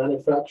only a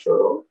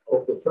manufacturer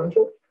of the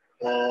printer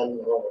and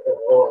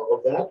or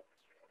of that.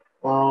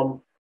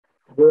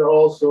 We're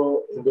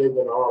also engaged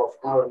in a lot of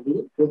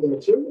R&D with the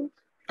materials.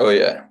 Oh,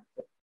 yeah.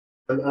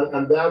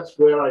 And that's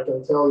where I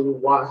can tell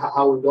you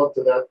how we got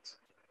to that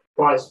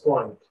price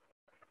point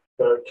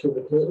per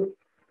cubic meter.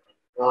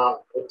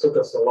 It took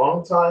us a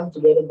long time to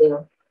get it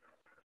there.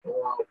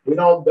 We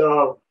know there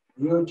are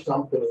huge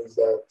companies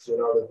that,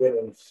 they've been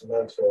in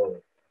cement for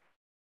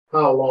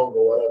how long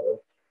or whatever,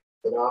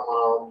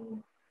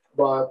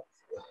 but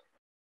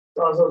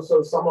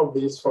so some of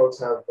these folks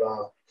have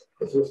the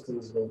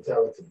 50s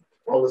mentality.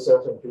 Only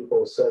certain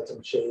people,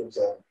 certain shapes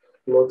and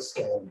looks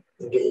can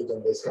engage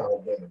in this kind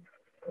of thing.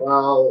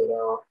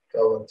 Well,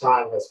 when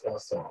time has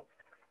passed on,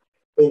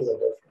 things are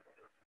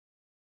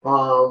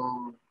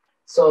different.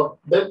 So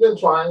they've been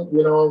trying,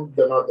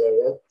 they're not there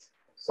yet,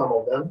 some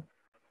of them.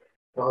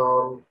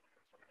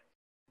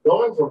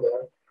 Going from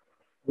there,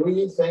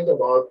 we think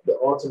about the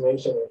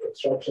automation and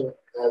construction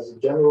as a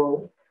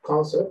general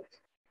concept,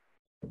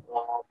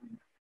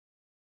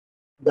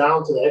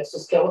 down to the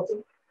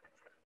exoskeleton,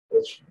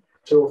 which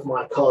two of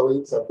my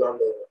colleagues have done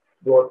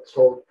the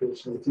whole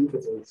PhD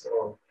thesis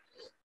on,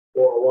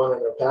 one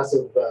in a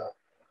passive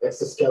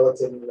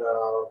exoskeleton,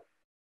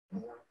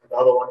 the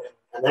other one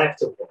in an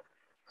active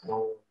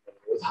one,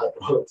 with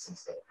hydraulics and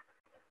stuff.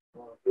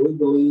 We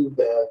believe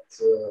that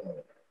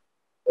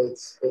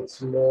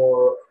it's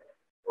more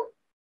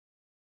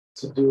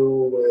to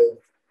do with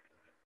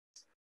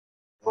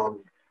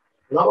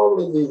not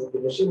only the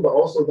machine, but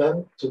also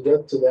then to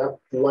get to that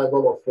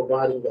level of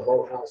providing the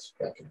whole house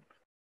package.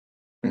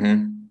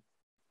 Mm-hmm.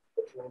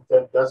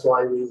 That's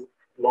why we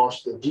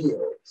launched the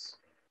geos.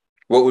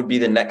 What would be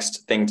the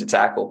next thing to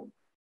tackle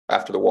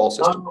after the wall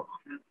system?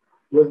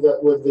 With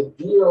the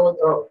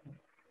geo,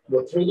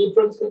 with 3D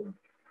printing,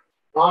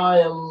 I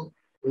am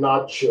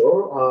not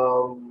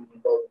sure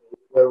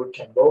where we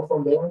can go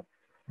from there,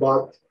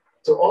 but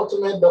to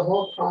automate the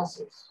whole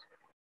process,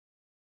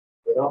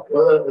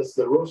 whether it's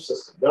the roof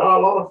system, there are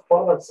a lot of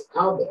products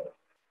out there.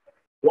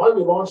 Why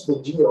we launched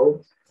the geo?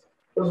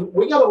 Because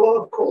we got a lot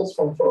of calls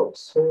from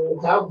folks who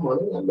have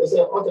money and they say,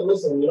 okay,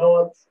 listen, you know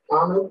what,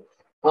 Ahmed,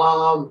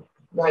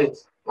 mate,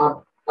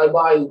 I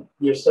buy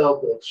your cell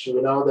pitch,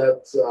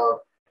 that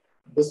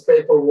this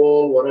paper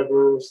wall,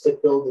 whatever,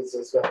 stick build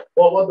is.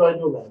 Well, what do I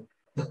do, man?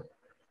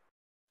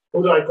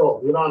 Who do I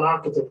call? An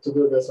architect to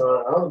do this.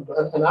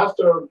 And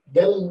after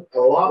getting a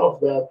lot of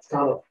that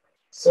kind of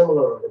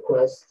similar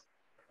requests,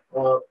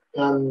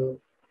 and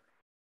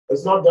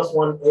it's not just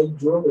one age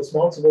group, it's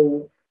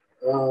multiple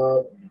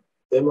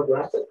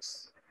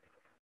demographics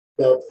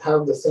that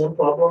have the same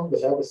problem.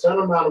 They have a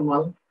certain amount of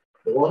money,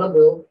 they want to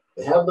build,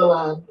 they have the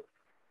land,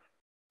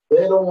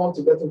 they don't want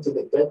to get into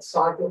the debt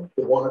cycle,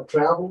 they want to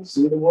travel,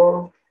 see the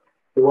world,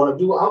 they want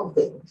to do other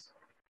things.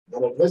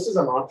 And if this is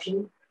an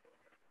option,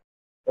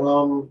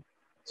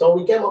 so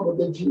we came up with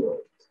the geo,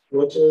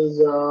 which is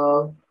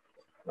a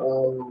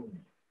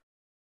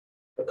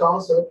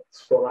concept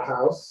for a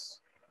house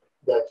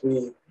that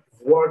we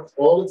worked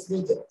all its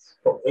details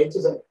from A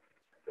to Z,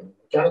 from the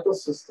mechanical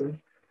system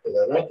to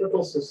the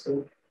electrical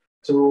system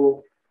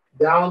to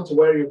down to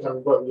where you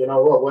can put,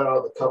 where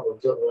are the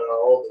cupboards and where are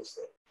all these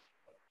things.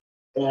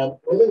 And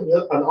we think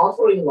an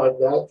offering like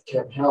that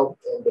can help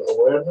in the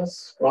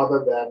awareness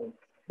rather than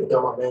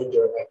become a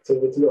major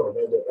activity or a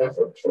major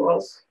effort for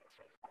us.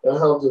 That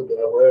helps with the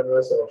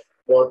awareness of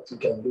what you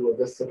can do with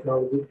this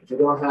technology. If you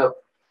don't have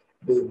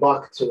the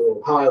buck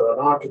to hire an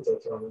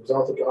architect or an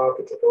exotic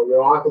architect, or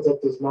your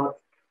architect is not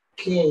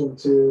keen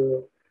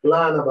to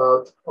learn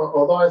about,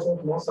 although I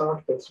think most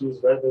architects use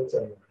Revit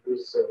and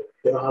use,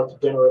 how to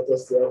generate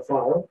STL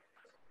file.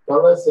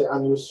 But let's say a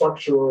new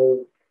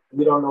structural,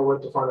 we don't know where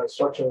to find a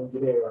structural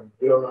engineer and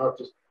we don't know how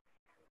to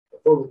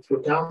approve it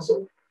through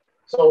council.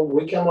 So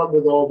we came up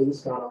with all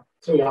these kind of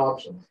three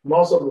options.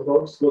 Most of the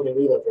folks looking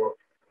either for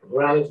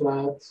granny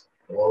flats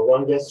or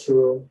one guest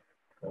room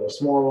or a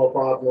small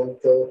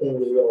apartment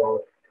thingy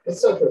or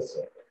etc.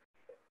 etc.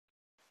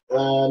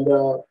 And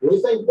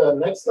we think the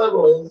next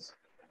level is,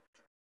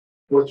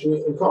 which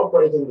we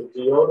incorporate in the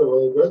geo a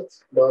little bit,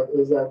 but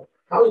is that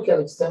how you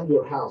can extend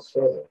your house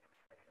further.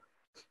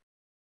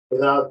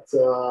 without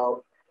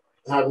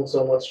having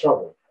so much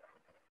trouble.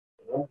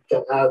 You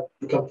know?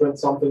 You can print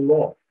something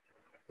more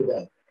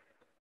today.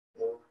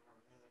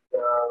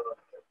 Uh,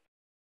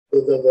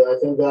 I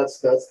think that's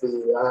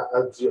the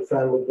as your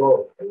family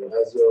grow,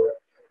 as your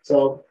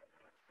so.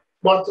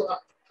 But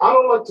I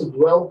don't like to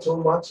dwell too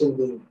much in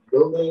the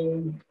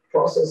building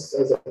process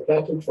as a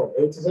package from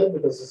A to Z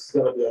because this is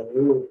going to be a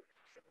new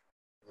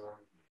uh,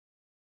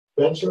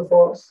 venture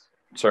for us,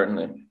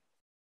 Certainly.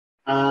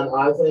 and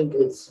I think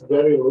it's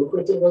very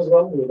lucrative as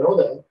well. We know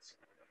that.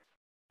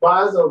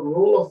 But as a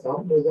rule of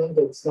thumb, we think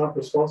it's not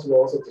responsible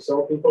also to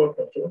sell people a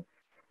picture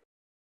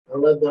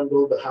and let them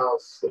build the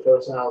house, the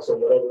first house or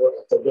whatever,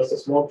 after just a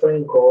small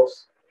training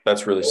course.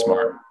 That's really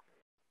smart. Or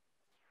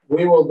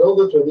we will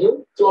build it with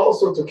you to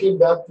also to keep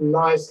that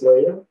nice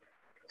layer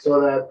so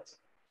that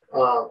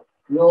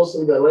you'll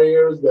see the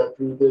layers that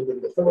we did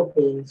in the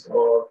Philippines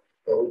or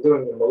that we're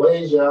doing in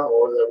Malaysia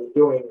or that we're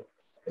doing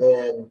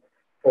in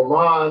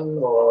Oman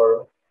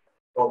or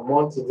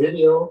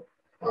Montevideo,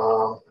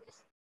 uh,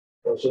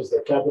 which is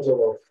the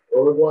capital of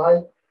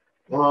Uruguay,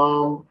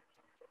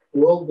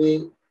 will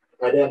be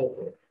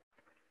identical.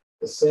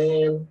 The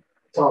same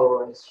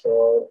tolerance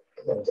for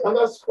things. And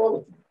that's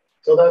quality.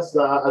 So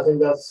I think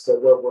that's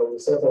where we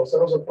set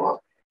ourselves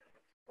apart.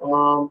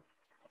 Um,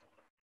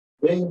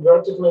 Being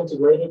vertically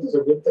integrated is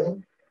a good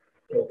thing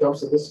when it comes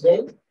to this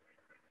game.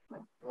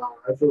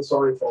 I feel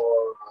sorry for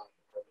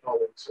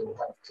colleagues who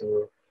have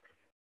to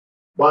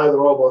buy the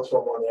robots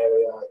from one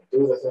area,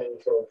 do the thing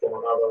from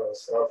another and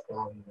stuff.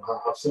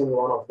 I've seen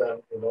one of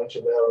them, you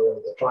mentioned earlier,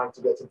 they're trying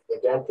to get into the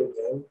gantry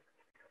game.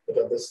 But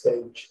at this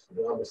stage,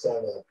 you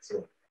understand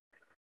that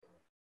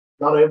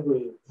not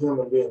every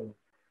human being,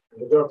 the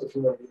majority of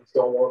human beings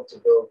don't want to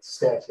build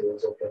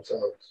statues of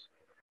themselves.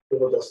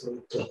 People just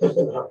need to live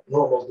in a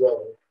normal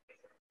dwelling.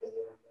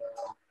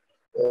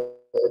 And,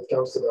 it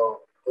comes to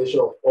the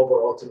issue of over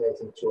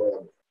automating too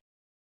early.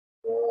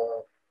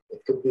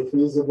 It could be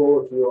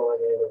feasible if you are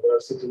in a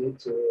university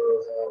to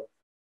have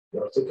an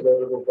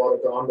articulated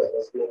robotic arm that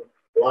has been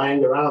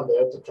lying around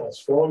there to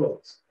transform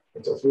it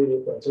into a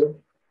 3D printer.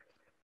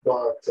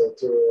 But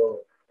to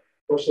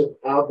push it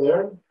out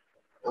there,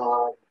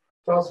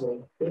 trust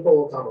me, people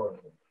will come around.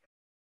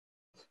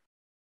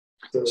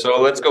 So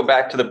let's go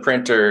back to the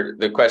printer.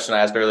 The question I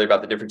asked earlier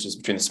about the differences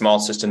between the small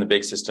system and the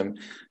big system.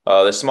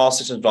 The small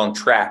system is on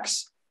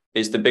tracks.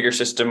 Is the bigger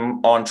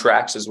system on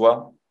tracks as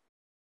well?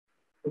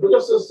 The bigger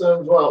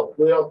system, well,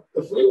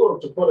 if we were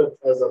to put it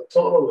as a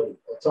totally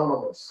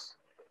autonomous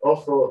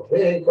off-road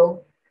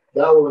vehicle,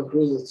 that will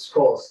increase its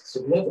cost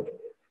significantly.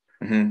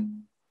 Mm-hmm.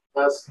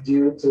 That's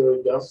due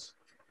to just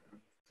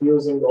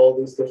fusing all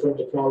these different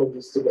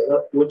technologies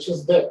together, which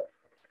is there.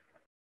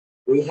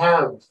 We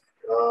have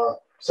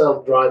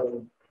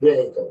self-driving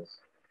vehicles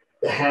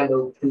that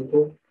handle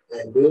people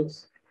and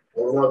goods,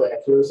 and we know the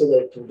accuracy that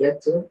it can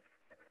get to.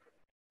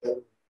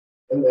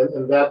 And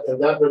in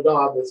that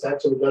regard, it's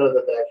actually better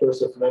than the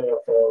accuracy of many of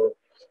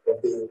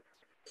the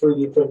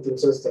 3D printing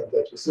systems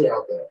that you see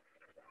out there.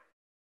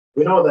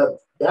 We know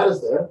that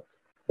is there,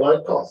 but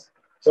it costs.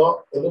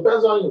 So it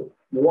depends on you.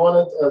 You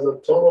want it as a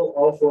total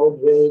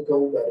off-road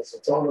vehicle that is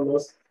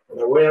autonomous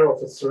and aware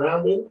of its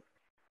surrounding.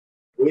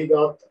 We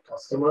got a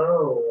customer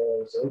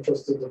who's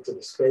interested into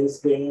the space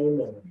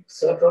game and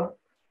etc.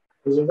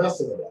 who's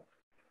investing in that.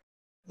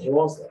 He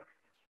wants that.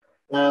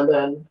 And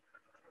then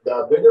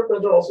the bigger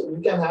printer also,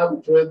 you can have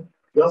it with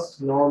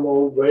just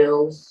normal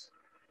rails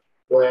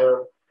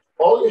where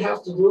all you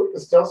have to do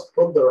is just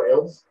put the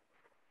rails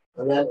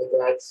and then it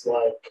acts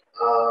like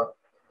a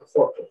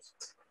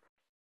forklift.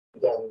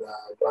 Then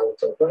drive it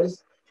to a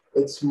place.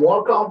 It's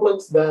more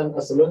complex than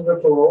a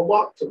cylindrical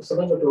robot. A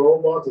cylindrical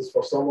robot is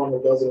for someone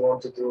who doesn't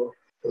want to do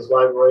his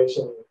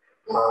vibration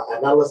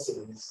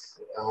analyses,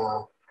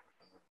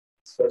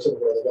 especially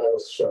where the guy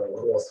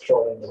who was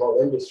showing the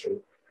whole industry.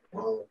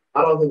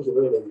 I don't think he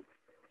really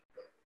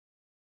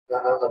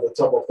at the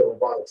top of the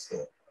robotics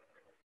game.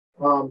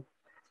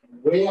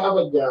 We have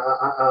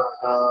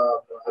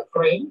a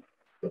crane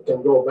that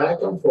can go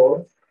back and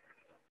forth,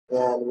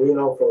 and we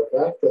know for a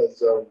fact,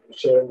 as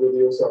sharing with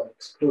you some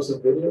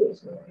exclusive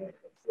videos,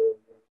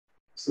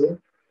 see,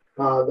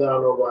 there are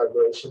no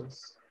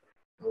vibrations.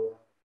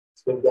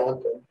 It's been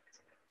dampened.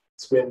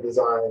 It's been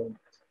designed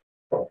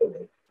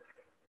properly.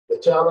 The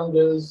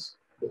challenges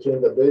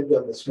between the big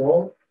and the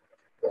small,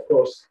 of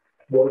course,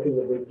 working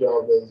the big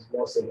job is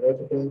more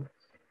significant,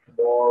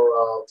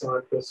 more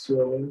time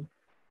consuming,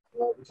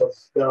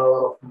 because there are a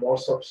lot of more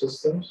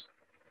subsystems.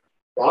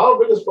 But our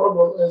biggest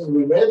problem is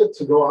we made it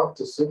to go up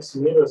to 6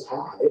 meters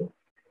high,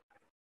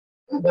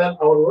 and then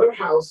our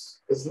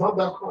warehouse is not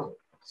that high.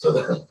 So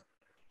that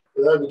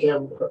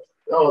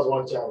was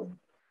one challenge.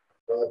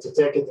 To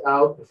take it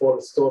out before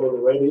it's totally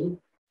ready,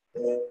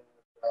 and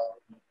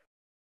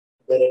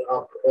get it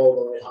up all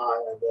the way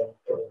high, and then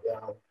put it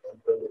down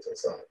and bring it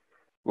inside.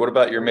 What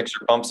about your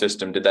mixer pump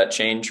system? Did that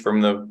change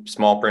from the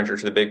small printer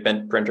to the big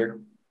printer?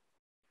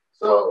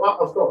 So,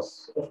 of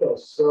course.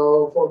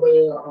 So for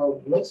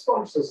the mixed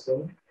pump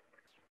system,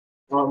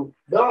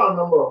 there are a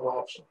number of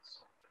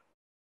options.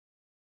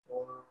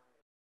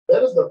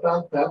 that is the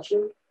plant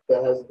patcher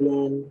that has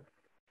been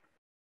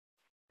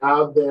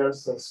out there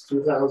since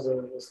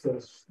 2000,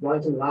 since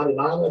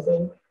 1999, I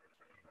think.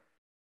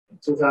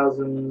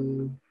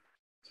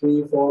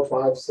 2003, 4,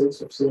 5,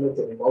 6. We've seen it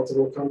in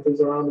multiple countries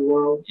around the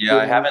world. Yeah,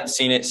 I haven't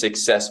seen it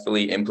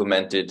successfully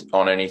implemented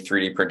on any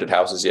 3D printed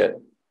houses yet.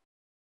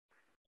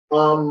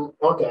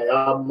 Okay.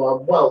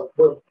 Well,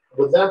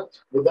 with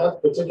that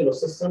particular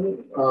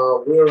system,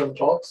 we're in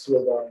talks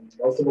with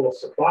multiple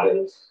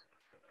suppliers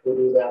to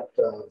do that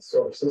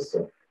sort of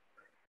system.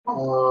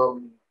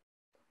 Um,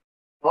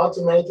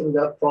 Automating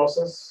that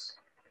process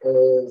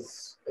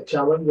is a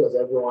challenge, as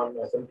everyone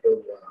I think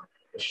will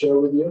share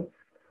with you.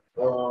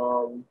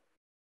 Um,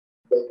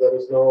 there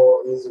is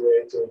no easy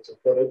way to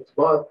put it,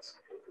 but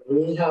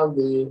we have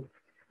the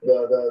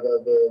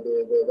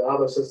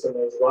other system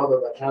is rather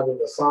than having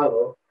a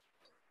silo,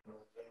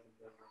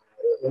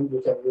 then we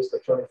can use the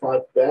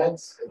 25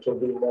 bags. It will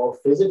be more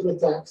physically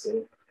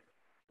taxing,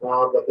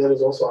 but there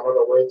is also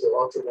another way to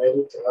automate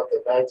it, to have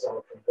the bags on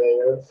a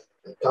conveyor.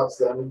 It cuts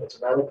them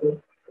automatically.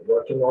 We're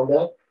working on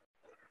that.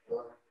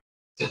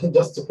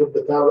 Just to put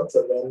the pallets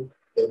and then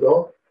they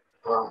go.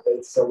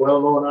 It's a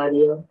well-known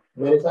idea.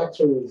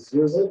 Manufacturers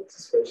use it,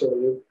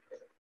 especially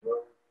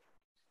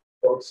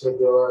folks who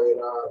do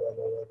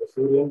the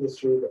food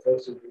industry, the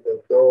folks who do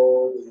the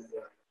dough,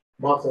 the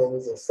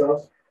muffins and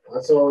stuff. I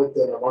saw it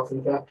in a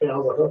muffin factory. I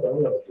was like, okay,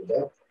 I'm gonna do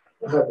that.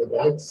 I have the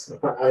bags.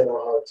 I know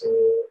how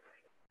to.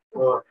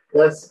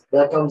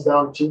 That comes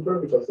down cheaper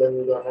because then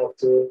you don't have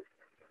to.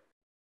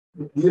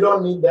 You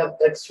don't need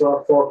that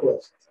extra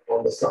forklift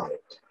on the side.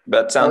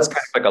 That sounds kind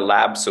of like a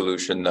lab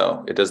solution,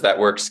 though. Does that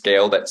work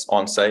scale that's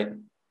on site?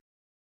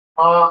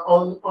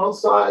 On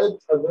site,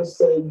 at this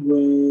stage,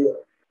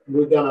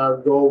 we're gonna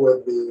go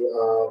with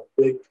the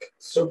big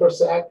super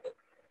sack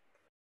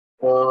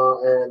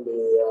and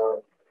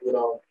the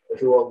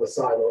if you will, the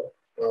silo,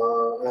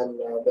 and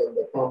then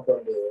the pump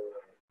and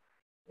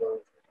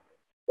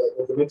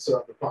the mixer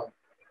and the pump.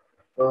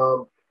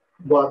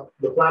 But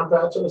the plant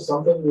patcher is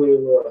something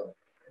we're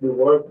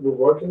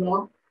working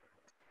on.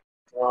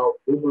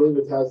 We believe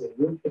it has a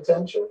huge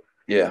potential.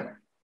 Yeah.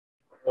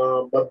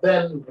 But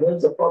then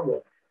here's the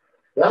problem.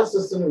 That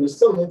system, you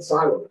still need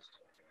silos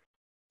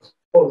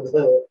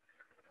to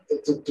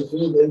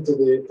feed into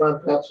the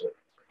plant patcher.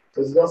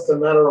 It's just a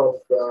matter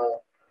of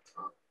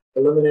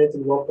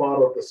eliminating one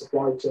part of the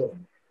supply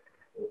chain,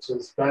 which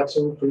is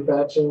patching,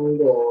 pre-patching,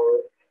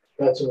 or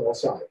patching on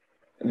site.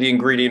 The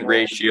ingredient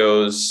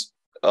ratios,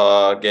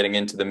 getting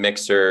into the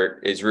mixer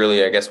is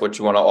really, I guess, what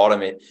you want to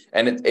automate.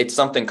 And it's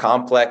something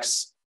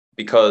complex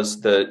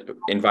because the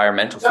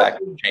environmental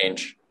factors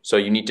change. So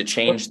you need to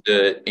change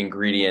the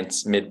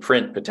ingredients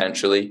mid-print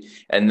potentially.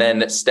 And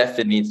then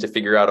Stefan needs to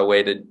figure out a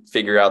way to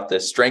figure out the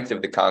strength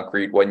of the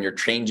concrete when you're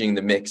changing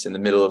the mix in the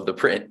middle of the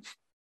print.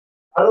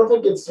 I don't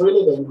think it's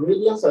really the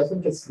ingredients. I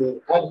think it's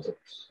the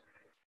additives,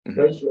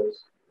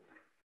 ratios.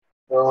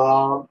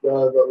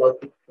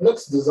 Like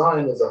mix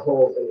design as a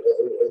whole,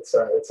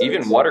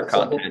 even water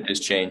content has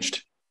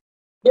changed.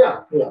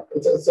 Yeah,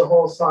 it's a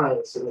whole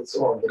science in its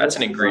own. That's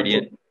an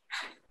ingredient.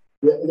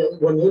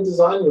 When you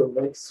design your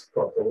mix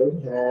properly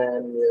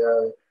and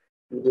you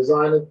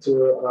design it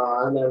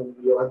and then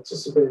you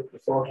anticipate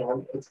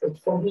beforehand,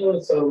 from here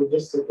it's a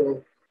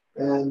logistical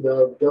and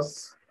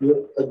just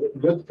a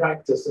good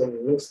practice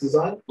in mix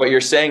design. What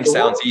you're saying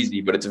sounds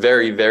easy, but it's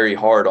very, very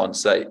hard on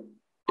site,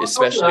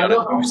 especially on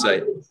a new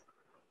site.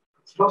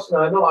 Trust me,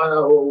 I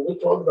know. We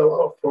talked a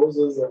lot of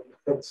poses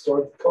and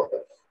started, I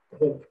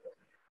think,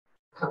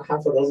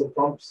 half a dozen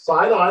pumps. So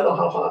I know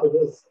how hard it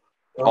is.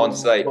 On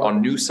site,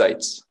 on new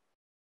sites.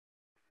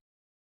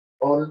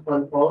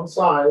 On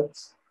site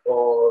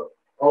or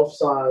off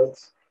site.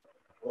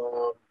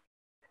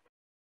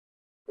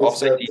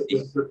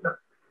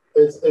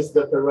 It's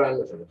the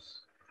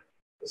parameters.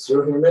 It's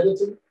your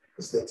humidity.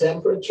 It's the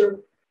temperature.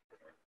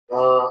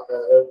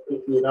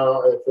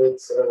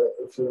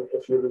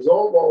 If you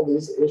resolve all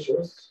these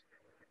issues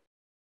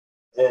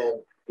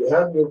and you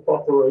have your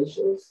proper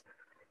ratios,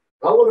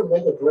 I wouldn't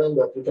make a claim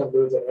that you can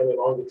do it in any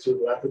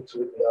longitude,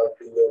 latitude without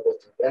being able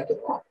to back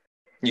it up.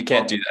 You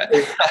can't do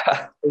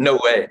that. No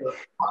way.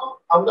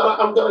 I'm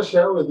gonna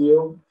share with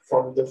you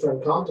from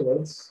different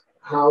continents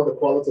how the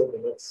quality of the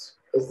mix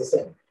is the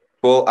same.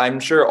 Well, I'm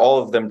sure all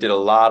of them did a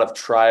lot of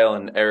trial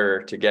and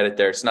error to get it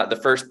there. It's not the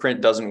first print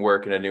doesn't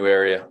work in a new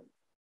area.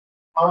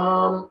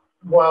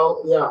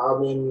 Well, yeah, I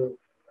mean,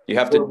 you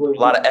have to put a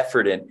lot of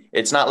effort in.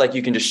 It's not like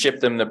you can just ship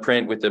them the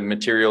print with the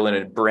material in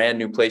a brand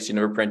new place you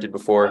never printed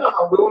before. Yeah,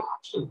 we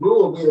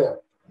will be there.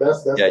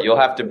 That's yeah, you'll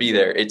have to be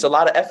there. It's a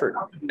lot of effort.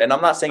 And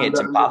I'm not saying it's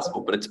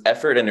impossible, but it's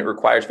effort and it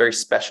requires very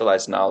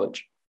specialized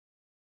knowledge.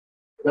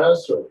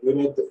 That's true. You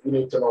need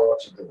to know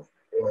what you're doing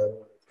when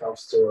it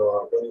comes to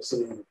when you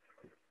see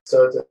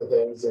certain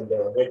things in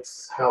the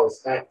mix, how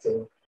it's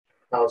acting,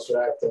 how it's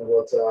reacting,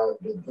 what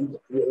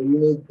you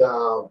need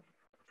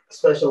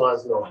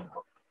specialized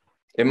know-how.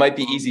 It might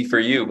be easy for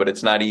you, but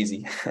it's not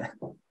easy.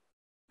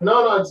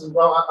 No,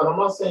 I'm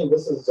not saying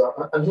this is.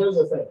 And here's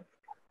the thing.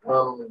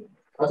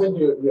 I think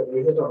you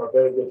hit on a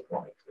very good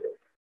point here.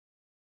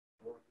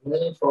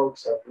 many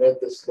folks have made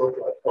this look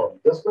like, oh,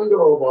 just bring a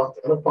robot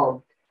and a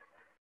pump,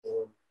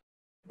 and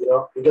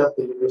you get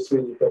your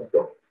 3D print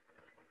going.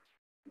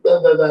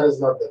 That is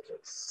not the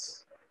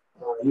case.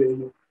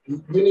 You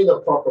need a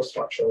proper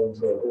structural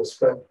engineer who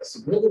spent a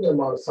significant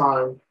amount of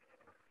time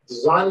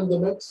designing the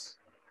mix,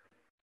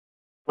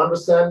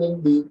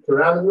 understanding the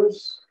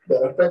parameters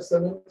that affects the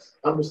mix,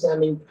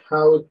 understanding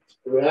how it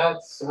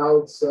reacts, how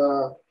it's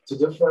to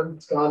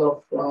different kind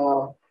of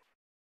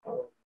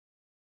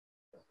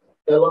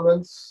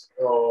elements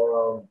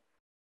or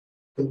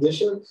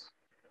conditions,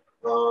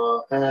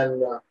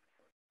 and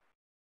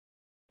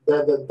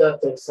that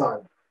takes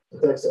time.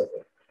 It takes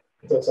effort.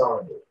 It takes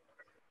R&D.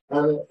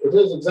 And it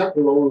is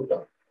exactly what we've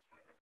done.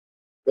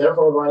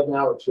 Therefore, right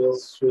now, it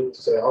feels sweet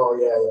to say, oh,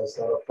 yeah, it's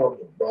not a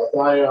problem. But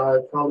I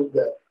found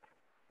that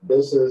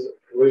this is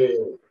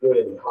really,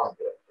 really hard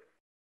work.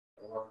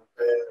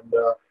 And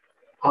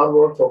hard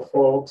work for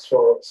folks,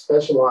 for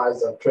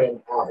specialized and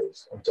trained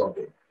eyes, I'm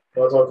talking.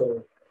 I'm not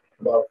talking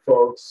about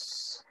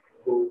folks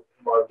who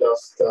are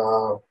just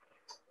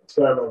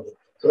experimenting.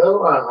 So that's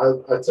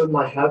why I took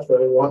my hat for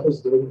everyone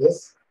who's doing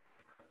this.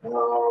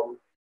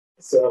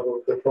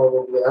 So they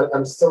probably,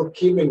 I'm still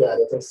keeping at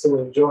it. I'm still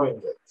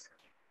enjoying it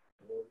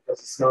because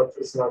it's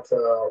not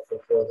for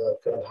the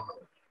faint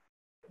heart.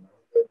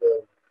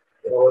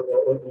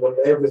 When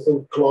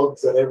everything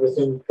clogs and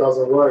everything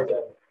doesn't work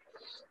and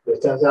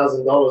with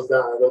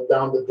 $10,000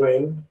 down the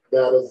drain,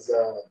 that is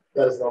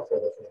not for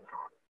the faint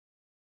heart.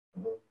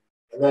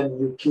 And then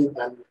you keep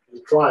and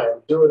you try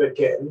and do it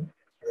again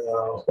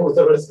with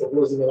the risk of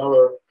losing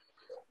another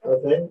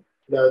thing.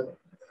 That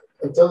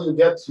until you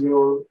get to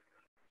your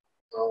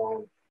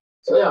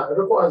so yeah, it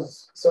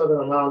requires a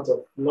certain amount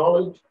of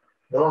knowledge,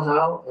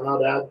 know-how, and all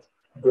that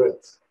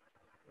grit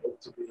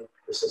to be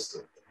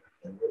persistent.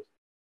 And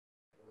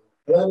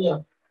then yeah,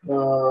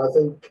 I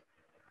think.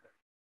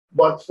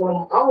 But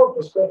from our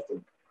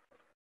perspective,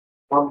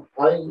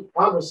 I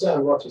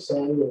understand what you're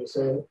saying when you're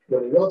saying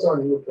when you go to a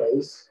new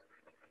place,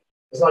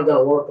 it's not going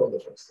to work on the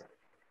first time.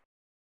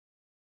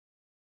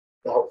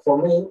 Now,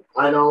 for me,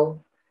 I know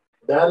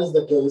that is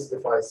the case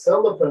if I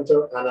sell the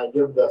printer and I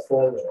give the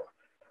formula.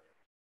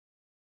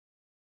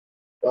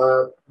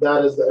 But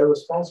that is the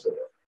irresponsible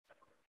way.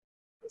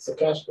 It's a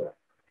cash grab.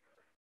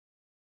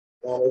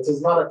 And it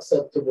is not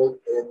acceptable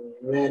in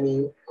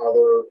many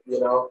other,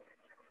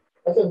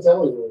 I can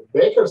tell you,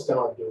 bakers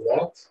cannot do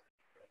that.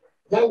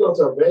 You can't go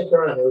to a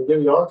baker and he'll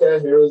give you, okay,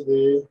 here is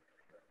the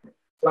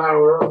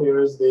flour, here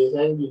is the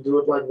thing, you do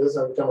it like this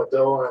and become a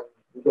dough and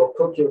you go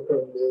cook your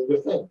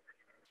thing.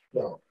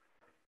 No.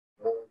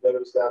 There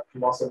is that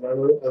muscle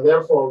memory. And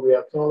therefore, we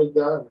acknowledge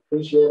that and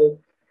appreciate it.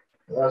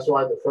 And that's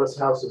why the first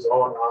house is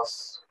on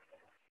us.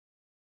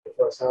 The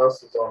first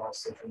house is on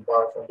us. If you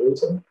buy from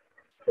Luyten,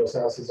 first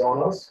house is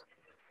on us.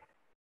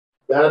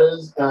 That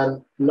is,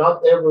 and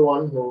not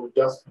everyone who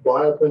just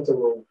buy a printer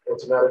will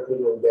automatically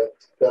get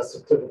that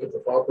certificate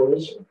of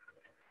operation.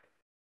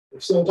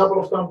 We've seen a couple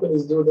of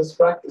companies do this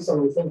practice,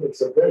 and we think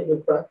it's a very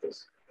good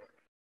practice.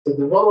 To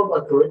develop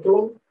a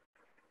curriculum,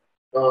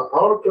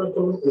 our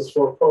curriculum is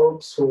for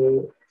folks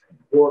who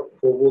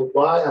will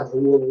buy and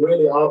who will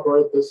really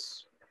operate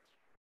this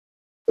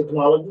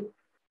technology.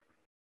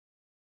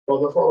 For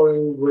the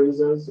following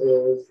reasons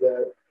is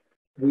that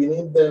we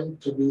need them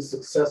to be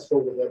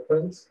successful with their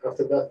prints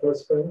after that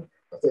first print,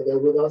 after they're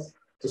with us,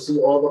 to see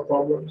all the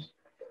problems,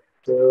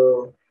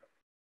 to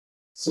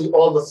see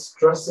all the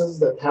stresses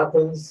that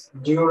happens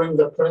during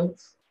the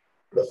print,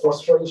 the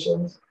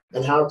frustrations,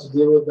 and how to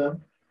deal with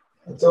them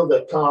until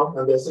they come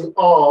and they say,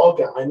 oh,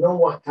 okay, I know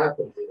what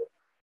happened here.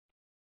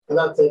 And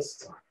that takes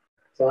time.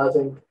 So I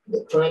think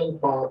the training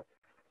part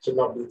should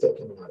not be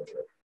taken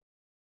lightly.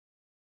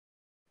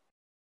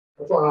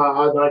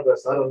 I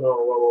digress. I don't know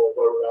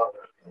where we are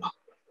right now.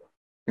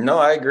 No,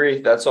 I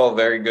agree. That's all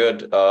very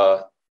good.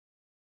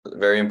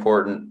 Very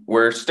important.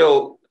 We're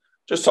still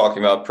just talking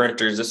about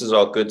printers. This is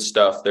all good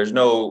stuff. There's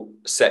no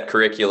set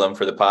curriculum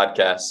for the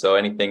podcast, so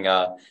anything,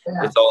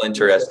 it's all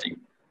interesting.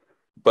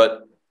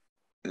 But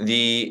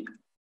we're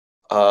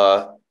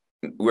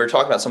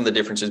talking about some of the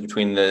differences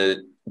between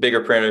the bigger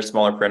printer,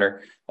 smaller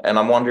printer, and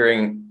I'm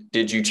wondering,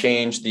 did you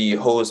change the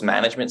hose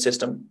management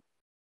system?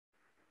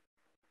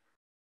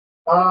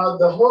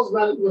 The hose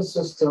management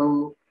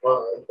system,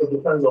 it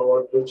depends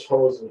on which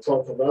hose you're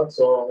talking about.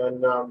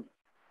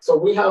 So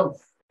we have,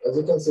 as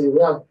you can see,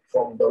 we have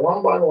from the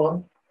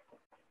 1x1,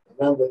 and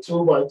then the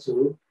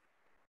 2x2,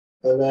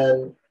 and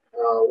then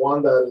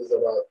one that is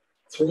about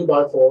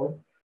 3x4,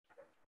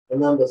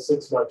 and then the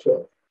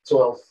 6x12,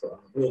 12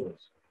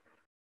 meters.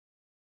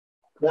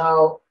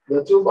 Now,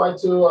 the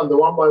 2x2 and the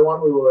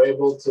 1x1, we were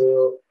able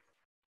to,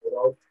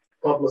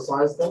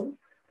 publicize them.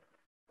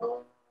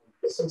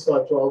 The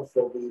 6x12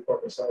 will be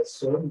publicized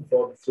soon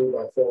before the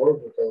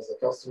 3x4 because the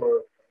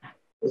customer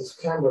is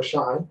camera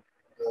shy,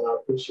 and I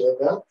appreciate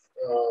that.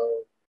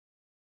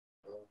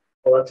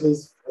 Or at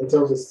least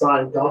until his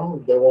time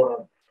comes, they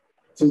want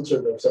to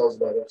feature themselves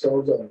by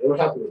themselves, and we're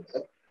happy with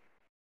that.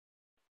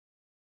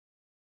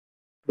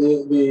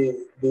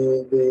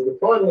 the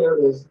point here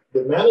is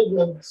the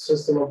management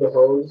system of the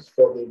hose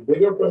for the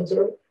bigger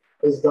printer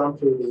is done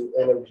through the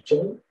energy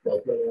chain,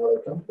 like many other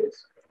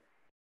companies.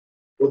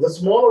 With the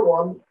smaller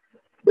one,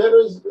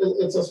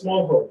 it's a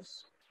small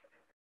hose,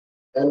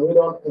 and we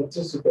don't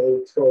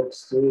anticipate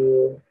folks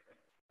to,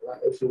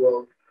 if you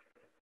will,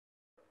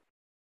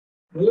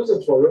 use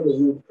it for really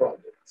huge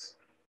projects.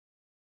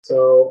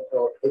 So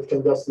it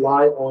can just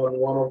lie on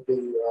one of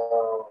the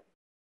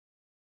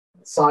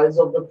sides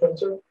of the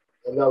printer,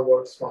 and that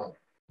works fine.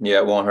 Yeah,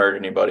 it won't hurt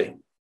anybody.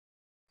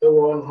 It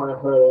won't hurt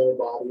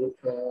anybody,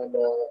 and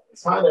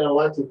it's highly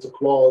unlikely to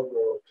clog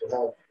or to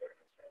have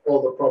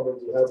all the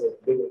problems you have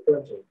with bigger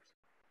printers.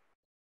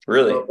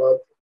 Really?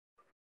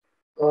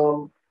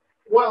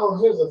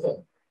 Well, here's the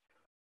thing.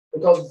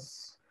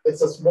 Because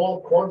it's a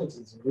small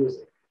quantity to use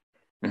it.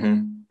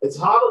 Mm-hmm. It's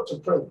harder to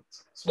print.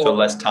 So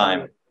less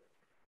time.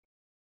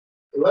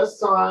 Less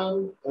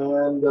time,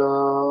 and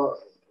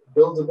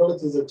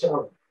buildability is a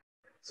challenge.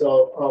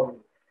 So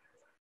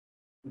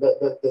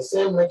the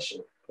same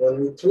mixture, when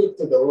we tweaked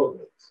it a little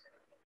bit,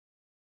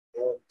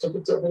 took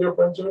it to a bigger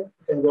printer,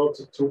 you can go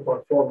to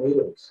 2.4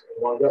 meters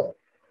in one go.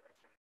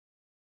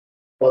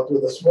 But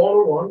with a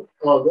smaller one,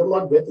 good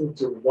luck getting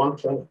to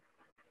 120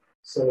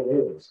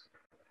 centimeters.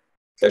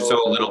 There's so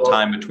little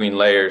time between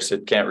layers,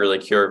 it can't really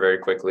cure very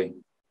quickly.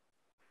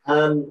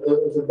 And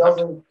if it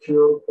doesn't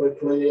cure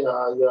quickly,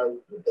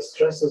 the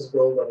stresses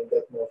build and you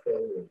get more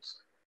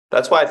failures.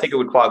 That's why I think it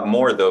would clog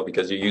more, though,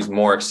 because you use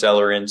more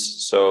accelerants,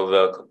 so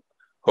the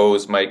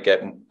hose might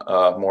get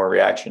more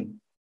reaction.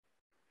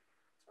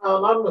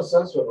 Not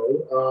necessarily.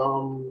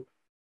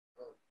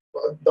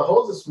 The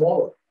hose is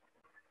smaller.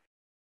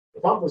 The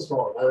pump is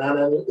smaller,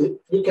 and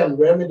you can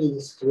remedy the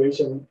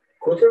situation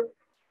quicker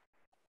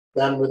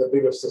than with a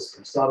bigger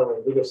system. Starting with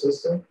a bigger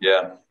system.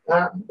 Yeah.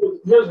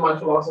 Here's my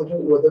philosophy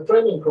with the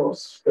training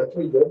course that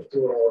we give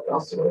to our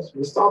customers.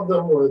 We start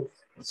them with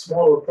a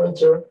smaller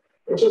printer,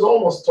 which is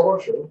almost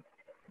torture,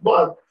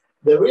 but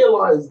they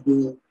realize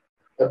the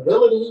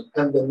ability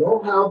and the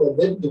know-how that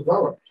they've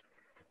developed,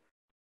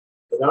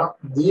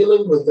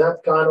 dealing with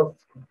that kind of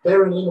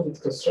very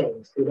limited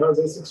constraints.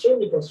 It's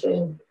extremely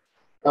constrained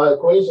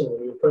equation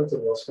when you're printing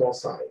a small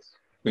size.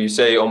 When you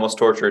say almost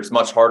torture, it's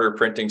much harder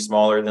printing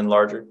smaller than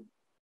larger?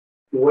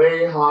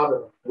 Way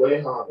harder,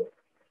 way harder.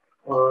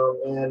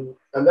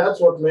 And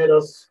that's what made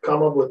us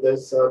come up with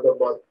this,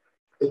 but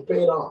it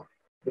paid off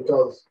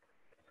because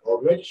our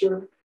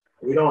mixture,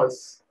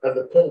 it's at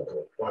the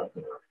pinnacle right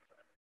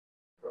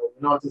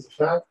now. It's a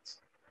fact,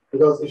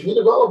 because if you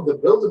develop the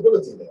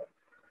buildability there,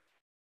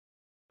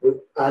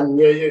 and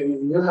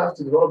you have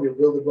to develop your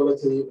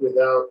buildability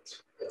without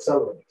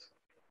accelerant.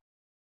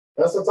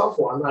 That's a tough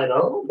one, I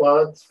know,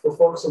 but for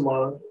folks who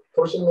are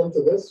pushing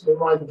into this, we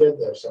might get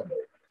there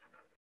someday.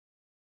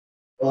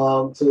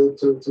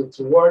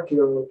 To work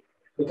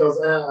because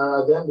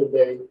at the end of the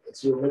day,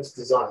 it's your mixed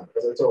design.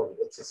 As I told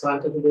you, it's a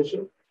scientific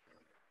issue.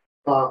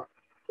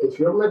 If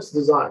your mixed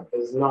design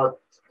is not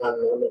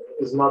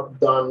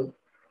done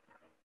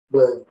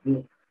with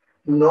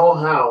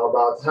know-how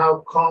about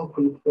how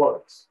concrete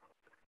works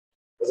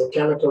as a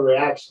chemical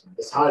reaction,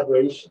 this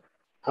hydration,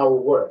 how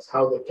it works,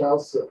 how the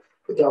calcite,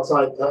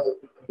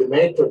 the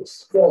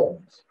matrix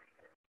forms,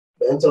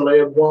 the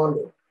interlayer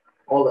bonding,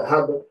 all the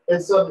habit.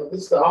 It's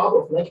the art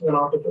of making an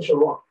artificial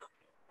rock.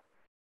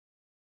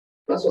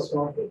 That's what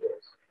concrete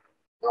is.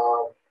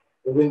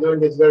 We've been doing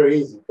this very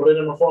easy. Put it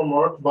in a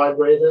formwork,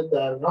 vibrate it,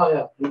 and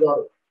you got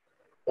it.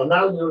 But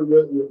now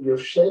you're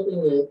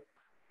shaping it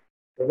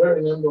in a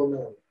very nimble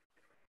manner.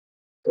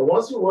 So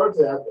once you work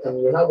that and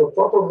you have a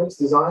proper mixed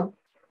design,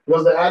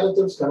 because the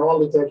additives can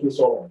only take you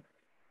so long.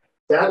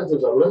 The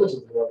additives are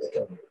limited in what they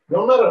can do.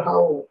 No matter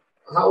how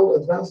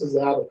advanced is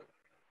the additive,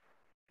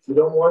 if you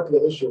don't work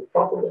the issue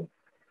properly,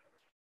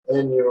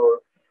 and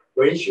your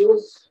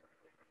ratios,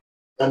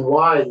 and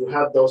why you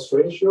have those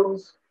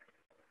ratios,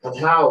 and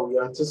how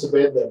you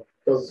anticipate them.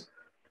 Because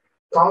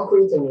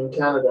concreting in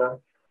Canada,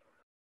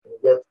 you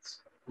get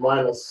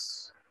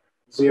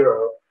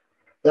 -0.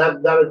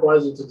 That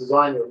requires you to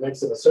design your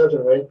mix in a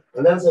certain way.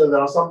 And then so there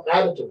are some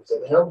additives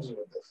that help you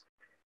with this.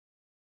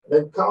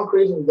 Then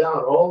concreting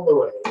down all the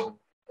way in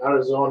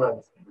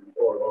Arizona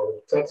or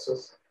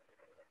Texas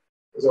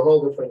is a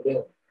whole different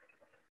game.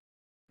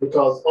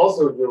 Because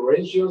also your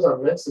ratios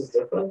and mix is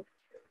different.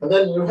 And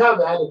then you have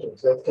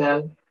additives that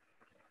can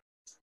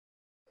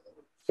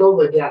fill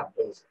the gap,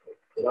 basically,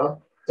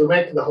 to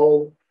make the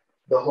whole,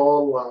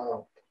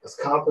 as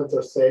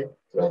carpenters say,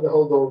 to make the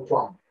whole door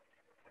plumb.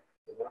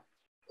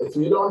 If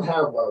you don't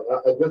have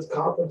a good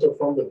carpenter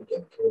from the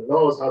beginning who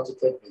knows how to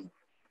take the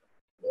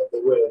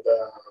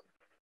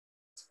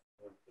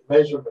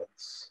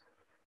measurements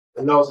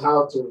and knows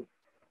how to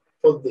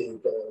put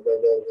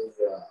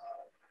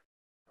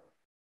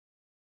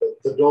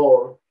the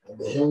door and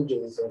the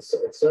hinges and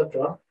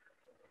etc.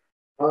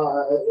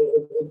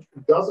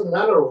 It doesn't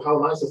matter how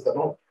nice is the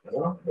home,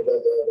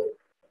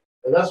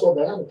 and that's what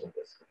the additive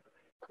is.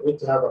 You need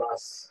to have a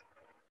nice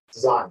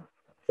design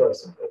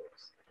first and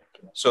foremost.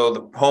 So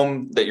the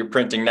home that you're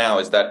printing now,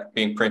 is that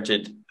being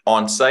printed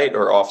on site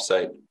or off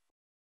site?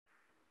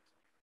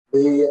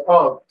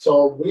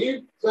 So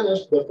we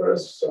finished the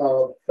first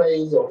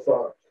phase of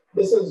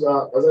this is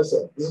as I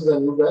said, this is a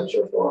new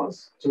venture for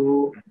us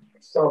to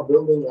start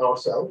building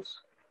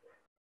ourselves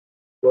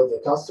with the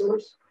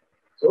customers.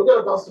 So we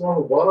got a customer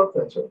who bought a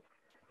printer,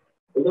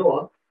 bigger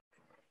one,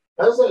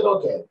 and I said,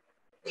 okay,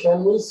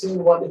 can we see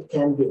what it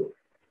can do?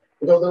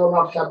 Because they were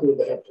not happy with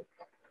the hectic.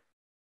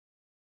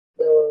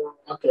 They were,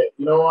 okay,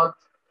 you know what?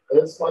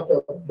 It's like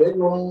a big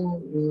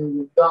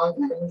room,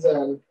 done things,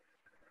 and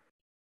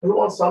we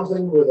want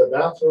something with a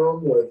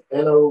bathroom, with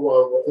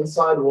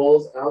inside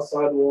walls,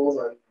 outside walls,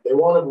 and they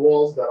wanted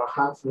walls that are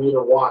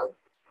half-meter wide.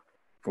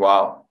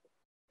 Wow.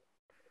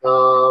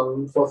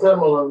 For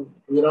thermal,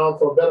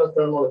 for better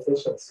thermal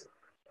efficiency.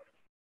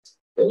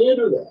 Can you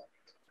do that?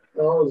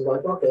 I was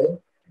like, okay.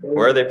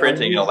 Where are they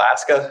printing? In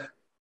Alaska?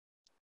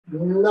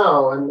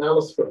 No, in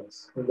Alice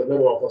Springs, in the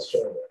middle of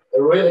Australia.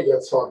 It really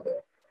gets hot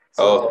there.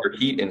 So, for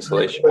heat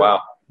insulation.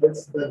 Wow.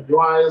 It's the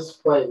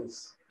driest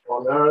place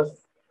on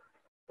Earth.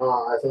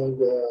 I think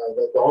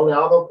the only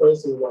other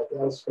places like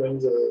Alice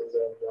Springs is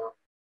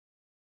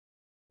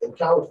in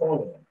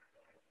California.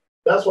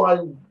 That's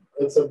why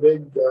it's a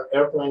big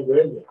airplane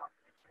graveyard.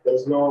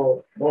 There's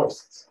no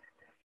moist.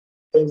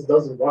 Things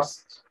doesn't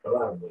rust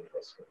around me.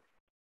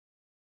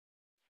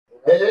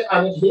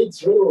 And it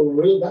heats really,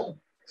 really bad.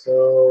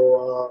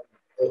 So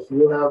if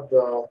you have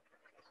the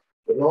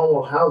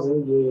normal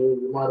housing,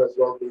 you might as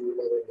well be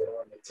living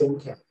on a tin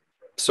can.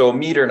 So 1.5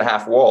 meter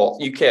wall,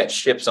 you can't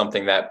ship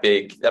something that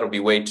big. That'll be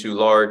way too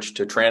large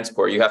to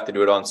transport. You have to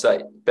do it on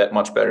site.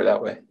 Much better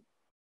that way.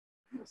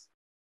 Yes,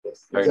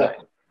 exactly.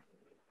 Nice.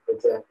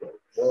 Exactly.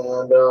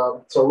 And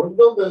so we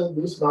built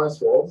these nice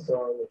walls,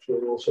 which we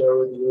will share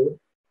with you,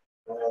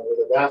 and with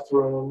a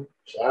bathroom,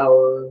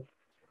 shower,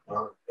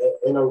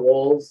 inner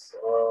walls,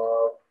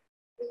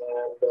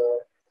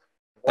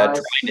 that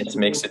dryness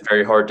makes it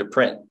very hard to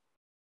print.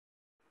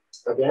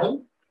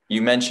 Again?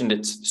 You mentioned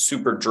it's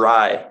super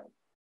dry.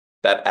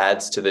 That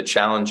adds to the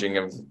challenging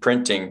of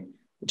printing.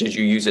 Did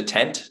you use a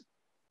tent?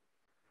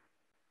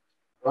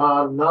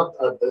 Not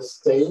at this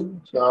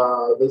stage.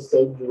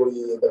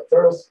 The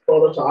first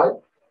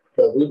prototype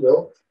that we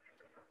built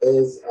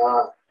is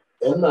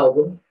in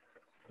Melbourne.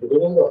 We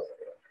didn't go there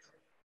yet.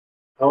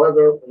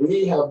 However,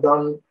 we have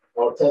done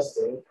our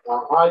testing.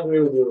 I agree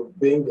with you,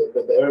 being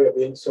the area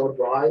being so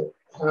dry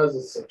has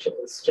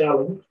its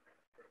challenge,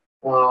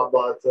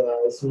 but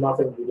it's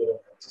nothing we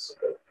didn't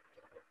anticipate.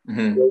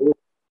 Mm-hmm.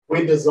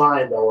 We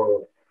designed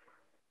our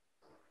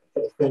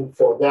thing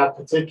for that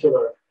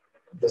particular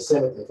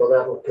vicinity, for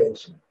that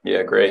location.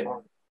 Yeah, great.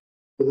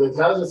 It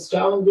has its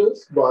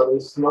challenges, but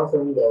it's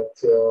nothing that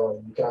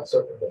you can't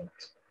circumvent.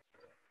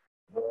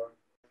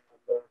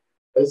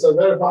 It's a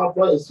very hard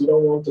place. You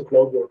don't want to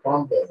close your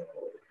pump there.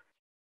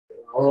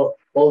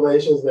 All the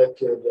issues that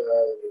could,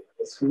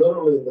 it's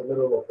literally in the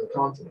middle of the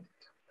continent.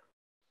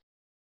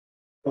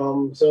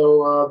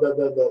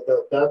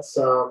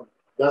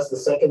 That's the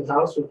second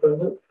house we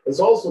printed. It's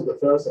also the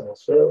first in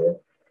Australia.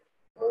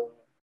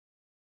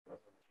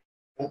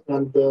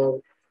 And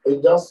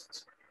it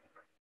just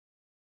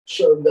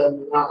showed that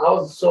I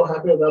was so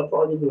happy with that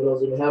project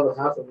because we have a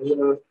 1/2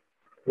 meter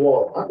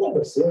wall. I've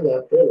never seen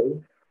that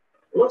really.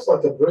 It looks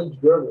like a bridge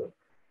girder,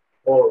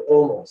 or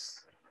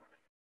almost.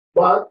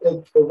 But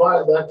it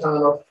provides that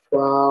kind of,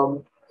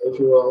 if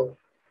you will,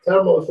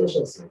 thermal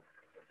efficiency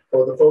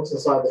for the folks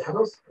inside the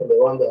house when they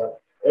run the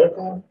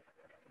aircon.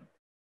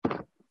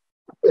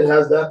 It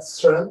has that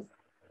strength.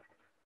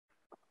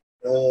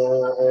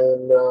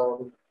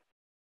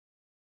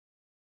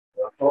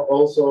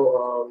 Also,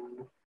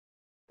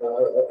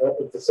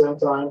 at the same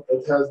time,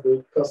 it has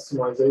the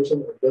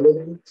customization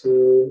ability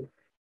to,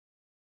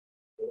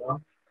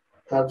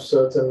 have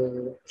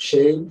certain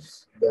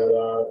shades that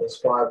are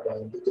inspired by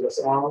indigenous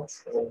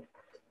arts. And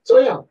so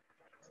yeah,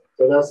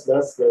 so that's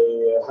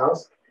the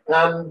house.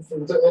 And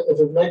if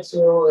it makes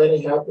you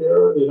any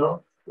happier,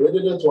 we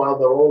did it while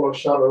the roller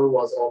shutter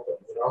was open,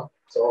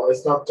 so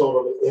it's not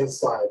totally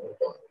inside the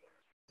body.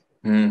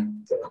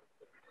 Mm.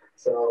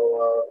 So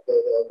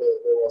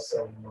there was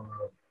some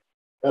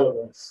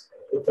elements,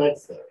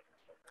 effects there.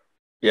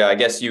 Yeah, I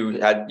guess you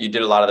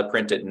did a lot of the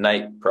print at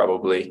night,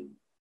 probably.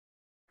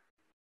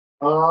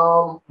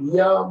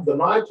 Yeah, the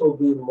night will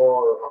be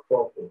more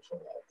appropriate for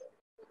that.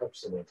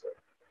 Absolutely.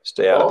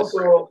 Stay out.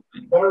 Also,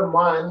 bear in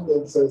mind,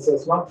 it's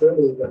not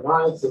really the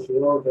night, if you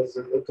know, because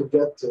it could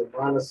get to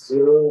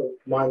 -0,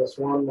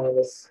 -1,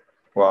 minus.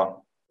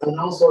 Wow. And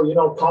also,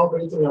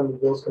 concreting under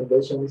those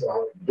conditions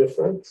are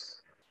different.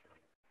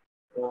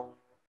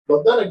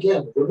 But then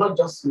again, we're not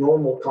just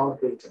normal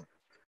concreting.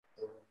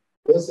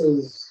 This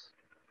is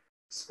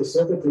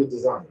specifically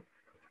designed.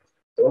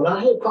 So when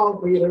I hear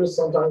concreters,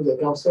 sometimes they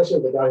come,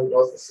 especially the guy who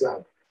does the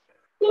slab.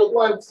 They'd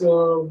like to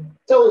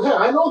tell you, hey,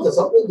 I know this.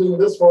 I've been doing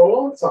this for a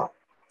long time.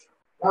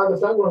 And the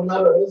fact of the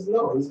matter is,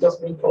 no, he's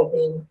just been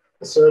copying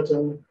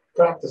certain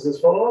practices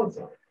for a long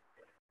time.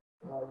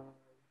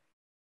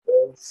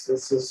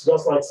 It's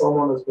just like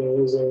someone who's been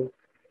using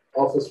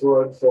Office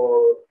Word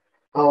for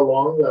how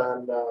long,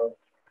 and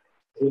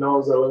he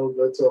knows a little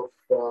bit of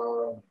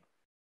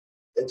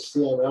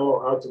HTML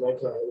or how to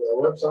make a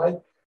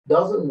website,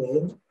 doesn't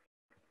mean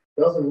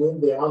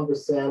they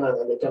understand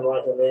and they can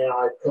write an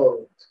AI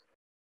code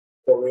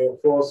for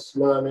reinforced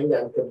learning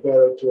and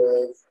compare it to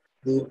a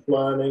deep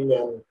learning,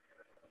 and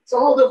it's a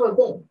whole different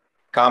thing.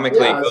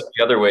 Comically, it goes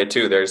the other way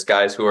too. There's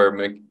guys who are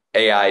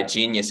AI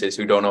geniuses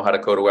who don't know how to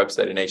code a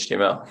website in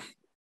HTML.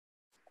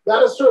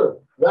 That is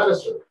true. That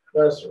is true.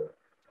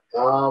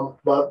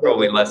 But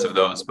probably less of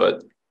those.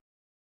 But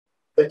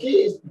the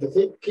key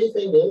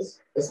thing is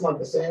it's not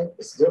the same.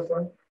 It's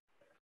different.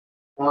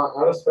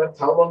 I respect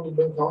how long you've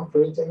been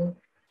concreting.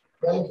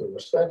 Thank you.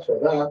 Respect for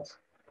that.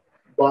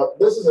 But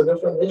this is a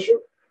different issue.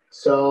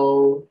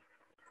 So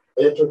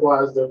it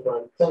requires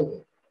different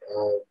thinking.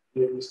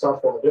 You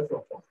start from a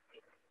different point.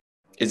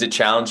 Is it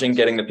challenging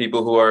getting the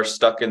people who are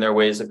stuck in their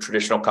ways of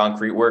traditional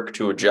concrete work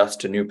to adjust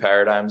to new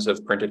paradigms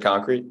of printed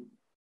concrete?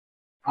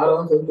 I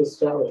don't think it's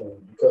challenging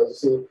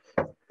because, see,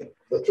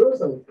 the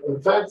truth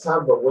and facts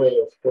have a way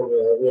of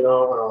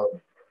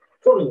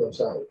proving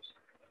themselves.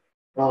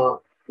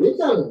 We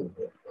can.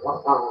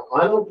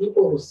 I know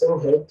people who still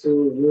hate to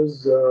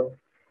use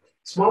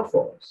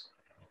smartphones.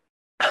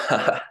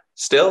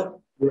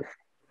 Still?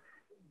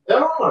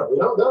 There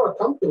are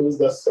companies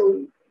that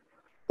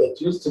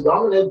used to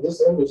dominate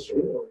this industry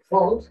of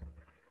phones,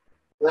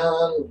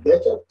 and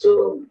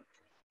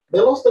they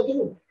lost the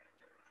game.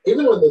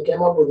 Even when they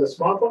came up with a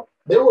smartphone,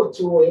 they were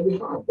too way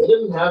behind. They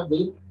didn't have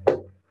they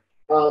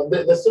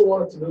still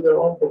wanted to do their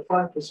own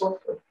proprietary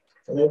software,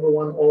 and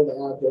everyone, all the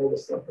apps, all the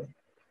stuff.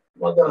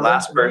 The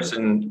last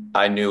person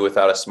I knew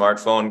without a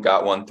smartphone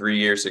got one 3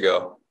 years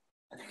ago.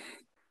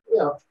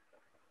 Yeah.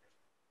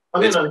 I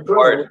mean,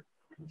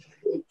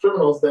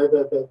 criminals, they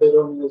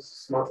don't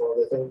use smartphone.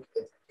 They think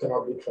it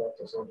cannot be tracked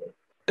or something.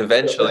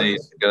 Eventually,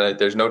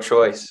 there's no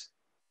choice.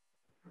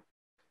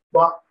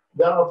 But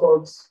there are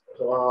folks,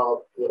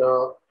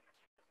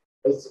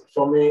 it's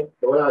for me,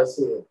 the way I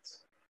see it,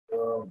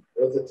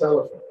 with the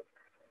telephone,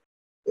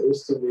 there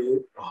used to be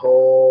a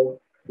whole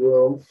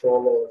room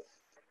full of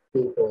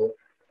people,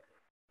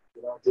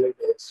 doing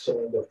the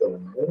exchange of the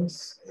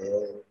lines,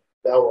 and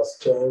that was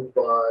changed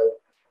by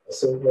a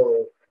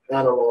simple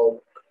analog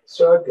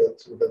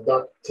circuit with a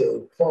duct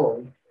tape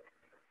phone,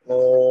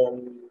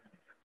 and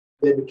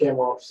they became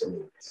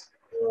obsolete.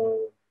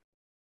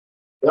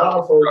 There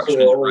are folks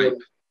who are always,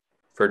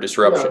 for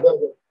disruption.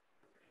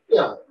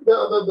 Yeah, there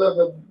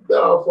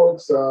are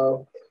folks,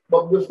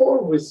 but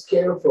before we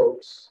scare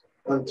folks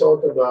and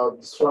talk about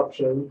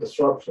disruption,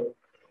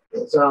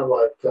 it sounds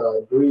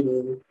like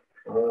greedy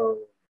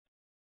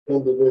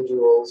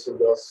individuals who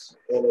just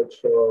in it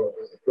for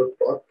a quick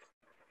buck.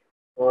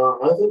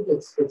 I think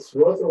it's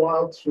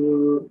worthwhile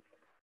to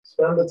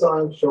spend the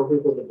time to show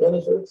people the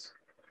benefits,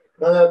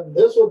 and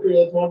this will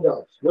create more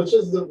jobs, which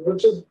is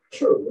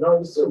true.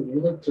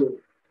 You need to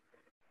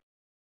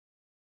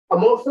a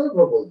more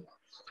favorable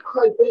jobs,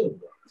 high paying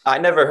jobs. I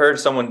never heard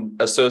someone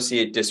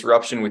associate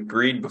disruption with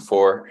greed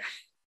before.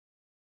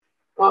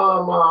 I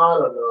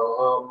don't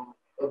know.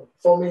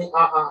 For me,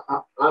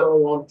 I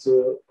don't want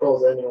to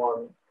cause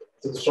anyone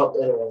to disrupt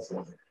anyone's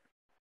life.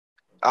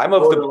 I'm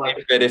of the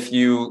belief that if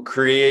you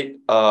create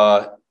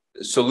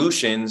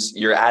solutions,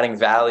 you're adding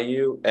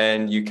value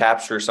and you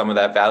capture some of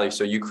that value.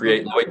 So you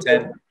create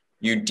Luyten,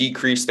 you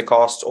decrease the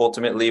costs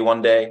ultimately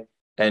one day,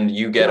 and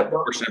you get a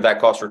portion of that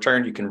cost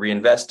returned. You can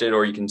reinvest it,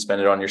 or you can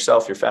spend it on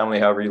yourself, your family,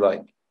 however you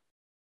like.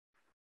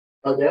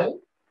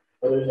 Again?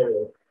 I didn't hear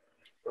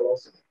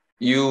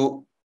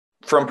you.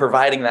 From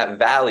providing that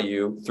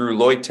value through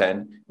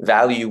Luyten,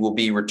 value will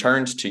be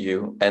returned to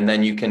you, and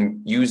then you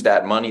can use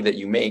that money that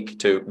you make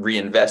to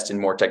reinvest in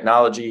more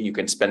technology. You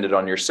can spend it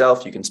on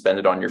yourself, you can spend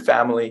it on your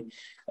family,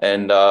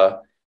 and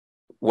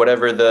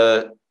whatever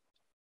the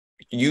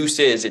use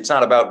is, it's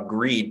not about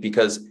greed,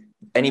 because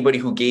anybody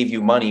who gave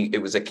you money,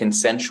 it was a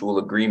consensual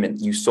agreement.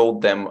 You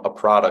sold them a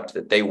product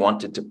that they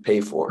wanted to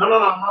pay for. No,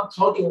 I'm not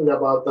talking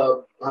about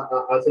that.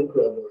 I think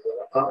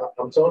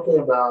I'm talking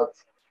about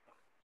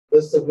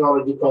this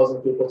technology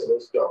causing people to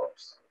lose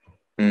jobs.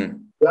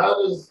 That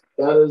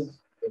is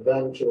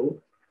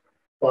eventual,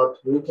 but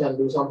we can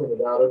do something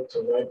about it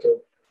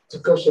to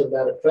cushion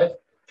that effect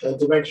and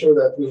to make sure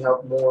that we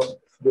have more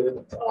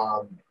good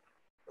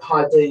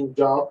high-paying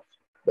jobs.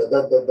 That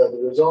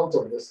the result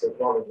of this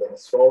technology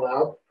that's rolled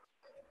out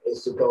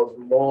is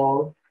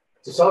to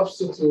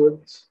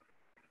substitute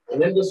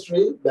an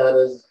industry that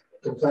is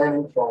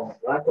complaining from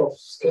lack of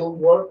skilled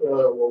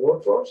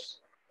workforce,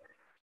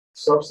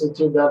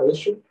 substitute that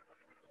issue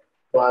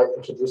by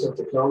introducing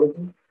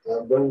technology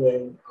and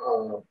bringing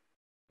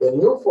the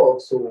new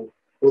folks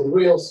with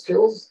real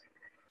skills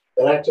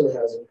that actually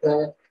has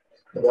impact,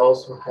 and they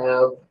also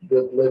have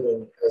good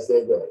living as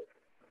they go.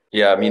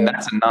 Yeah, I mean,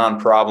 that's a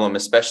non-problem,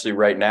 especially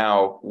right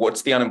now.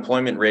 What's the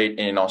unemployment rate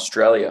in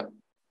Australia?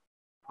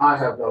 I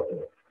have no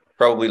idea.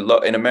 Probably low.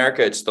 In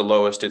America, it's the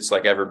lowest it's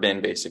ever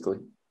been, basically.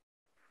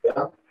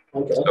 Yeah.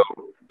 Okay. So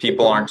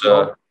people aren't.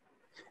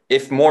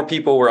 If more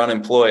people were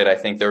unemployed, I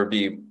think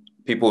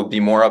people would be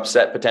more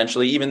upset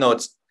potentially, even though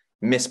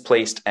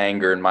misplaced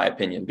anger, in my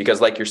opinion,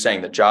 because like you're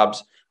saying, the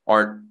jobs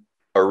aren't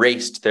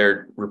erased,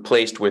 they're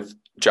replaced with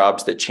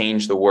jobs that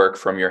change the work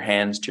from your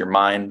hands to your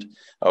mind,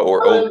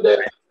 or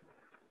over.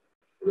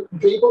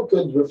 And people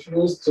could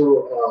refuse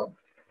to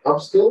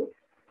upskill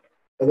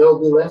and they'll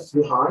be left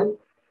behind.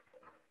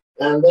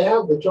 And they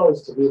have the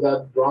choice to be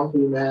that grumpy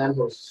man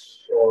who's,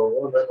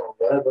 or woman or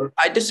whatever.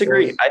 I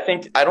disagree.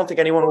 I don't think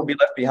anyone will be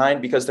left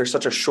behind because there's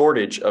such a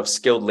shortage of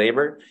skilled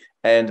labor,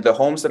 and the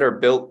homes that are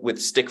built with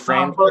stick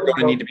frames are going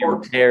to need to be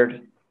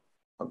repaired.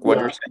 What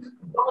Yeah, are you saying?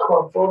 talk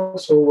about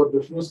folks who would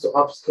refuse to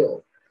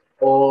upskill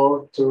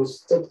or to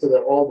stick to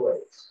their old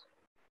ways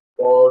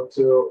or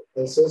to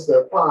insist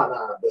that,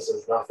 nah, this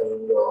is nothing,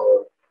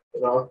 or,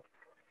 you know,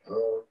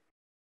 uh,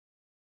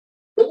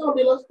 they're going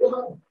to be left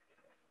behind.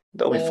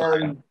 They'll be And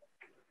fine.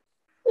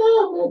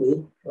 yeah,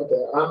 maybe.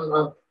 Okay.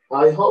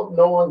 I hope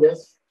no one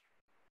gets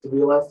to be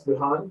left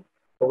behind.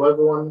 Hope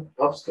everyone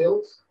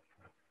upskills.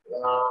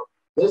 Uh,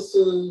 this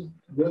is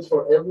good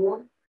for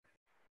everyone.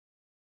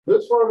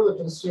 Good for the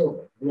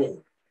consumer, me.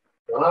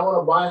 When I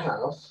want to buy a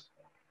house,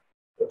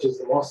 which is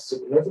the most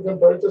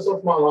significant purchase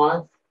of my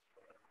life,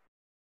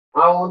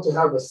 I want to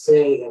have a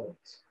say in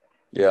it.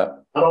 Yeah.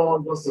 I don't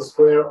want just a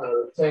square and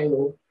a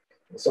rectangle,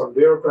 and some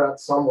bureaucrat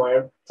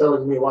somewhere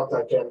telling me what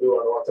I can do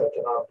and what I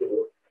cannot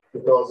do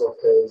because of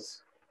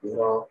his, you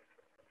know,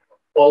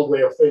 old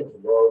way of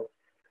thinking, or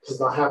he's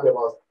not happy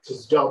about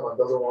his job and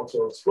doesn't want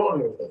to explore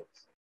new things.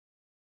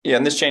 Yeah,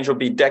 and this change will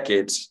be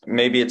decades.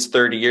 Maybe it's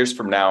 30 years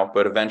from now,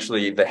 but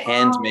eventually the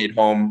handmade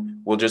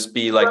home will just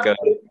be like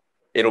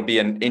it'll be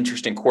an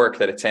interesting quirk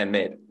that it's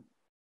handmade.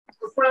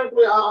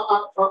 Frankly,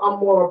 I'm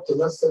more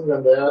optimistic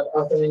than that.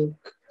 I think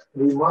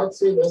we might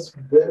see this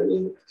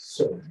very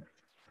soon.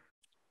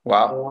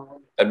 Wow.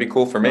 That'd be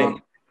cool for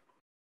me.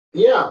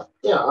 Yeah.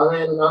 I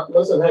mean,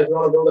 listen, hey, if you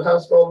want to build a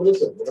house, well,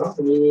 listen, you know,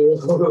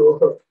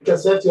 we can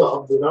set you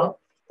up, you know,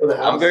 for the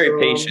house. I'm very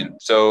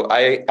patient. So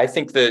I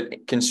think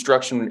that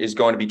construction is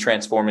going to be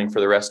transforming for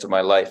the rest of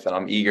my life, and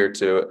I'm eager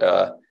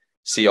to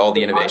see all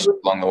the innovations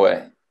along the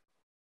way.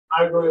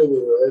 I agree with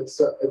you.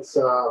 It's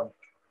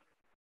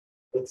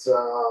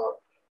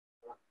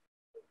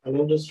an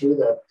industry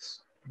that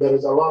there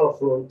is a lot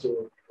of room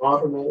to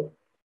automate.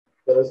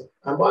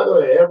 And by the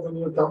way, every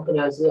new company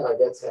I see, I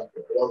get happy.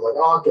 I was like,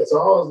 oh, okay, so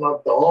I was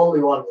not the only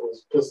one who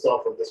was pissed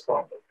off with this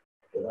problem,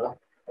 you know?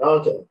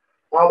 Okay,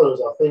 others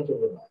are thinking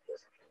about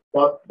this.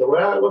 But the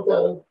way I look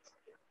at it,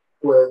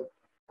 with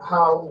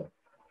how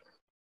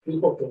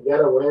people can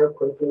get aware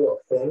quickly of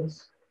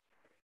things,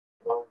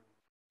 um,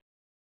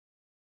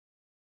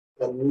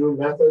 and new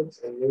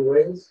methods and new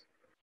ways,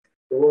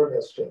 the world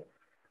has changed.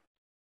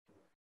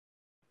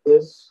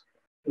 This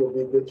will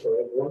be good for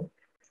everyone.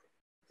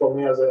 For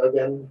me,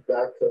 again,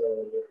 back,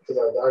 because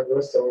I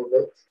digressed a little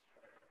bit,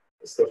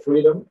 it's the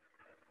freedom.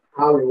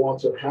 How you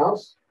want your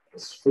house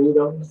is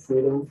freedom,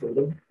 freedom,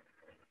 freedom.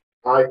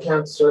 I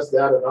can't stress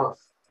that enough.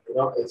 You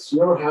know, it's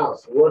your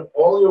house. Work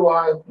all your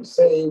life, you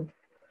save.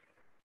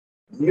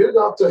 You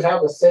got to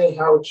have a say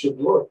how it should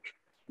look.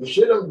 You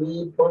shouldn't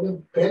be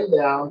putting pinned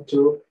down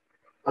to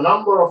a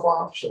number of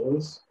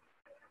options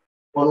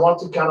on what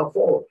you can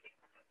afford.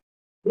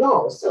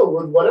 No, still,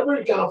 with whatever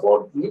you can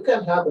afford, you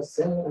can have a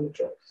say and a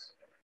choice.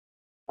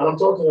 And I'm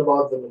talking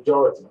about the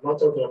majority. I'm not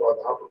talking about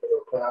the upper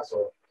middle class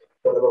or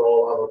whatever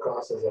all other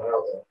classes are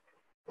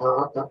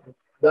out there.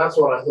 That's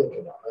what I think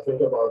about. I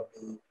think about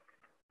the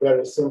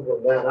very simple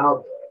man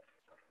out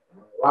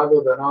there.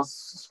 Rather than us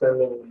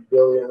spending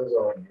billions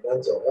on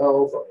mental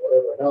health or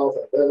whatever health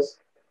and this,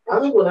 I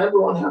think when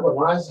everyone have a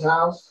nice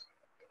house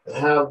and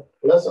have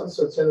less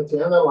uncertainty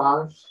in their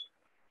lives,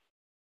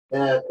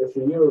 and if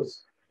we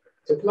use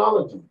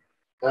technology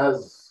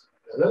as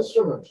an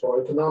instrument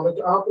for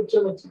economic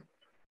opportunity,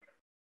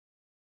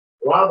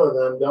 rather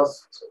than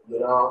just,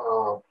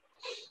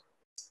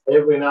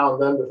 every now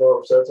and then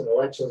before certain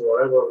elections,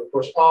 wherever we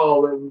push, oh,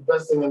 we're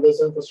investing in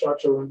this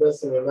infrastructure, we're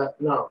investing in that.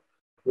 No,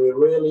 we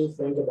really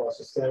think about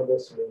sustainable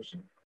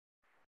solutions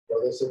for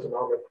this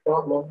economic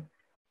problem.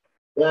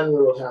 Then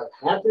we will have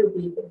happier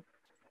people,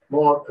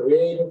 more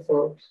creative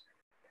folks,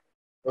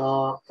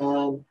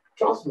 and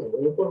trust me,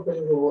 when you put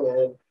people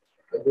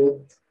in a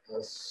good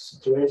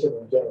situation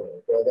in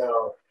general, where there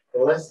are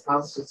less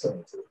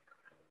uncertainty,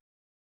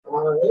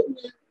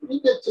 we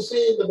get to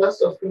see the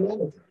best of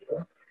humanity. You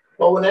know?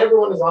 But when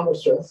everyone is under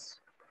stress,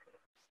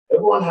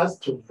 everyone has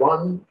to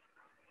run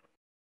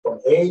from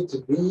A to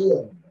B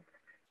and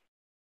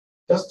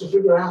just to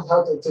figure out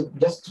how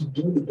just to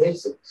do the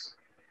basics,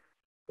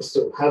 just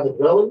to have a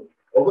dwelling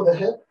over the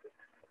head.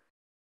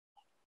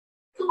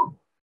 Come on.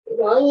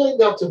 I ain't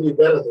got to be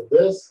better than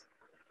this.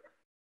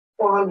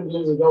 400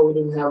 years ago, we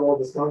didn't have all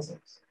this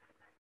nonsense.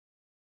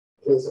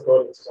 At least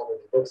according to some of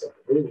the books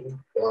I'm reading,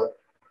 but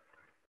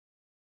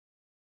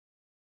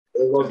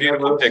it was It's a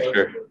beautiful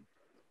picture.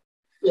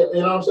 Yeah,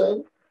 you know what I'm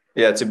saying?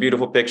 Yeah, it's a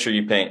beautiful picture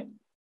you paint.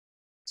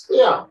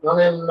 Yeah, I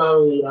mean,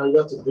 you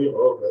got to dream a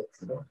little bit,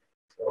 you know.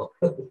 So.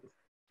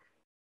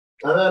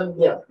 And then,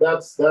 yeah,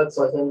 that's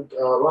I think,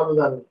 rather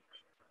than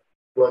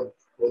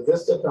with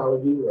this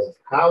technology, with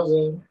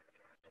housing,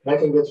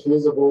 making it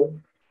feasible.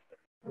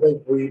 I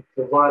think we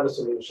provide a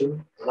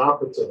solution, an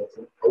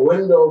opportunity, a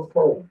window of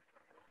hope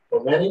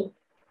for many,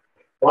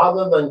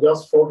 rather than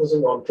just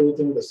focusing on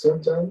treating the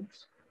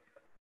symptoms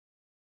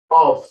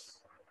of,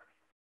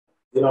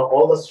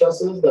 all the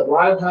stresses that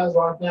life has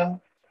right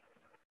now,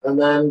 and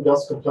then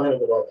just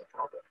complaining about the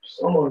problem.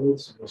 Someone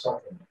needs to do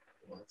something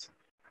about it.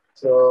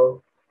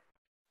 So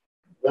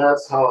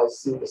that's how I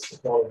see this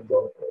technology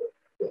going forward.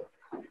 Yeah.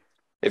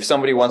 If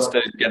somebody wants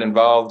to get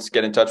involved,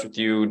 get in touch with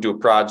you, do a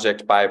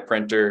project, buy a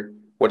printer,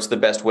 what's the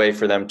best way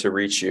for them to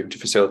reach you to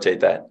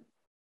facilitate that?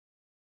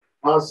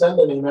 I'll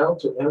send an email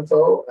to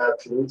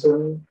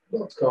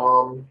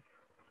info@luyten.com,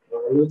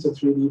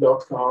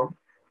 luyten3d.com,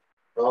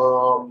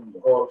 or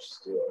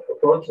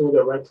approach me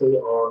directly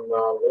on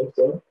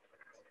LinkedIn.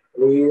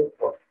 We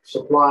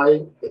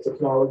supply the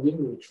technology,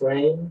 we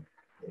train,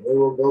 and we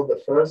will build the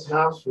first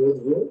house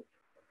with you.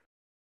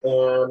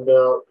 And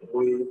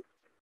we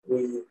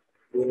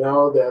we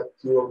know that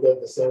you will get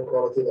the same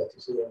quality that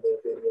you see in the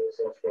videos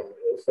of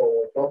info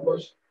we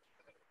publish.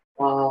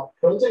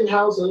 Printing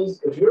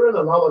houses, if you're in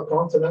another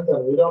continent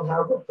and we don't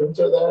have a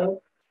printer there,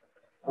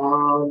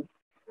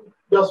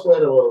 just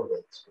wait a little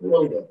bit.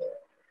 We'll get there.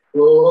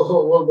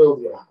 We'll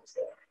build your house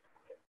there.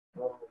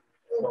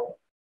 You know,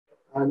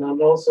 and I'm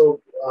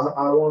also,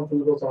 I want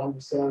people to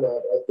understand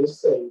that at this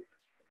stage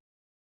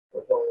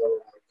of our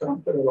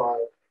company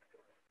life,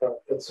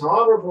 it's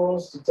harder for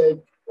us to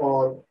take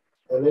on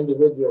an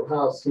individual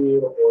house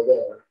here or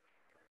there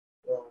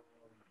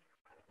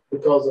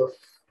because of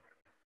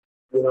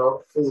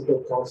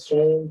physical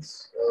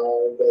constraints.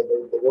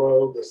 The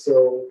world is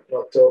still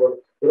not total.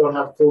 We don't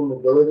have full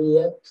mobility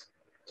yet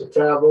to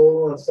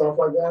travel and stuff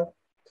like that.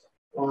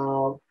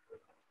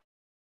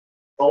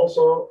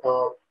 Also,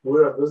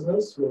 we're a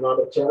business. We're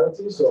not a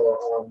charity.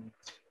 So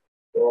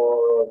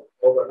for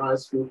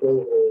organized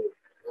people who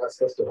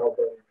ask us to help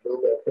them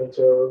build their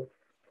printer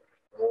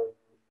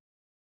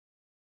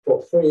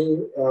for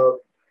free,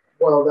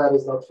 well, that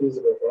is not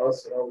feasible for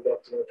us. We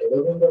have to make a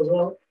living as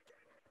well.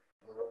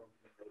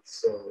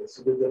 It's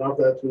good enough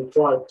that we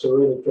try to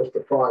really push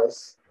the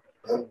price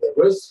and the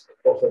risk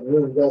of a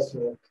new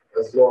investment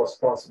as low as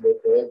possible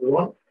for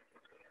everyone.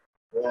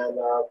 And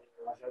I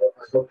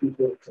hope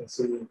people can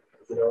see,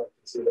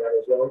 see that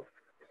as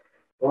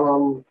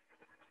well.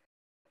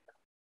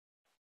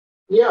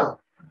 Yeah,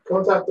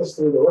 contact us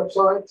through the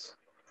website,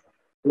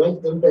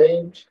 LinkedIn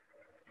page,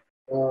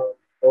 or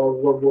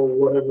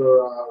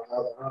whatever.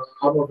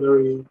 I'm a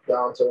very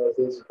down to earth,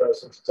 easy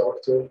person to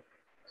talk to.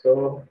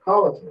 So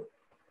holler at me.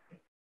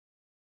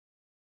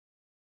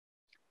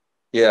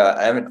 Yeah,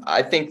 I mean,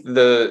 I think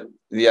the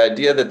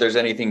idea that there's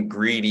anything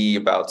greedy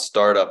about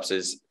startups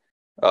is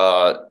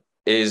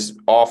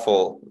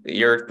awful.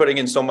 You're putting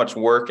in so much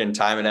work and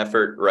time and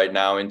effort right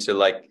now into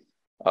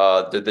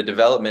the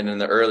development in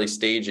the early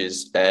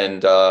stages,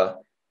 and the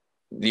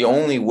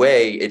only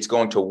way it's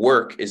going to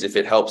work is if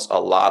it helps a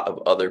lot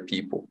of other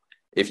people.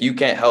 If you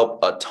can't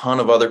help a ton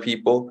of other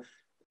people,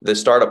 the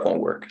startup won't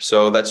work.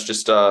 So that's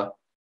just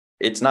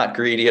it's not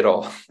greedy at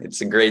all.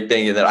 It's a great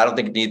thing, and that I don't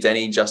think it needs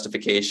any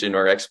justification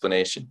or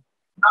explanation.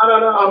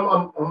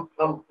 No.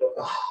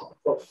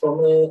 For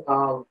me,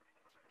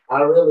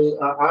 I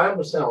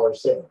understand what you're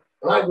saying,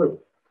 and I agree.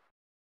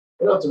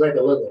 You have to make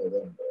a living at the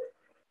end of the day.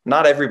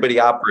 Not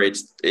everybody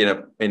operates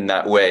in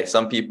that way.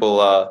 Some people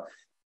aren't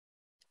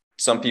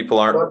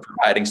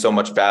providing so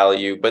much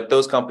value, but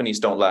those companies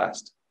don't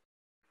last.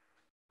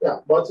 Yeah,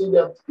 but you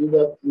get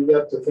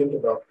to think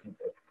about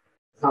people,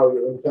 how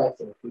you're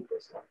impacting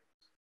people's lives.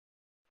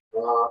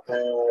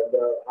 And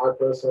I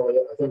personally,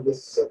 I think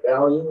this is a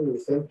value. We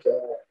think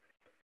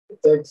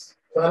it takes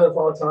kind of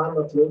our time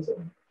at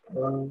Luyten.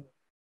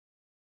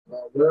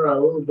 We're a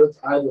little bit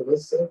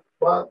idealistic,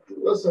 but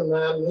listen,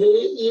 man,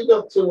 you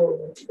got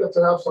to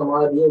have some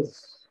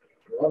ideas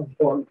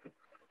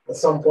at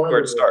some point. Where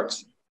it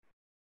starts.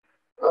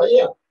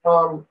 Yeah.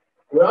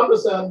 We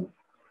understand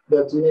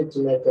that you need to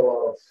make a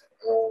lot of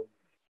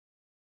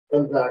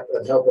impact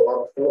and help a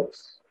lot of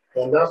folks,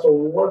 and that's what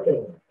we're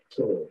working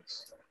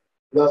towards.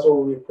 That's what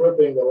we're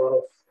equipping a lot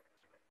of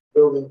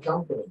building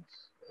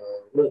companies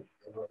with,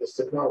 this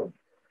technology.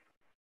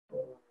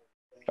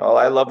 Well,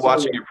 I love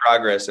watching your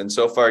progress, and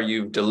so far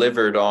you've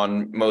delivered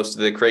on most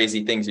of the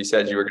crazy things you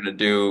said you were going to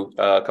do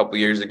a couple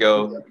years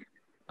ago.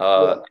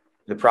 The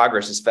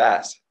progress is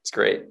fast. It's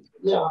great.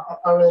 Yeah,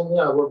 I mean,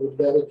 yeah, we're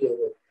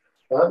dedicated.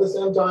 But at the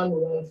same time, we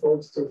want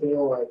folks to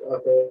feel like,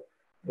 okay,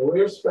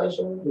 we're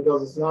special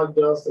because it's not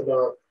just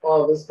about,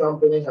 this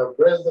company have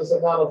raised this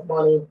amount of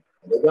money, and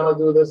they're going to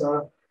do this.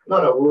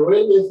 No, we're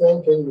really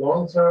thinking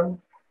long-term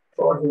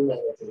for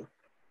humanity.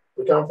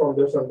 We come from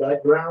different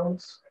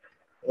backgrounds,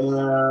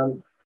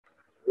 and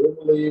we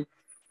believe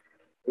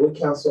we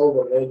can solve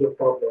a major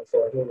problem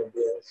for human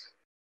beings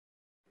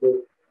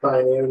with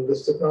pioneering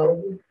this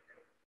technology.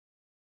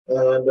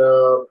 And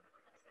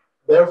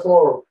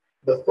therefore,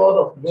 the thought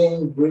of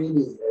being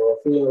greedy or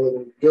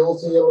feeling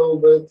guilty a little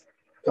bit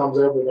comes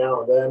every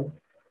now and then.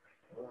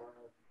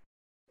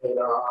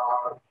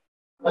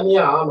 And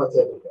yeah, I'm a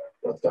teddy bear.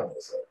 What can I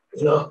say?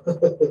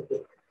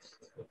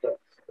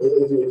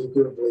 if you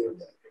could believe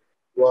that.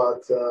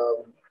 But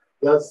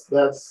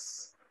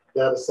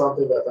that is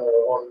something that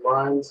are on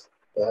minds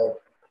that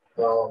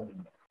um,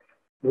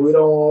 we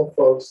don't want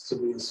folks to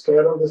be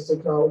scared of this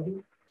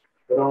technology.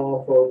 We don't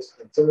want folks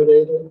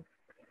intimidated. And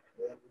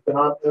we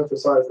cannot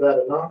emphasize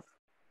that enough.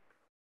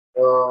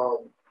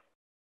 Um,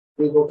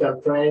 People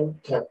can train,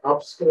 can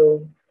upskill,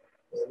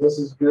 and this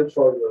is good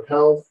for your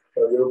health,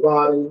 for your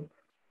body.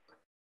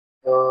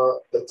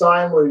 The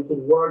time where you could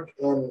work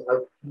in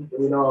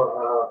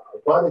a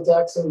body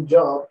taxing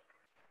job,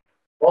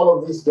 all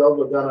of these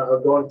jobs are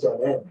going to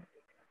an end,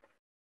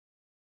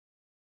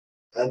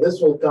 and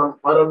this will come.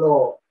 I don't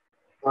know.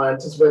 I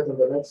anticipate in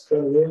the next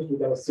 20 years we're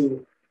going to see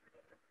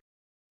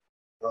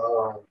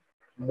uh,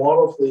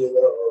 more of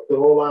the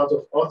rollout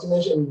of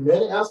automation in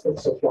many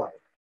aspects of life.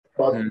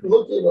 But Mm.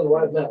 look, even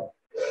right now,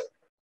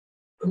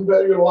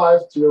 compare your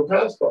life to your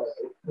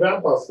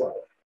grandpa's life.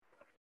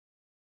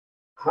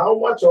 How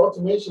much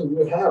automation do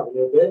you have in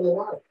your daily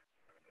life?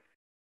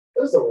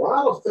 There's a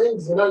lot of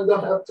things you don't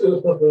have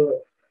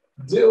to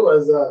do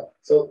as a.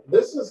 So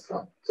this is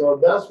come. So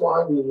that's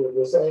why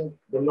we're saying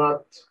we're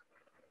not.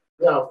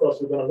 Yeah, of course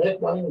we're gonna make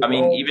money. We I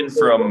mean, know even it's a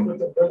from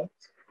lucrative business,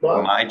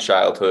 but my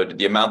childhood,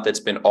 the amount that's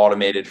been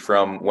automated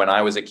from when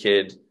I was a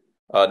kid,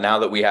 now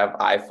that we have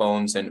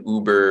iPhones and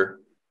Uber,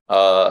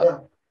 yeah,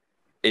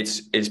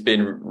 it's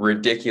been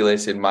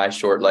ridiculous in my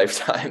short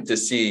lifetime to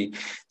see.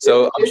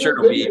 So I'm sure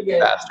even it'll be video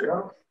games,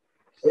 faster.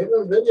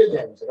 even video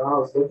games. I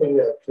was looking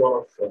at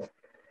one of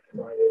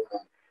my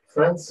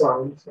friend's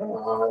sons, and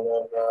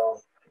then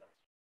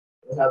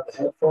he had the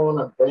headphone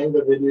and playing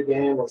the video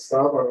game and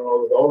stuff, and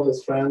with all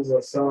his friends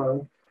and so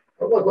on.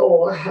 I'm like, oh,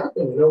 what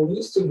happened? We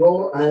used to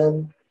go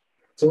and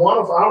to one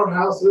of our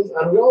houses,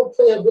 and we all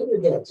play a video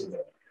game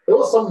together. There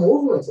was some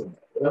movement in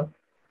there.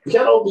 You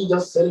can't all be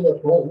just sitting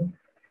at home,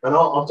 and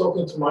I'm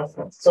talking to my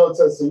friends. So it's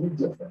a huge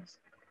difference.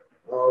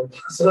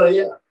 So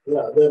yeah,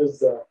 there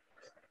is a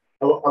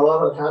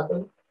lot that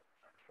happened.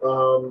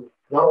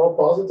 Not all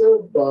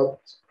positive, but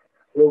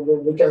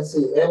we can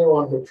see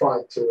anyone who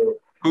tried to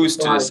Who's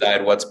to try.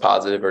 decide what's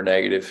positive or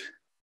negative?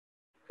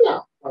 Yeah,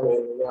 I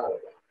mean, yeah,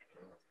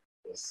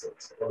 it's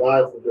a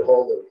life of the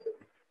beholder.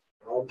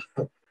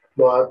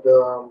 But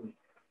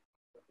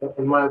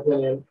in my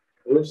opinion,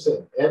 we've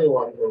seen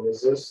anyone who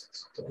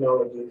resists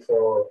technology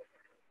for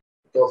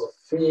because of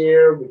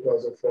fear,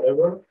 because of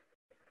whatever.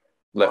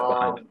 Left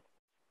behind. Um,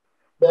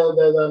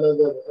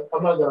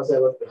 I'm not gonna say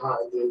left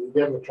behind. You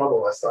get me in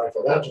trouble last time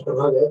for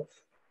that.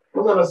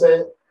 I'm gonna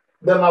say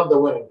they're not the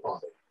winning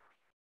party.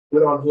 We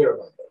don't hear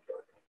about them.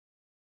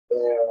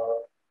 They're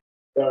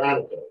they're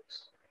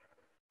anecdotes.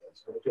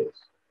 That's what it is.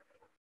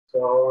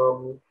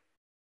 So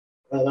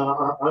and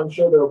I'm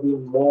sure there'll be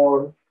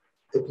more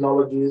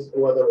technologies,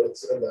 whether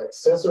it's in the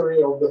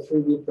accessory of the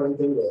 3D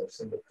printing, whether it's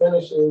in the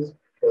finishes,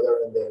 whether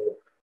in the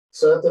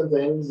certain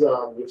things.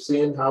 You've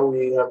seen how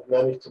we have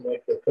managed to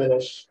make the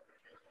finish,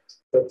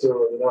 but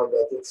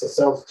that it's a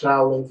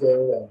self-traveling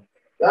thing, and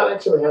that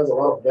actually has a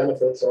lot of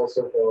benefits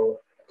also for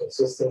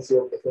consistency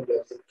of the thing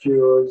that it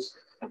cures,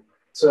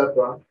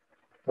 etc.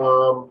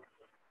 Um,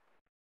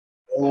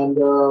 and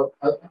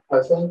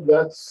I think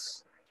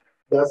that's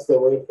the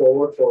way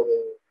forward for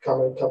the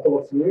coming couple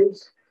of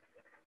years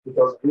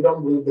because we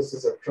don't believe this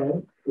is a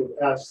trend. We've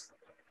asked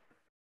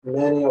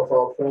many of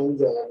our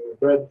friends and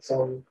we've read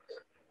some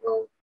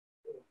uh,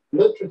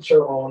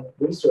 literature on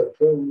research.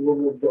 I'm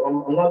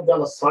not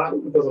going to cite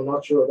it because I'm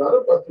not sure about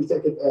it, but we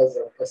take it as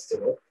an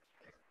estimate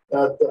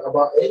that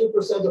about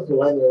 80% of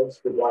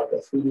millennials would like a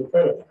 3D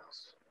printed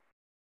house.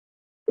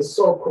 It's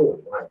so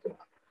cool right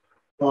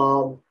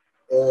now.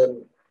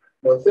 And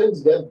when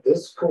things get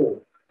this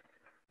cool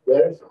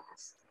very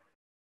fast,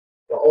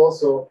 but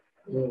also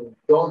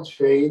don't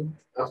fade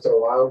after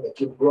a while. They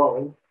keep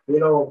growing.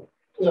 This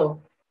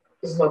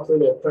is not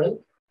really a trend.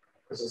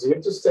 This is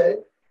here to stay.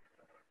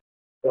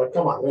 But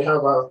come on, we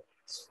have a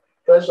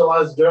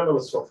specialized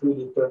journalist for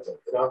 3D printing.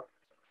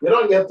 You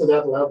don't get to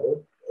that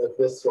level if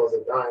this was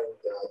a dying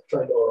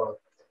trend or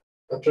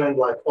a trend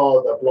like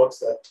all the blocks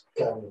that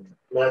can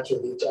match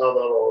with each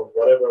other or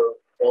whatever,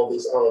 all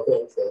these other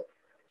things that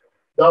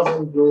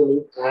doesn't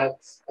really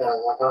act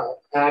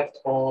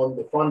on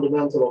the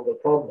fundamental of the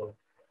problem,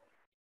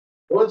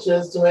 which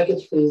is to make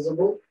it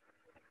feasible,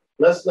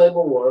 less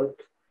labor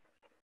work,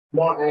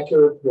 more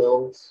accurate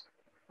builds,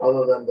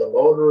 other than the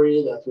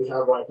lottery that we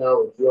have right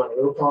now with you and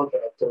your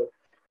contractor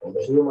or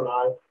the human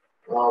eye.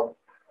 Um,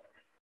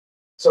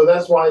 so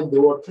that's why they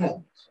were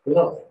trends,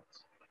 because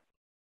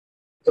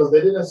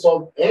they didn't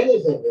solve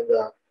anything in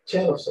the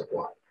chain of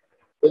supply.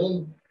 They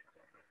didn't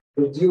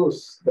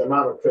reduce the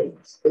amount of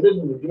trades. They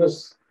didn't give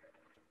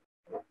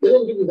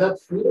you that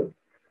freedom.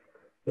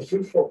 The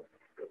free form,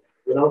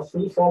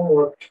 free form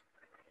work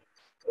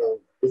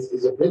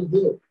is a big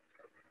deal.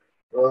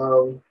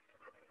 Um,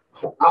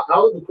 I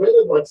would equate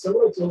it like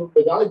similar to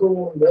the guy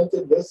who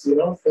invented this, thing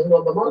on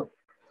the mug,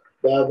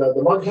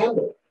 the mug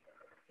handle.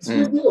 It's a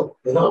big deal.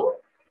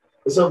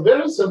 It's a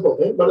very simple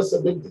thing, but it's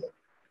a big deal.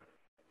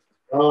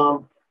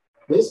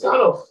 These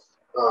kind of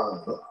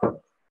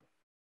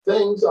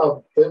things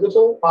are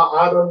pivotal.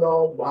 I don't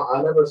know.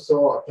 I never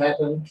saw a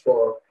patent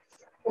for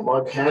a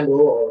mug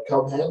handle or a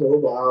cup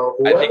handle,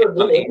 but I think whoever it's did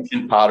some it,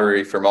 ancient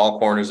pottery from all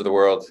corners of the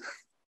world.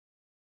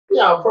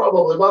 yeah,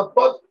 probably.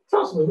 But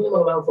trust me,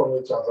 human learn from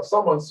each other.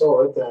 Someone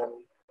saw it, and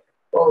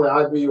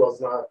probably IP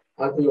was not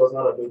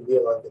a big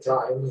deal at the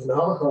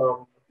time.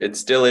 It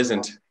still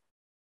isn't.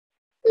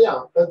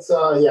 Yeah,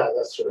 yeah,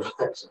 that's true.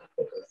 Actually,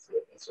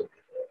 that's true.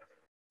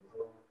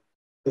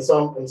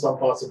 In some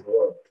parts of the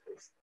world, at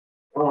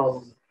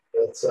least.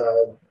 It's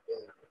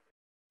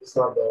it's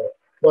not there.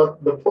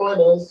 But the point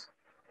is,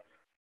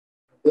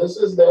 this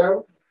is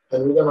there,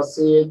 and we're gonna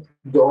see it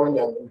going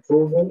and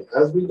improving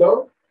as we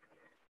go.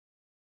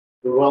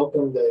 We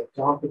welcome the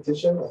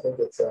competition. I think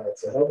it's a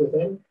healthy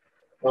thing.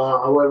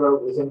 However,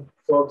 we think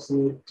folks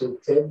need to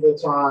take the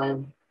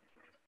time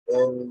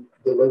in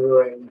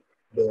delivering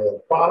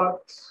the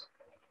products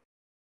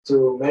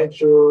to make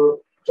sure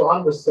to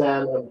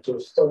understand and to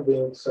stop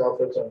being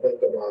selfish and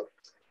think about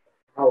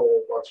how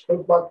much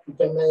quick buck you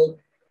can make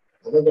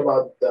and think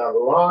about the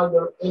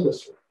larger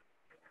industry,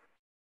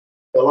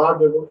 the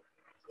larger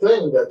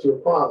thing that you're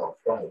part of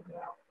right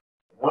now.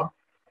 You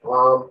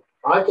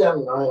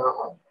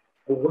know?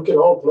 We could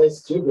all play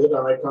stupid,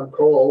 and I can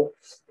call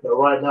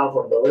right now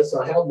from the list.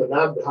 I have the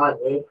map behind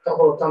me, a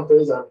couple of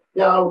countries, and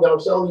yeah, we're gonna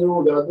sell you,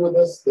 we're gonna do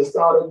this. They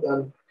started,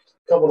 and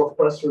a couple of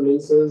press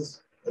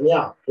releases, and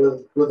yeah,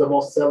 with the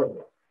most selling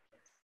one.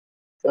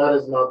 That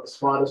is not the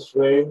smartest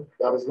way.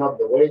 That is not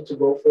the way to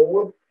go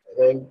forward. I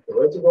think the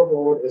way to go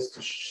forward is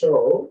to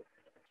show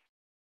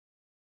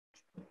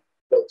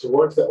that to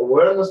work the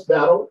awareness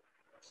battle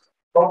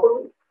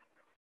properly.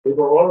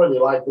 People already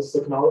like this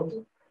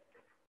technology.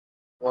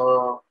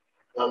 Uh,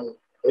 and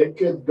it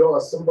could go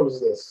as simple as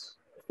this.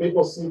 If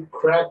people see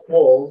cracked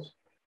walls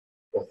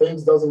or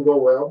things doesn't go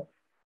well,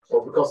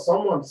 or because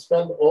someone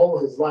spent all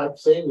his life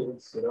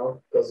savings,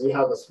 because you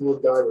have a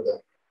smooth guy with a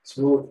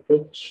smooth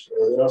pitch,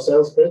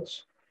 sales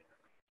pitch,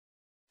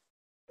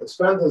 and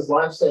spent his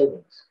life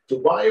savings to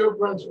buy your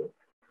printer,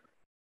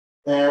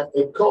 and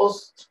it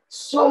cost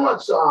so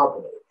much to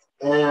operate,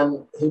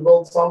 and he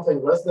built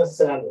something less than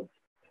standard,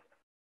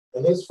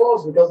 and he's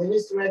forced because he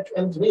needs to make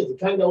ends meet. He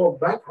can't go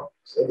bankrupt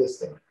at this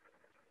thing.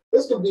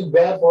 This could be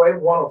bad for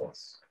every one of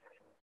us.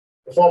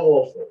 If one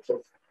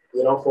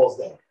falls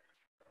down.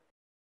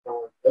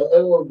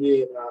 It will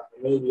be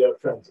maybe a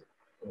frenzy,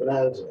 an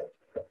angel.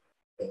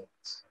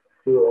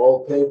 We will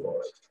all pay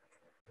for it.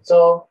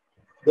 So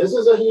this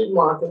is a huge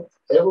market.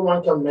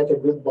 Everyone can make a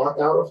good buck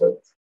out of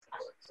it.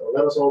 So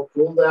let us all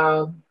cool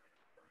down,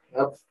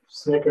 have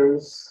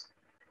Snickers,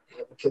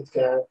 have a Kit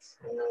Kat,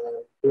 and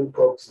drink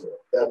Coke Zero.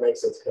 That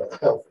makes it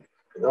healthy,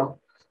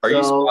 Are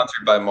you So,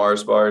 sponsored by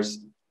Mars bars?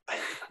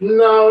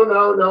 no.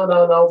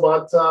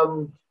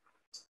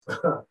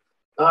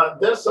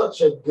 But they're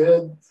such a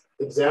good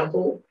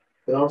example.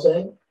 You know what I'm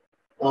saying?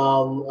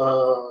 Um,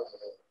 uh,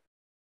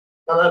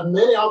 and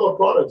many other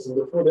products in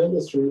the food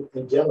industry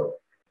in general.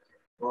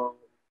 Um,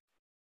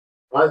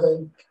 I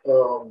think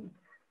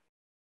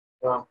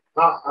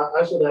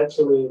I should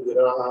actually,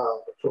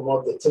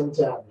 promote the Tim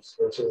Tams,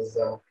 which is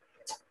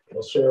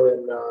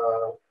Australian,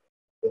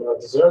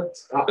 dessert.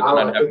 I I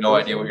like have it no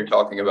idea what personally. you're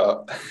talking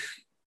about.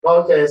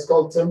 Okay, it's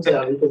called Tim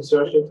Tam. You can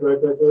search it very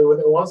quickly.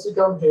 Once you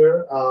come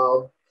here,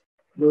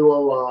 we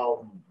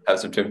will. Have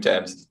some Tim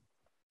Tams.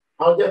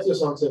 I'll get you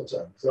some Tim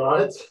Tams. All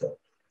right.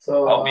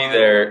 So. I'll be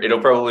there. It'll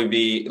probably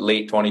be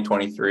late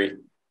 2023.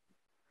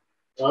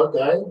 Okay.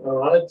 All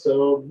right.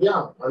 So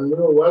yeah, and we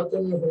will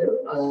welcome you here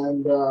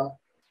and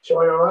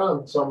show you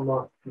around.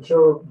 I'm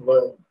sure,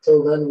 but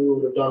till then we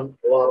would have done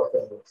a lot of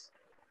things.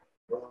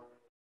 Uh,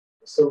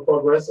 Still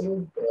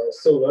progressing,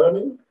 still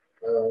learning.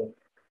 Uh,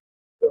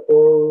 the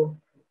poor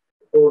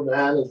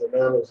man is a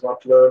man who's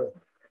not learning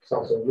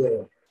something new,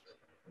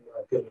 in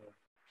my opinion,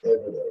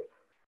 every day.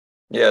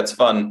 Yeah, it's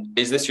fun.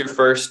 Is this your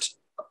first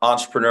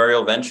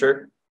entrepreneurial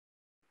venture?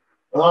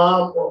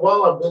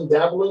 Well, I've been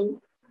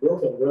dabbling,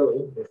 roofing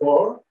really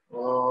before.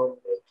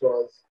 It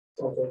was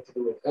something to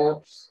do with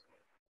apps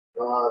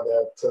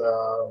that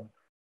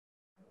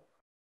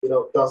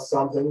does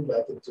something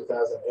back in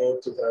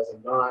 2008,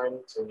 2009,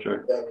 to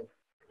Sure. then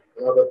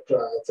another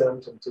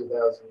attempt in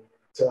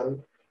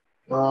 2010.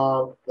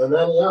 And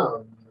then, yeah,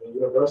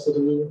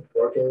 university,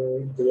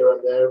 working here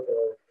and there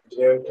for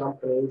engineering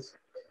companies.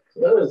 So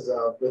there is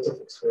a bit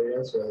of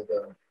experience with,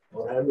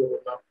 on hand, we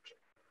were not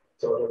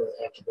totally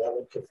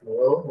academic, if you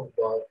will,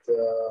 but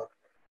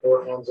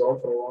more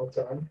hands-on for a long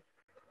time.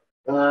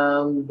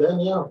 And then,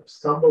 yeah,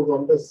 stumbled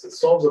on this. It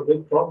solves a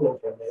big problem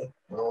for me.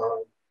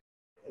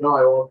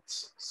 I want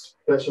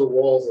special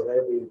walls in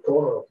every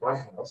corner of my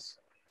house.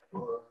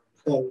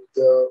 And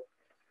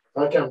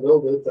I can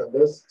build it and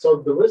this. So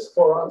the risk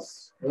for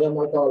us, me and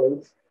my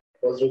colleagues,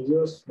 was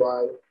reduced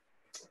by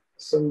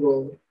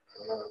single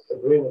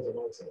agreement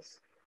amongst us.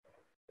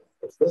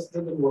 If this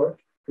didn't work,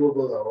 we'll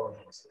build our own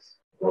houses.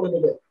 What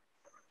we did.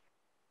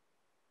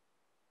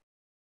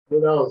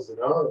 Who knows,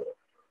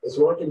 It's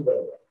working very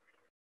well.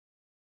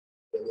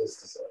 It is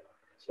to say.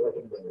 It's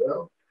working very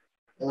well.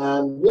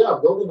 And yeah,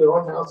 building your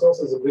own house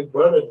also is a big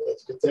burden that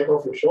you can take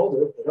off your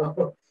shoulder. You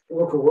know,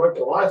 you could work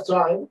a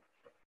lifetime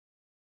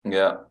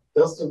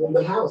just to build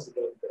the house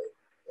again.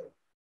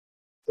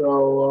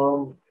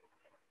 So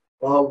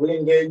we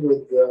engage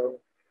with,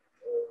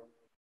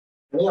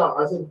 yeah,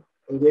 I think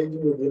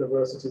engaging with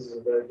universities is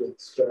a very good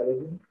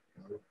strategy.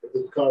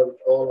 We encourage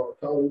all our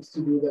colleagues to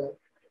do that.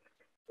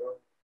 So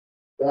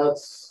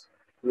that's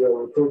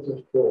your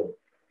recruitment pool.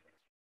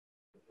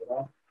 You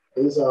know,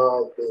 these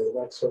are the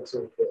next sorts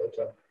of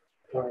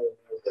carrying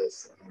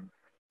this.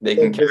 They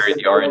can carry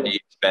the R&D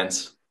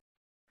expense.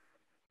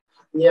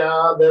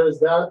 Yeah, there is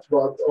that,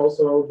 but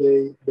also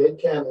they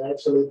can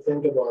actually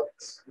think about,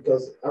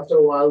 because after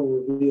a while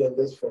we'll be in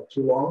this for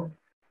too long.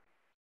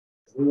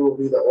 We will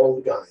be the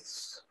old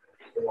guys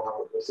who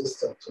are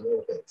resistant to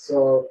new things.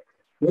 So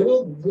you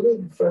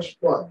need fresh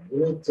blood. I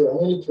need to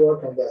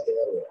work on that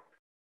area.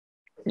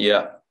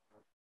 Yeah.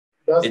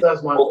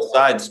 That's my both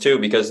sides too,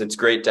 because it's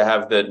great to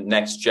have the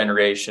next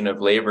generation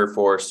of labor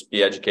force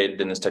be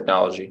educated in this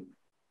technology.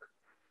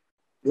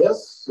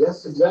 Yes,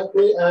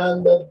 exactly,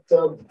 and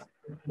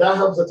that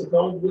helps the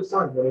technology big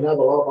time. When you have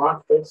a lot of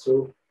architects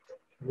who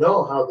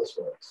know how this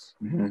works,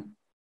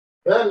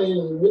 then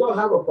you don't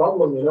have a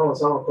problem. You know, when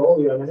someone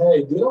calls you and,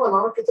 hey, do you know an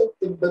architect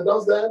that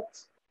does that?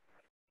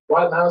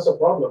 Right now it's a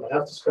problem. I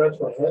have to scratch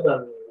my head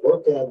and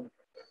look and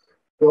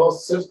go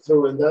sift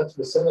through in that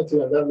vicinity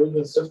and that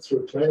region, sift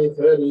through 20,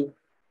 30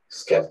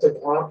 skeptic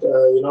art,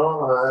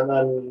 and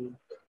then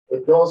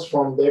it goes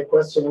from their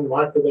questioning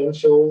my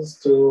credentials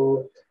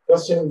to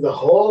questioning the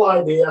whole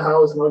idea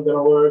how it's not going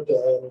to work.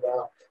 And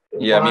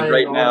yeah, I mean,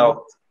 right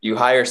now you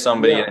hire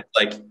somebody and it's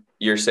like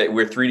you're saying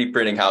we're 3D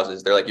printing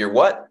houses. They're like, you're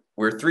what?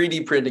 We're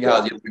 3D printing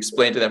houses. You have to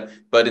explain to them.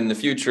 But in the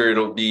future,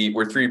 it'll be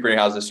we're 3D printing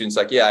houses. The student's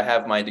like, yeah, I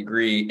have my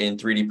degree in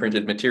 3D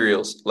printed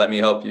materials. Let me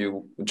help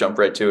you. Jump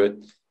right to it.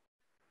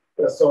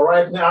 Yeah, so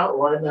right now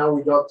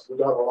we got a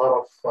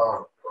lot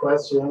of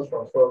questions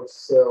from folks.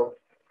 So,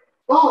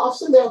 oh, I've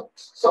seen that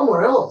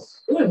somewhere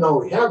else. We didn't know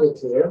we have it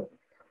here.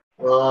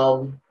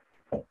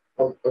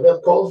 I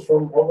got calls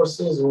from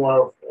overseas who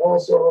are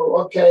also,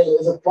 okay,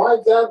 is it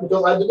like that?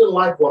 Because I didn't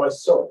like what I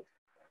saw.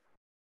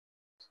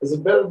 Is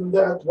it better than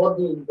that? What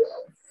do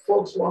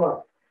folks want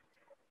to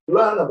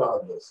learn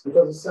about this?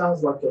 Because it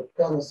sounds like a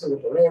panacea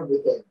for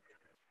everything.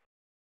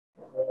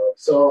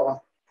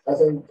 So I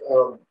think,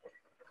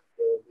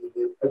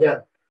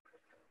 again,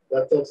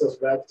 that takes us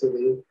back to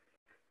the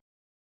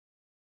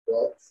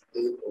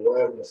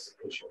awareness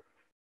issue.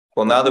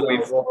 Well, now that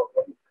we've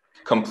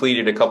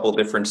completed a couple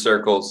different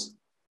circles,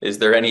 is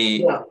there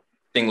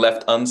anything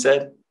left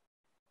unsaid?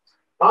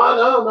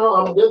 No,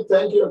 I'm good.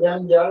 Thank you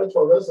again, Gary,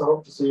 for this. I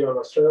hope to see you in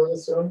Australia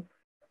soon.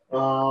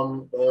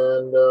 We'll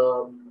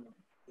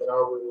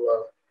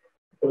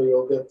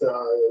get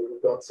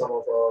we've got some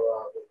of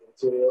our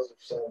materials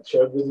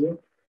shared with you.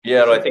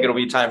 Yeah, I think it'll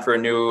be time for a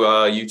new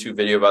YouTube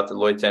video about the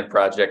Luyten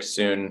project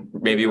soon.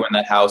 Maybe when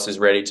that house is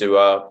ready to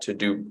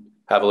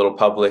have a little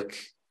public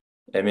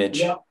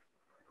image. Yeah,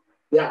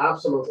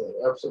 absolutely,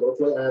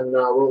 and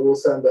we'll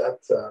send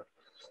that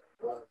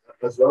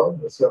as well.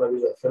 It's going to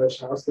be a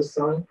finished house this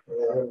time,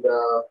 and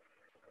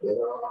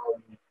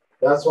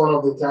that's one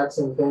of the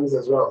taxing things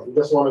as well. You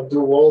just want to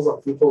do walls,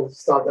 and people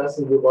start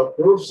asking you about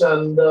roofs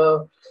and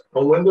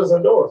windows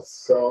and doors.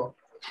 So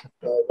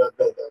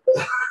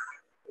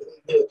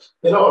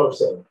you know what I'm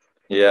saying?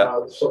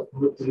 Yeah. So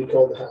to be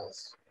called the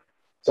house.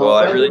 So well,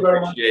 I really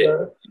appreciate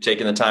you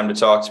taking the time to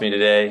talk to me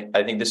today.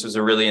 I think this was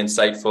a really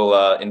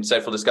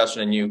insightful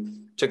discussion, and you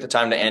took the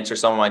time to answer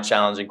some of my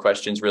challenging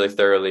questions really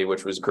thoroughly,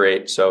 which was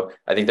great. So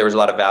I think there was a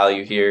lot of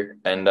value here,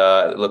 and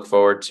look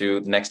forward to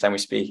the next time we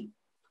speak.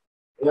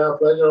 Yeah,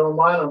 pleasure of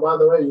mine. And by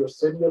the way, your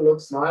studio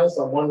looks nice.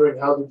 I'm wondering,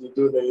 how did you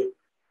do the,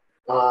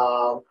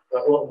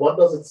 what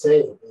does it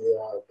say?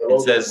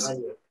 It says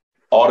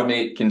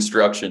automate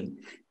construction.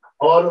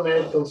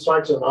 Automate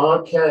construction.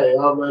 Okay.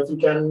 If you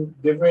can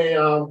give me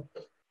a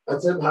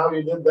tip how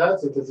you did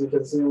that, because you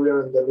can see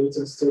we're in the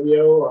Luyten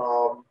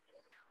studio.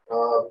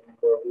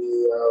 Where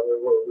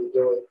we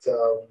do it.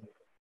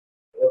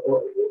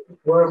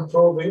 We're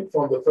improving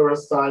from the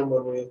first time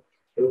when we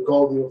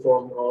called you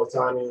from our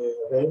tiny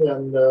thing,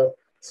 and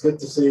it's good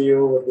to see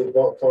you with the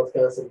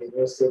podcast in the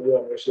new studio,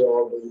 and wish you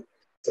all the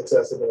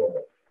success in the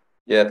world.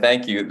 Yeah,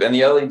 thank you. And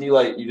the LED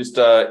light, you just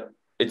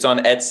it's on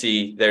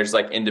Etsy. There's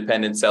like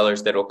independent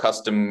sellers that'll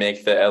custom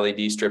make the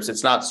LED strips.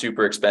 It's not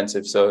super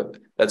expensive, so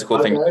that's a cool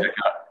thing to check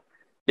out.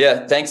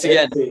 Yeah, thanks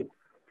again.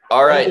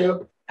 All right.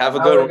 Have a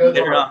good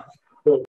one.